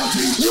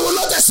 You will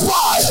not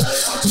expire.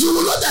 You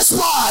will not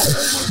expire.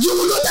 You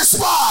will not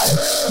expire.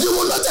 You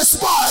will not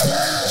expire.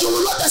 You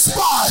will not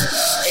expire.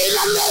 In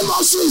the name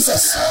of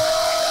Jesus.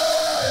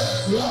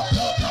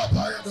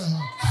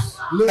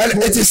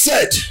 And it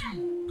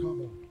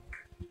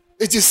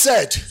is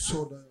said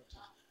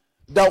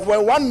that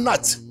when one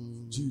nut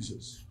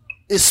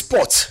is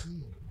spot,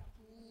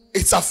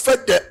 it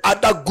affects the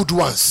other good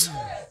ones.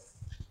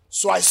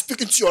 So I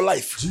speak into your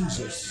life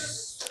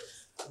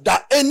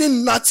that any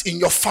nut in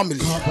your family,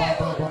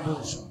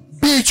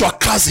 be it your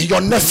cousin, your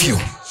nephew,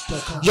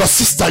 your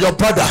sister, your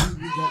brother,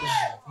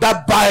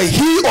 that by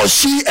he or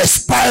she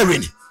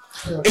expiring,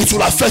 it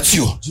will affect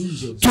you.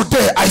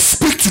 Today I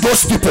speak to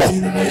those people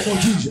and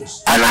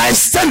I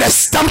extend a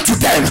stamp to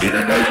them.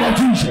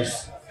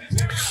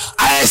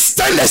 I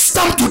extend a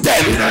stamp to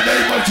them. In the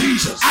name of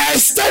Jesus. I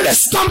extend a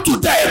stamp to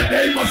them. In the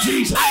name of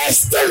Jesus. I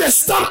extend a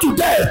stamp to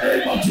them. In the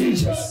name of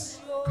Jesus.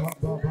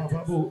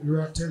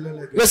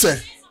 Listen.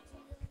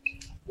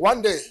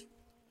 One day,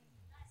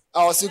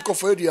 I was in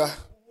Koforidua.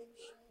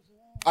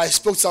 I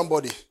spoke to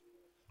somebody.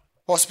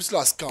 Hospital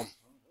has come.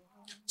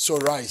 So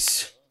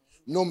rise.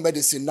 No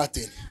medicine,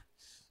 nothing.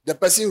 The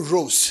person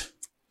rose.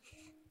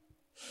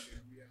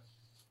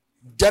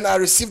 Then I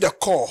received a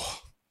call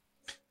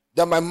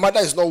that my mother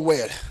is not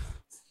well.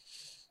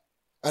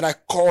 And I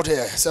called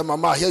her. I said,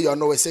 Mama, I hear you are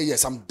not well. I said,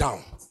 yes, I'm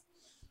down.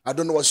 I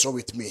don't know what's wrong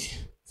with me.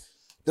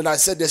 Then I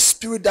said, the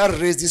spirit that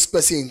raised this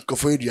person in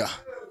Koforidua,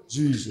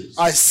 Jesus.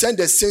 I sent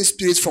the same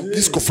spirit from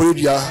this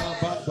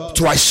Koforidua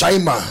to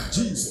Ashaima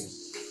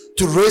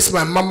to raise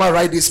my mama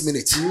right this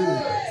minute.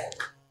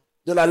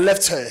 Then I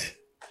left her.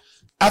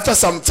 After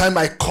some time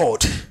I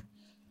called.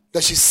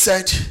 Then she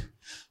said,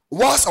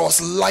 whilst I was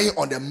lying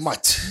on the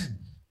mat,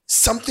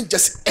 something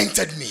just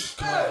entered me.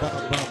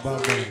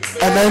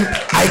 And then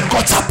I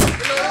got up.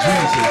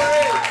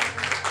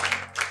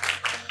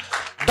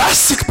 That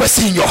sick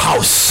person in your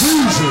house.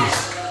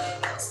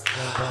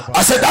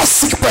 I said, that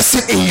sick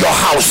person in your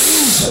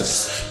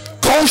house.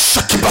 I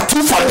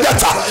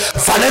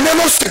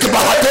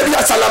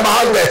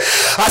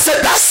said,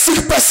 that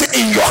sick person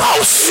in your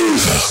house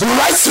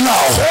right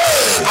now,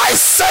 I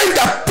send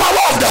the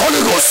power of the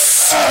Holy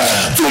Ghost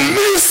to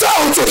minister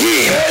unto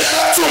him,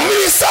 to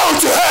minister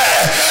unto her.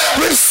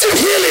 Receive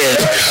healing,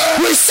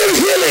 receive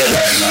healing,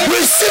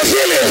 receive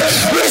healing,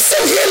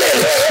 receive healing,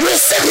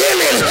 receive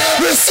healing,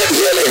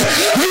 receive healing.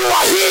 You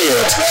are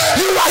healed,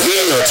 you are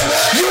healed,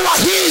 you are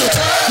healed,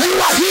 you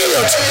are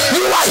healed,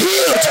 you are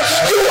healed,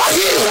 you are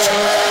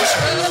healed.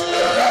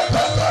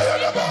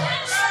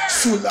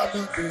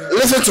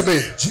 Listen to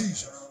me.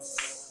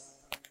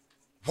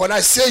 When I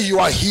say you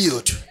are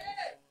healed,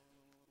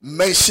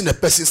 mention a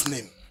person's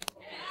name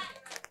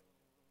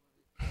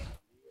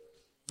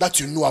that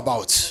you know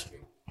about.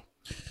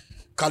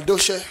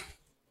 Kaldoshe,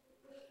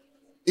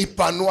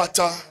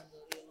 Ipanuata.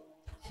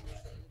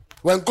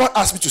 When God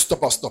asked me to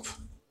stop, I'll stop.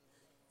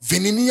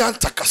 Veninian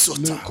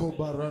takasota.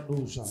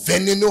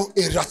 Veneno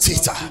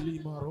eratita.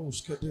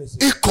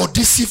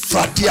 Ikodisi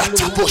fradia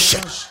taboshe.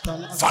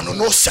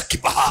 Vanono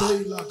sekibaha.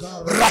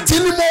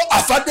 Ratinimo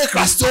afade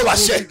krastola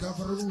she.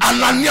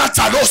 Anania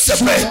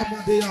talosebe.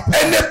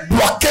 Any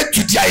blockade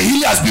to their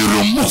healing has been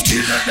removed.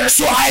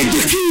 So I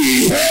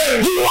decree,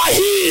 you are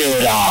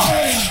healed.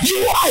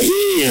 You are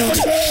healed.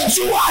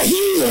 You are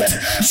healed.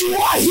 You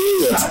are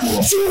healed.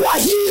 You are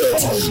healed.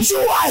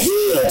 You are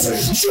healed.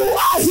 You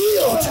are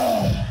healed.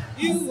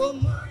 You are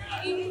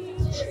mine.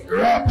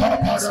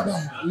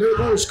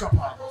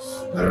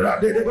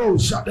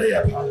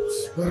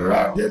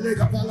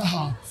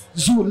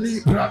 Zuli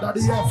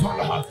Bradadia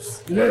Falaha,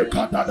 Le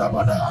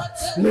Kadabada,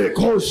 Le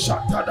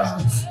Koshatada,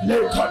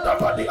 Le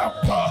Kadabadi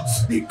Apa,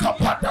 the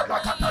Kapada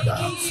Lakatada.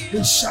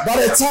 By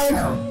the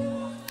time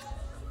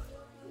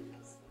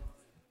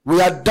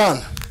we are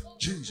done,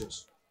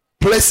 Jesus,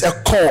 place a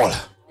call.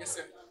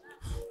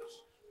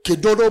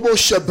 Kidodobo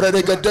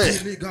Shebredegede.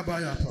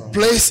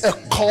 Place a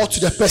call to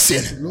the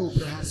person.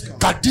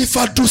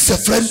 Kadifa do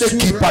sefrende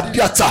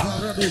kipadiata.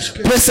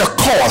 Place a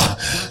call.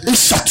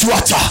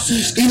 Ishatuata.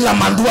 Ila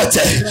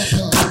manduete.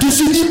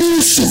 Kadifi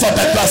dibi sufa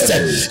bebaste.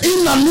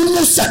 Ila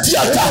numu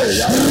satiata.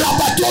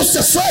 Rabato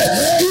sefre.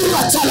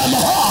 Ila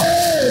talamaha.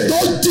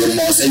 Those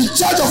demons in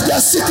charge of their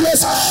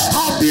sickness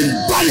have been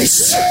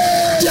banished.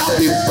 They have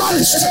been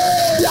banished.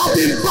 They have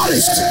been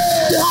banished.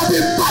 They have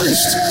been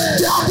banished.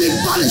 They have been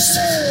banished.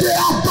 They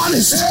are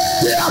banished.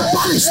 They are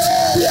banished.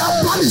 They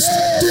are banished.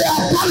 They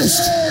are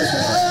banished.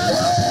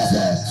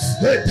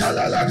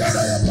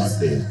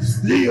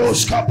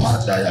 Leos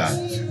Kapandaya,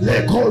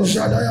 Le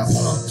Konzadaya,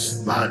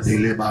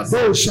 Mandili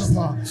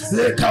Madoshapa,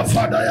 Le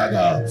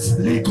Kafadayaga,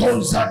 Le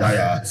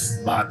Konzadaya,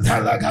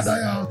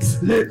 Matalagadaya,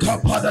 Le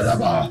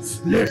Kapadaba,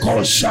 Le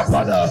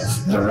Koshapada,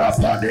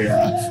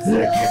 Rapadea,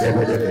 Le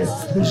Kidebe,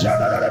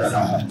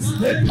 Jadada,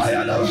 Le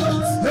Payada,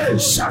 Le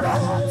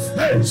Shabaha,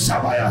 Le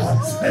Sabaya,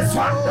 Le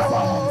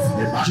Fandaba,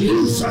 Le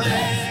Matusana,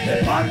 Le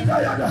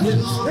Pandayada, Le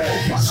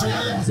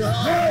Pasayada, Le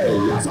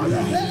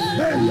Yabada,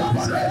 Le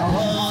Yabada.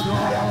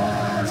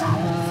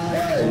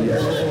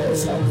 You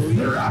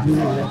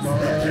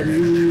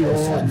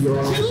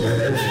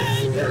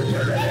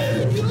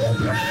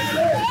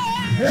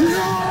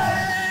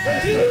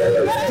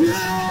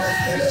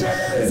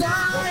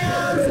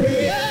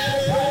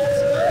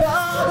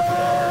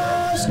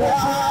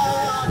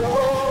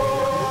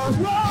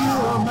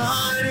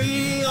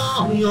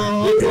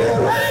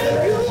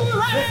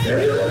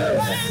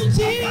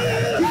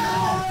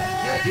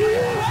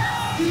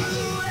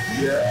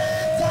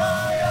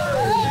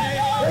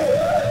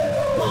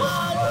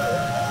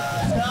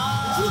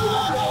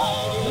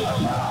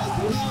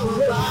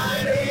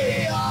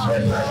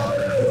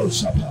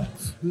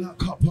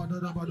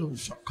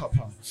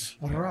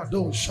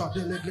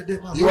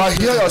are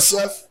here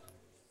yourself,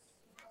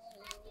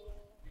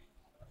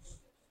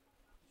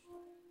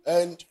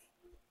 and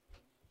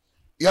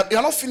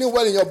You're not feeling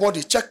well in your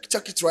body. Check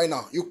it right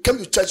now. You came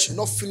to church, you're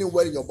not feeling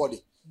well in your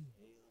body.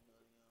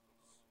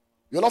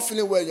 You're not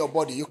feeling well in your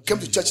body. You came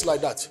to church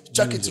like that.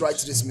 Check it right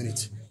this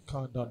minute.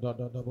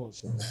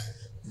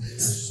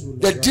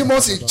 The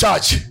demons in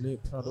charge,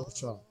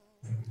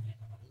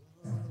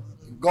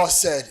 God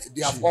said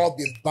they have all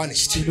been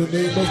banished. In the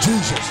name of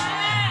Jesus.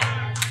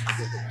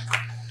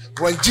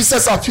 When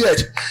Jesus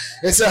appeared,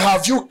 he said,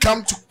 have you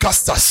come to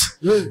cast us,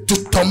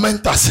 to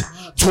torment us,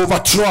 to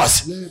overthrow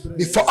us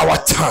before our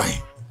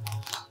time?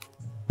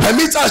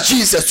 Permit us,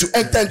 Jesus, to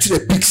enter into the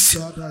pigs.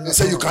 And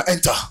say you can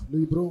enter.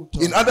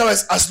 In other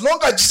words, as long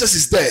as Jesus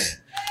is there,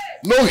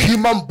 no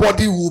human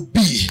body will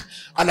be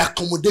an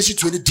accommodation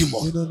to any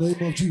demon. In the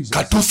name of Jesus.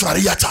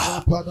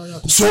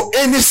 So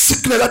any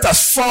sickness that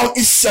has found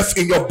itself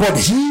in your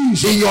body,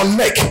 in your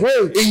neck,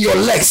 in your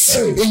legs,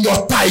 in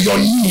your thigh, your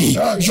knee,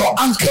 your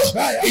ankle,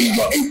 in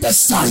your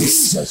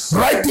intestines,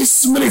 right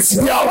this minute,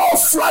 they are all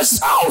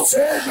flushed out.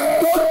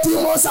 Those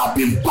demons have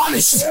been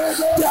banished.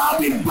 They have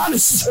been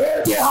banished.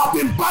 They have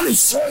been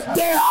banished.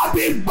 They have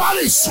been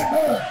banished.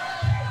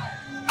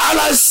 And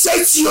I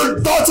say to you,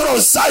 daughter of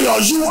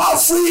Zion, you are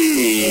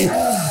free.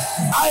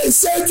 I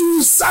say to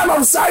you, son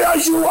of Zion,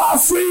 you are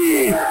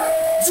free.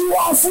 You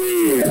are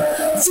free.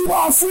 You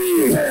are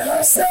free.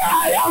 Say,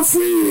 I am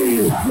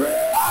free.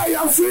 I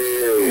am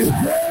free.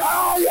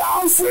 I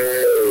am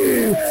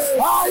free.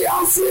 I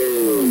am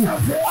free.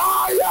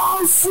 I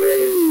am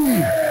free.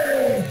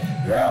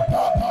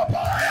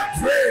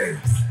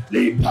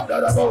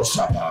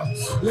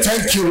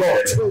 Thank you,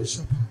 Lord.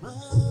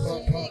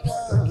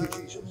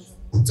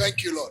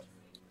 Thank you, Lord.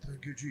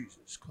 Thank you,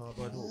 Jesus.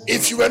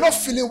 If you were not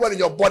feeling well in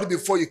your body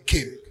before you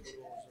came,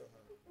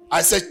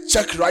 I said,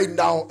 check right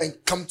now and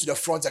come to the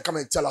front and come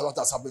and tell us what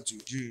has happened to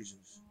you. Jesus.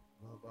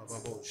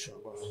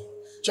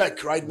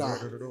 Check right now.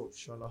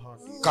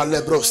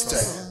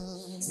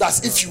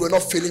 That's if you were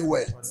not feeling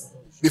well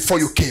before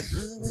you came.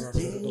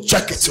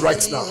 Check it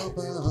right now.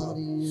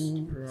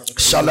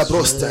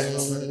 Shalabroste.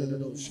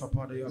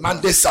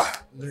 Mandesa.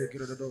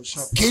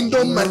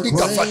 Kingdom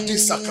Mandika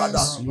Fatisa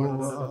Kada.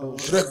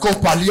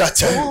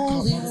 Recopaliate.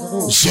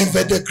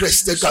 Jevede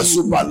Creste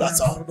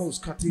Kazubalata.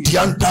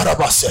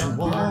 Diantarabase.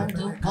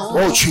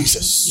 Oh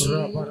Jesus.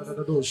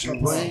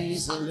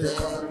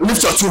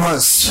 Lift your two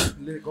hands.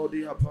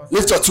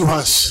 Lift your two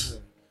hands.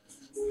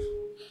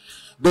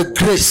 The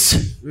grace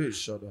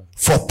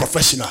for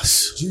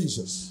professionals.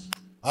 Jesus.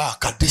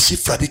 Kadeshi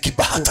Fradiki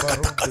Bahata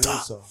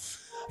Katakata.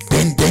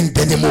 Den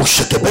denemo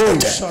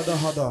shekebete.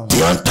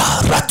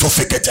 Dianta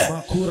ratofekete.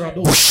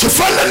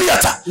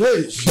 Bushifalaniata.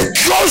 The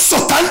close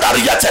of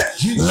Tandariate.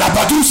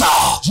 Labadusa.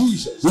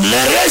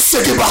 Lerese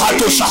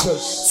Kibahatosha.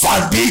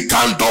 Fandi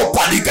Kando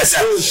Paligase.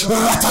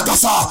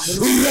 Ratatasa.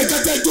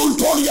 Regate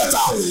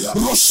Duntoniata.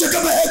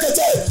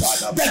 Roshekebehete.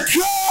 The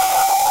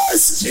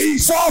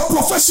grace for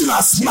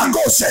professionals.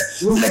 Magose.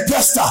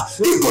 Legesta.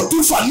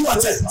 Ikotufa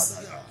Nuate.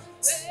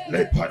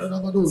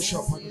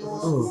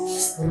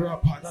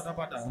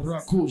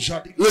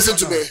 Listen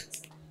to me.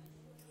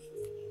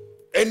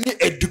 Any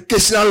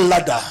educational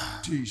ladder,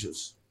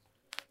 Jesus,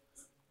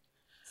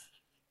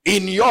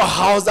 in your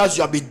house that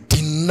you have been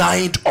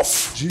denied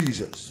of,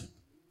 Jesus.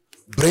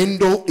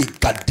 Brendo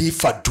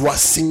ikadifa dua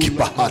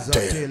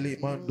sikibahate.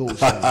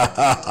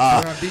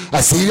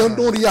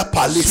 Asiyondoria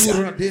palisa.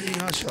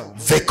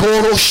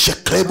 Vekoro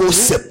shekrebo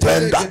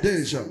sependa.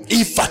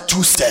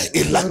 Ifatuse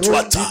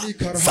ilatuata.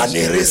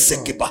 Vanere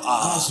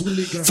sekibaha.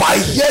 For I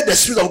hear the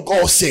Spirit of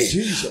God say,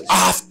 I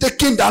have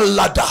taken that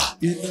ladder.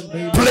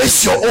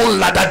 Place your own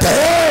ladder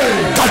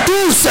there.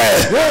 Kaduse.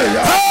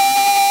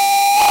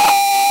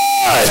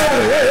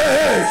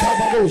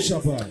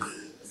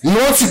 You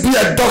want to be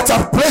a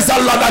doctor, place that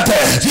ladder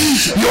there.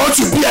 You want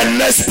to be a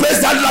nurse, place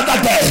that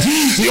ladder there.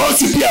 You want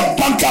to be a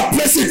banker,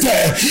 place it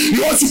there. You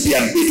want to be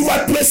a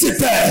midwife, place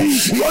it there.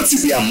 You want to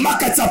be a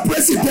marketer,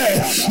 place it there.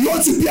 You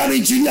want to be an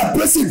engineer,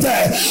 place it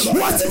there.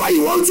 Whatever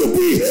you want to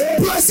be,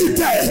 place it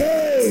there.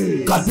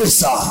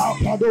 Kadesa.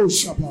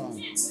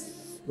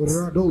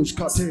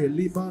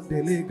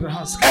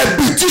 A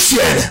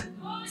beautician.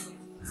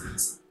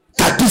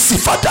 Kadisi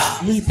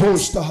fada.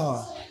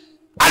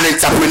 An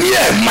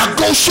entrepreneur,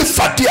 Magoshe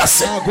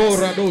Fadiase,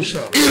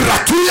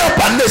 Iratuya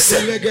Banese,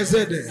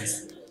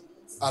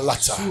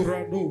 Alata.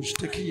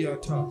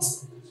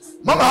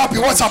 Mama Happy,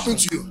 what's happened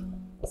to you?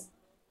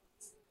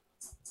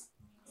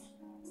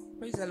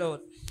 Praise the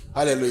Lord.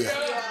 Hallelujah.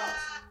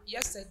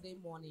 Yesterday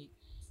morning,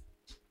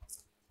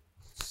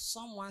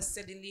 someone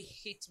suddenly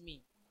hit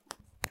me.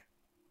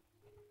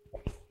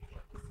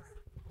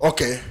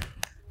 Okay.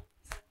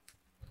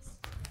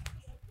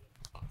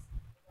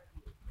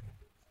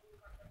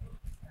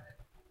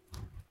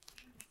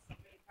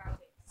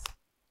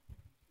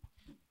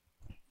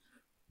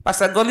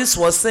 Pastor Golis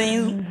was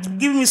saying,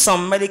 give me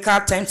some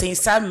medical time, so he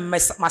started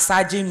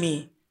massaging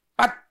me.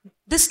 But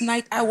this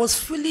night, I was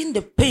feeling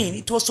the pain.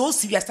 It was so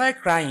severe. I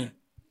started crying.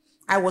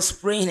 I was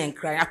praying and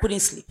crying. I couldn't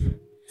sleep.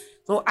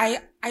 So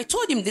I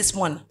told him this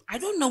morning, I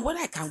don't know when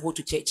I can go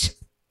to church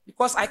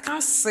because I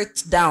can't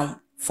sit down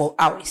for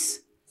hours.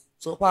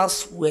 So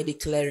whilst we were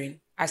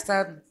declaring, I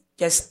started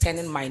just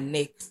turning my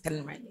neck.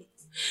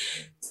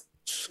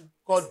 To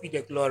God be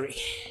the glory.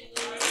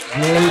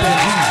 Glory to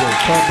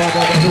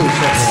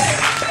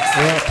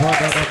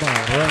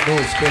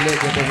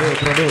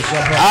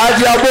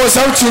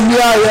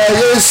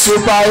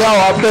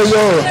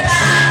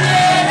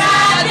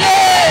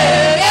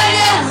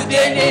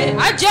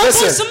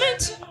Jesus.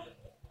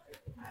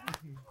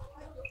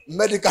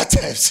 Medical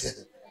terms.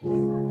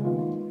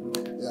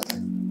 Yeah.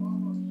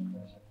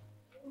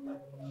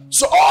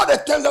 So all the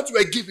terms that we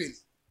were given,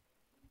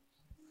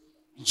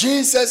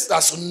 Jesus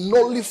has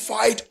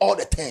nullified all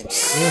the terms.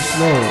 Yes,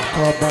 Lord.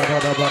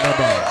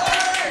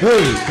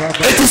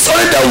 It is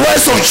only the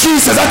words of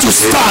Jesus that you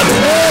stand.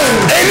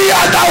 Any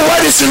other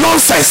word is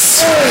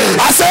nonsense.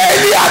 I say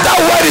any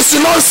other word is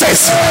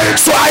nonsense.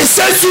 So I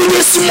say to you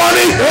this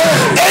morning,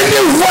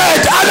 any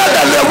word other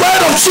than the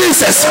word of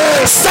Jesus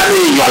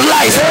standing in your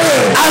life,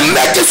 I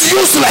make it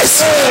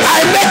useless.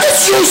 I make it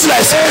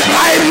useless.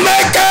 I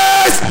make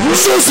it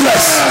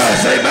useless.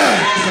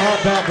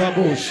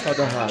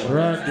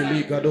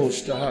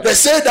 They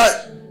say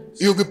that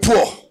you'll be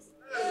poor,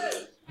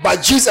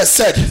 but Jesus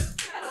said,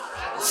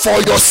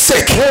 for your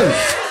sake, for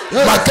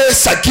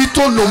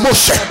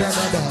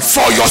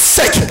your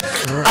sake,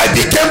 I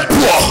became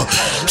poor,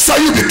 so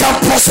you become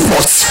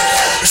prosperous.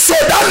 So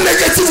that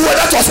negative word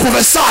that was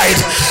prophesied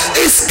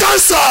is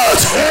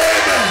cancelled.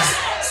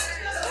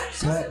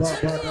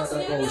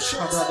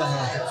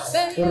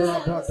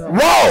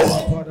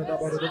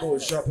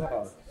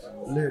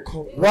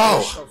 Wow.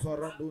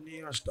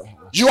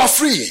 You are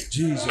free.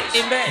 Jesus.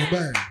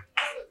 Amen.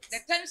 The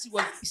times it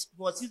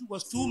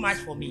was too much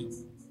for me.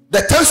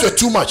 The terms were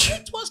too much.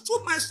 It was too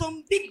much.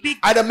 Some big.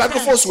 Are the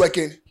microphones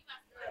working?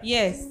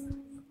 Yes.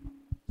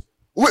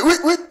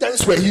 Which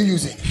terms were you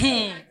using?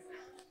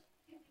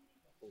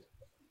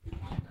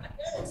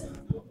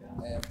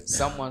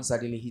 Someone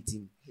suddenly hit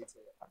him.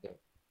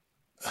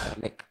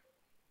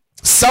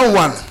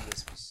 Someone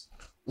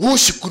who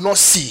she could not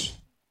see.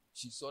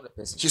 She saw the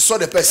person. She saw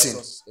the person. That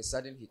was a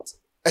sudden hit.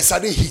 A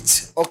sudden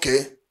hit.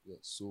 Okay. Yeah,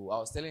 so I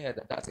was telling her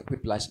that that's a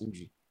whiplash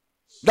injury.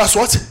 That's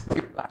what?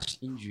 Whiplash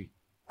injury.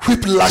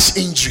 Whiplash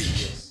injury.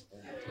 Yes.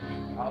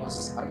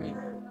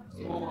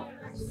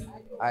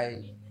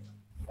 I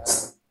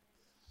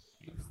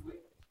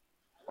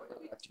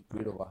you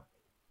prayed over,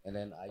 and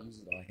then I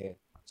used it on her.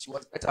 She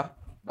was better,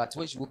 but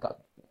when she woke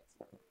up,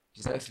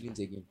 she started feeling it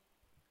again.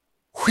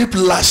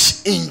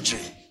 Whiplash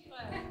injury.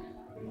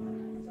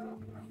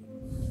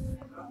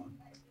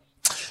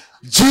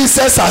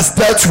 Jesus has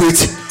dealt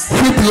with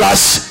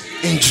whiplash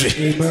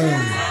injury.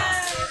 Amen.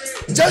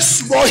 Just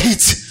small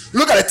hit.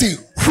 Look at the thing.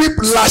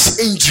 Whiplash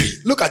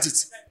injury. Look at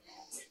it.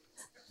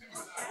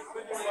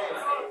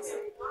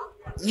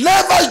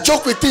 Never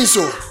joke with things.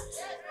 So,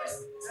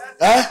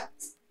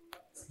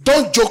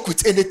 don't joke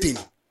with anything.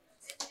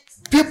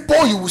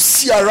 People you will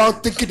see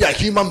around thinking they are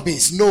human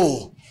beings.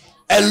 No.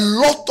 A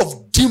lot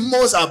of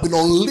demons have been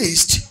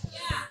unleashed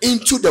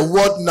into the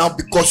world now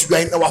because we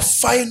are in our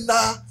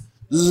final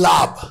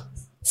lab.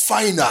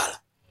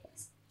 Final.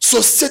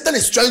 So Satan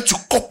is trying to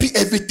copy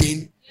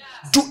everything.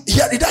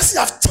 He doesn't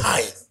have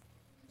time.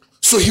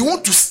 So he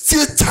wants to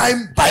steal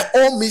time by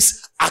all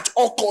means, at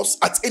all costs,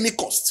 at any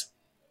cost.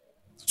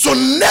 So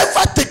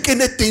never take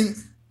anything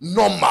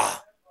normal,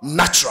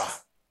 natural,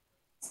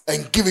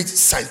 and give it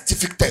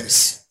scientific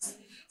terms.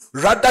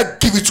 Rather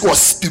give it to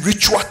us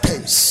spiritual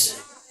terms.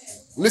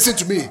 Listen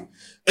to me.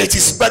 It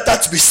is better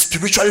to be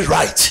spiritually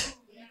right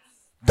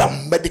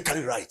than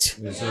medically right.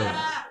 Yes, sir.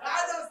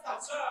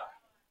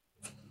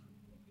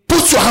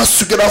 Put your hands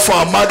together for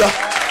our mother.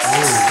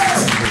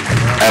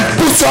 And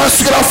put your hands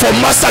together for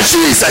Master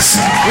Jesus.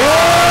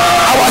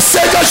 Our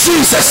Savior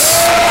Jesus.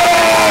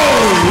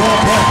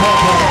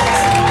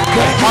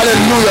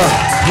 Hallelujah.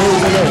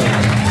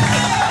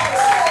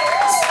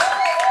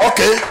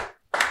 Okay.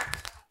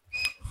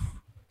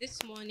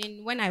 This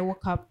morning when I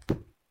woke up,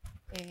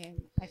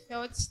 I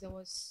felt there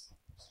was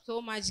so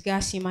much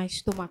gas in my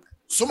stomach.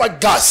 So much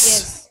gas.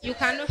 Yes, you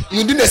cannot.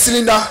 You need a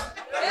cylinder.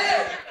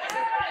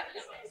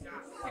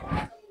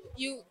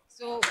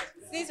 So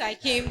since I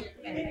came,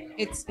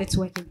 it's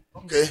working.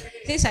 Okay.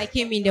 Since I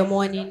came in the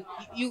morning,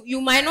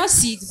 you might not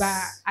see it, but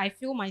I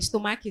feel my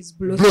stomach is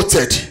bloated.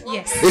 Bloated.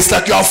 Yes. It's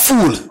like you are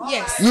full.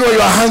 Yes. You are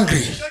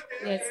hungry.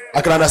 Yes.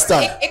 I can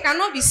understand. It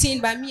cannot be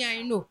seen by me,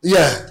 I know.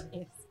 Yeah.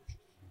 Yes.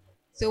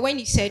 So when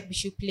he said we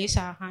should place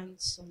our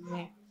hands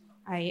somewhere,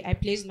 I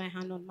placed my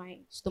hand on my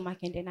stomach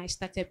and then I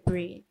started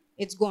praying.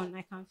 It's gone.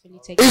 I can't feel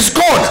it again. It's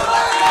gone.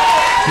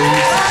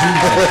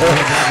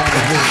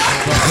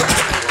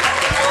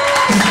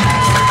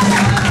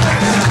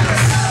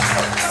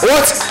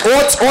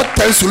 What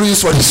terms will you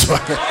use for this one?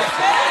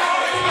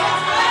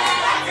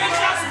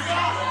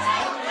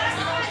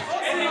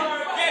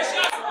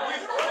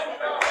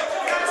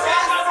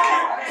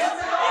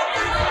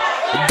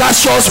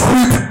 Gaseous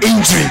whip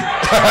injury.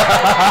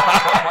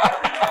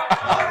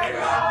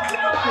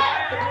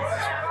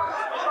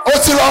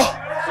 Otilo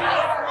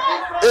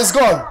is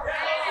gone.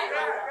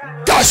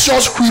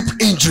 Gaseous whip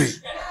injury.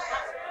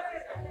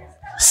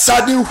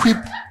 Sudden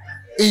whip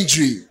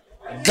injury.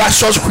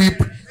 gaseous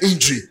whip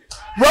injury.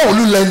 Where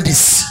will you learn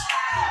this?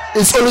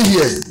 It's only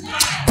here.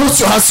 Put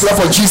your hands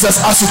together for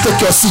Jesus as you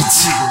take your seat.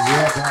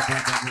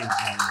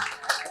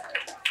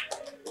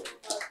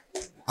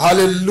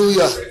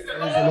 Hallelujah.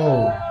 Praise the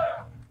Lord.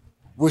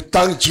 We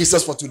thank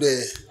Jesus for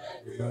today.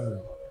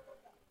 Amen.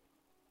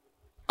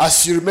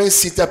 As you remain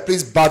seated,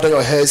 please bow down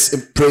your heads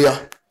in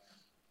prayer.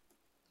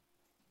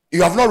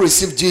 You have not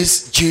received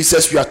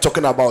Jesus we are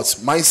talking about,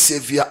 my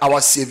Savior,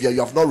 our Savior. You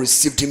have not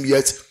received him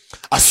yet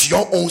as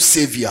your own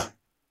Savior,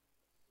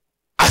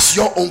 as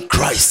your own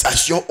Christ,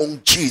 as your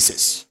own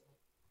Jesus.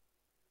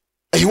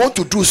 And you want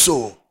to do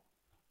so.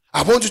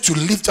 I want you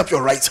to lift up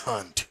your right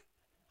hand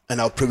and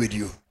I'll pray with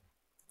you.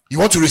 You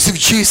want to receive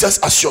Jesus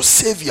as your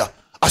Savior,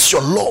 as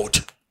your Lord,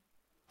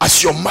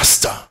 as your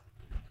Master.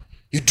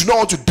 You do not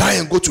want to die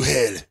and go to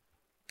hell.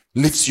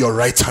 Lift your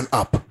right hand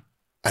up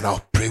and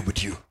I'll pray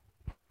with you.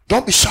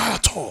 Don't be shy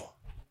at all.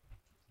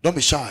 Don't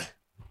be shy.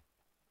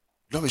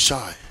 Don't be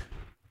shy.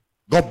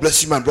 God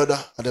bless you, my brother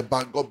at the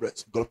back. God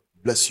bless. God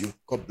bless you.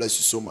 God bless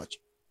you so much.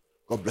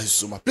 God bless you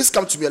so much. Please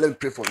come to me and let me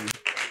pray for you.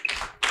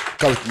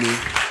 Come with me.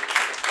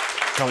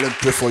 Come, let me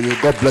pray for you.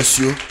 God bless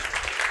you.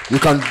 You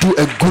can do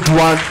a good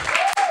one,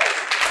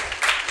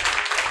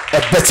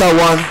 a better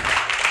one,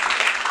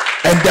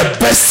 and the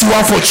best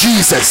one for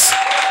Jesus.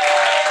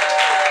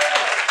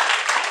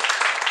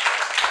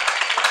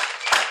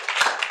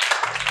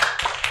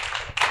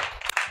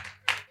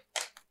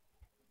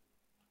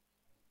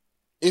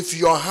 If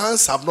your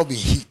hands have not been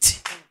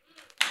hit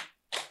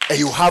and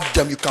you have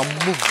them, you can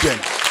move them.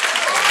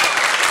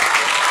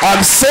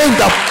 I'm saying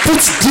that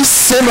put these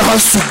same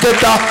hands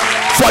together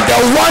for the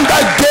one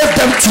that gave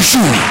them to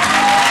you.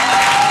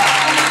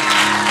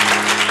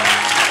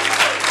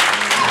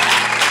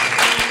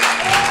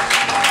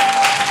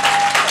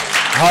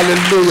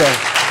 Hallelujah.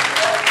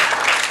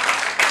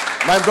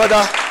 My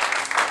brother,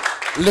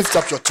 lift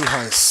up your two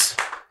hands.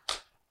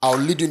 I'll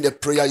lead you in the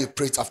prayer. You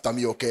pray it after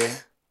me, okay?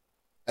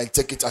 And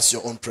take it as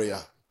your own prayer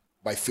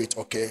by faith,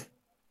 okay?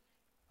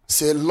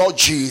 Say, Lord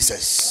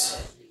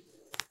Jesus,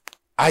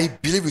 I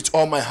believe with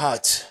all my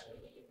heart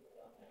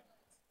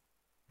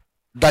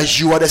that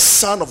you are the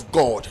Son of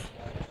God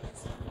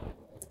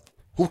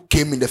who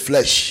came in the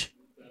flesh.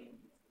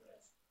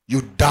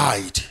 You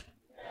died.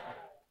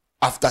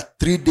 After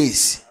 3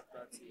 days,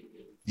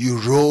 you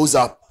rose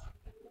up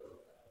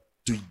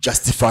to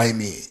justify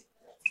me.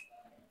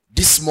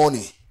 This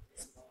morning,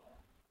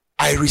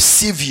 I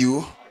receive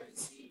you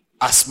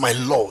as my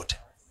Lord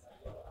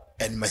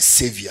and my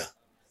Savior.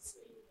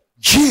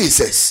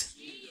 Jesus,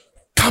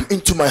 come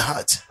into my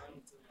heart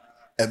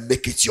and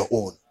make it your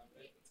own.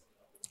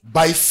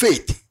 By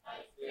faith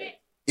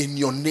in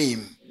your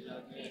name,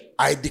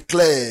 I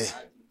declare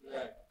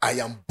I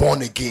am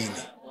born again.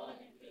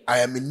 I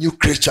am a new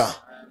creature.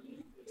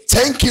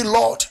 Thank you,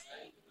 Lord,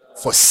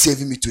 for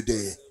saving me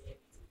today.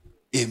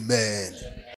 Amen.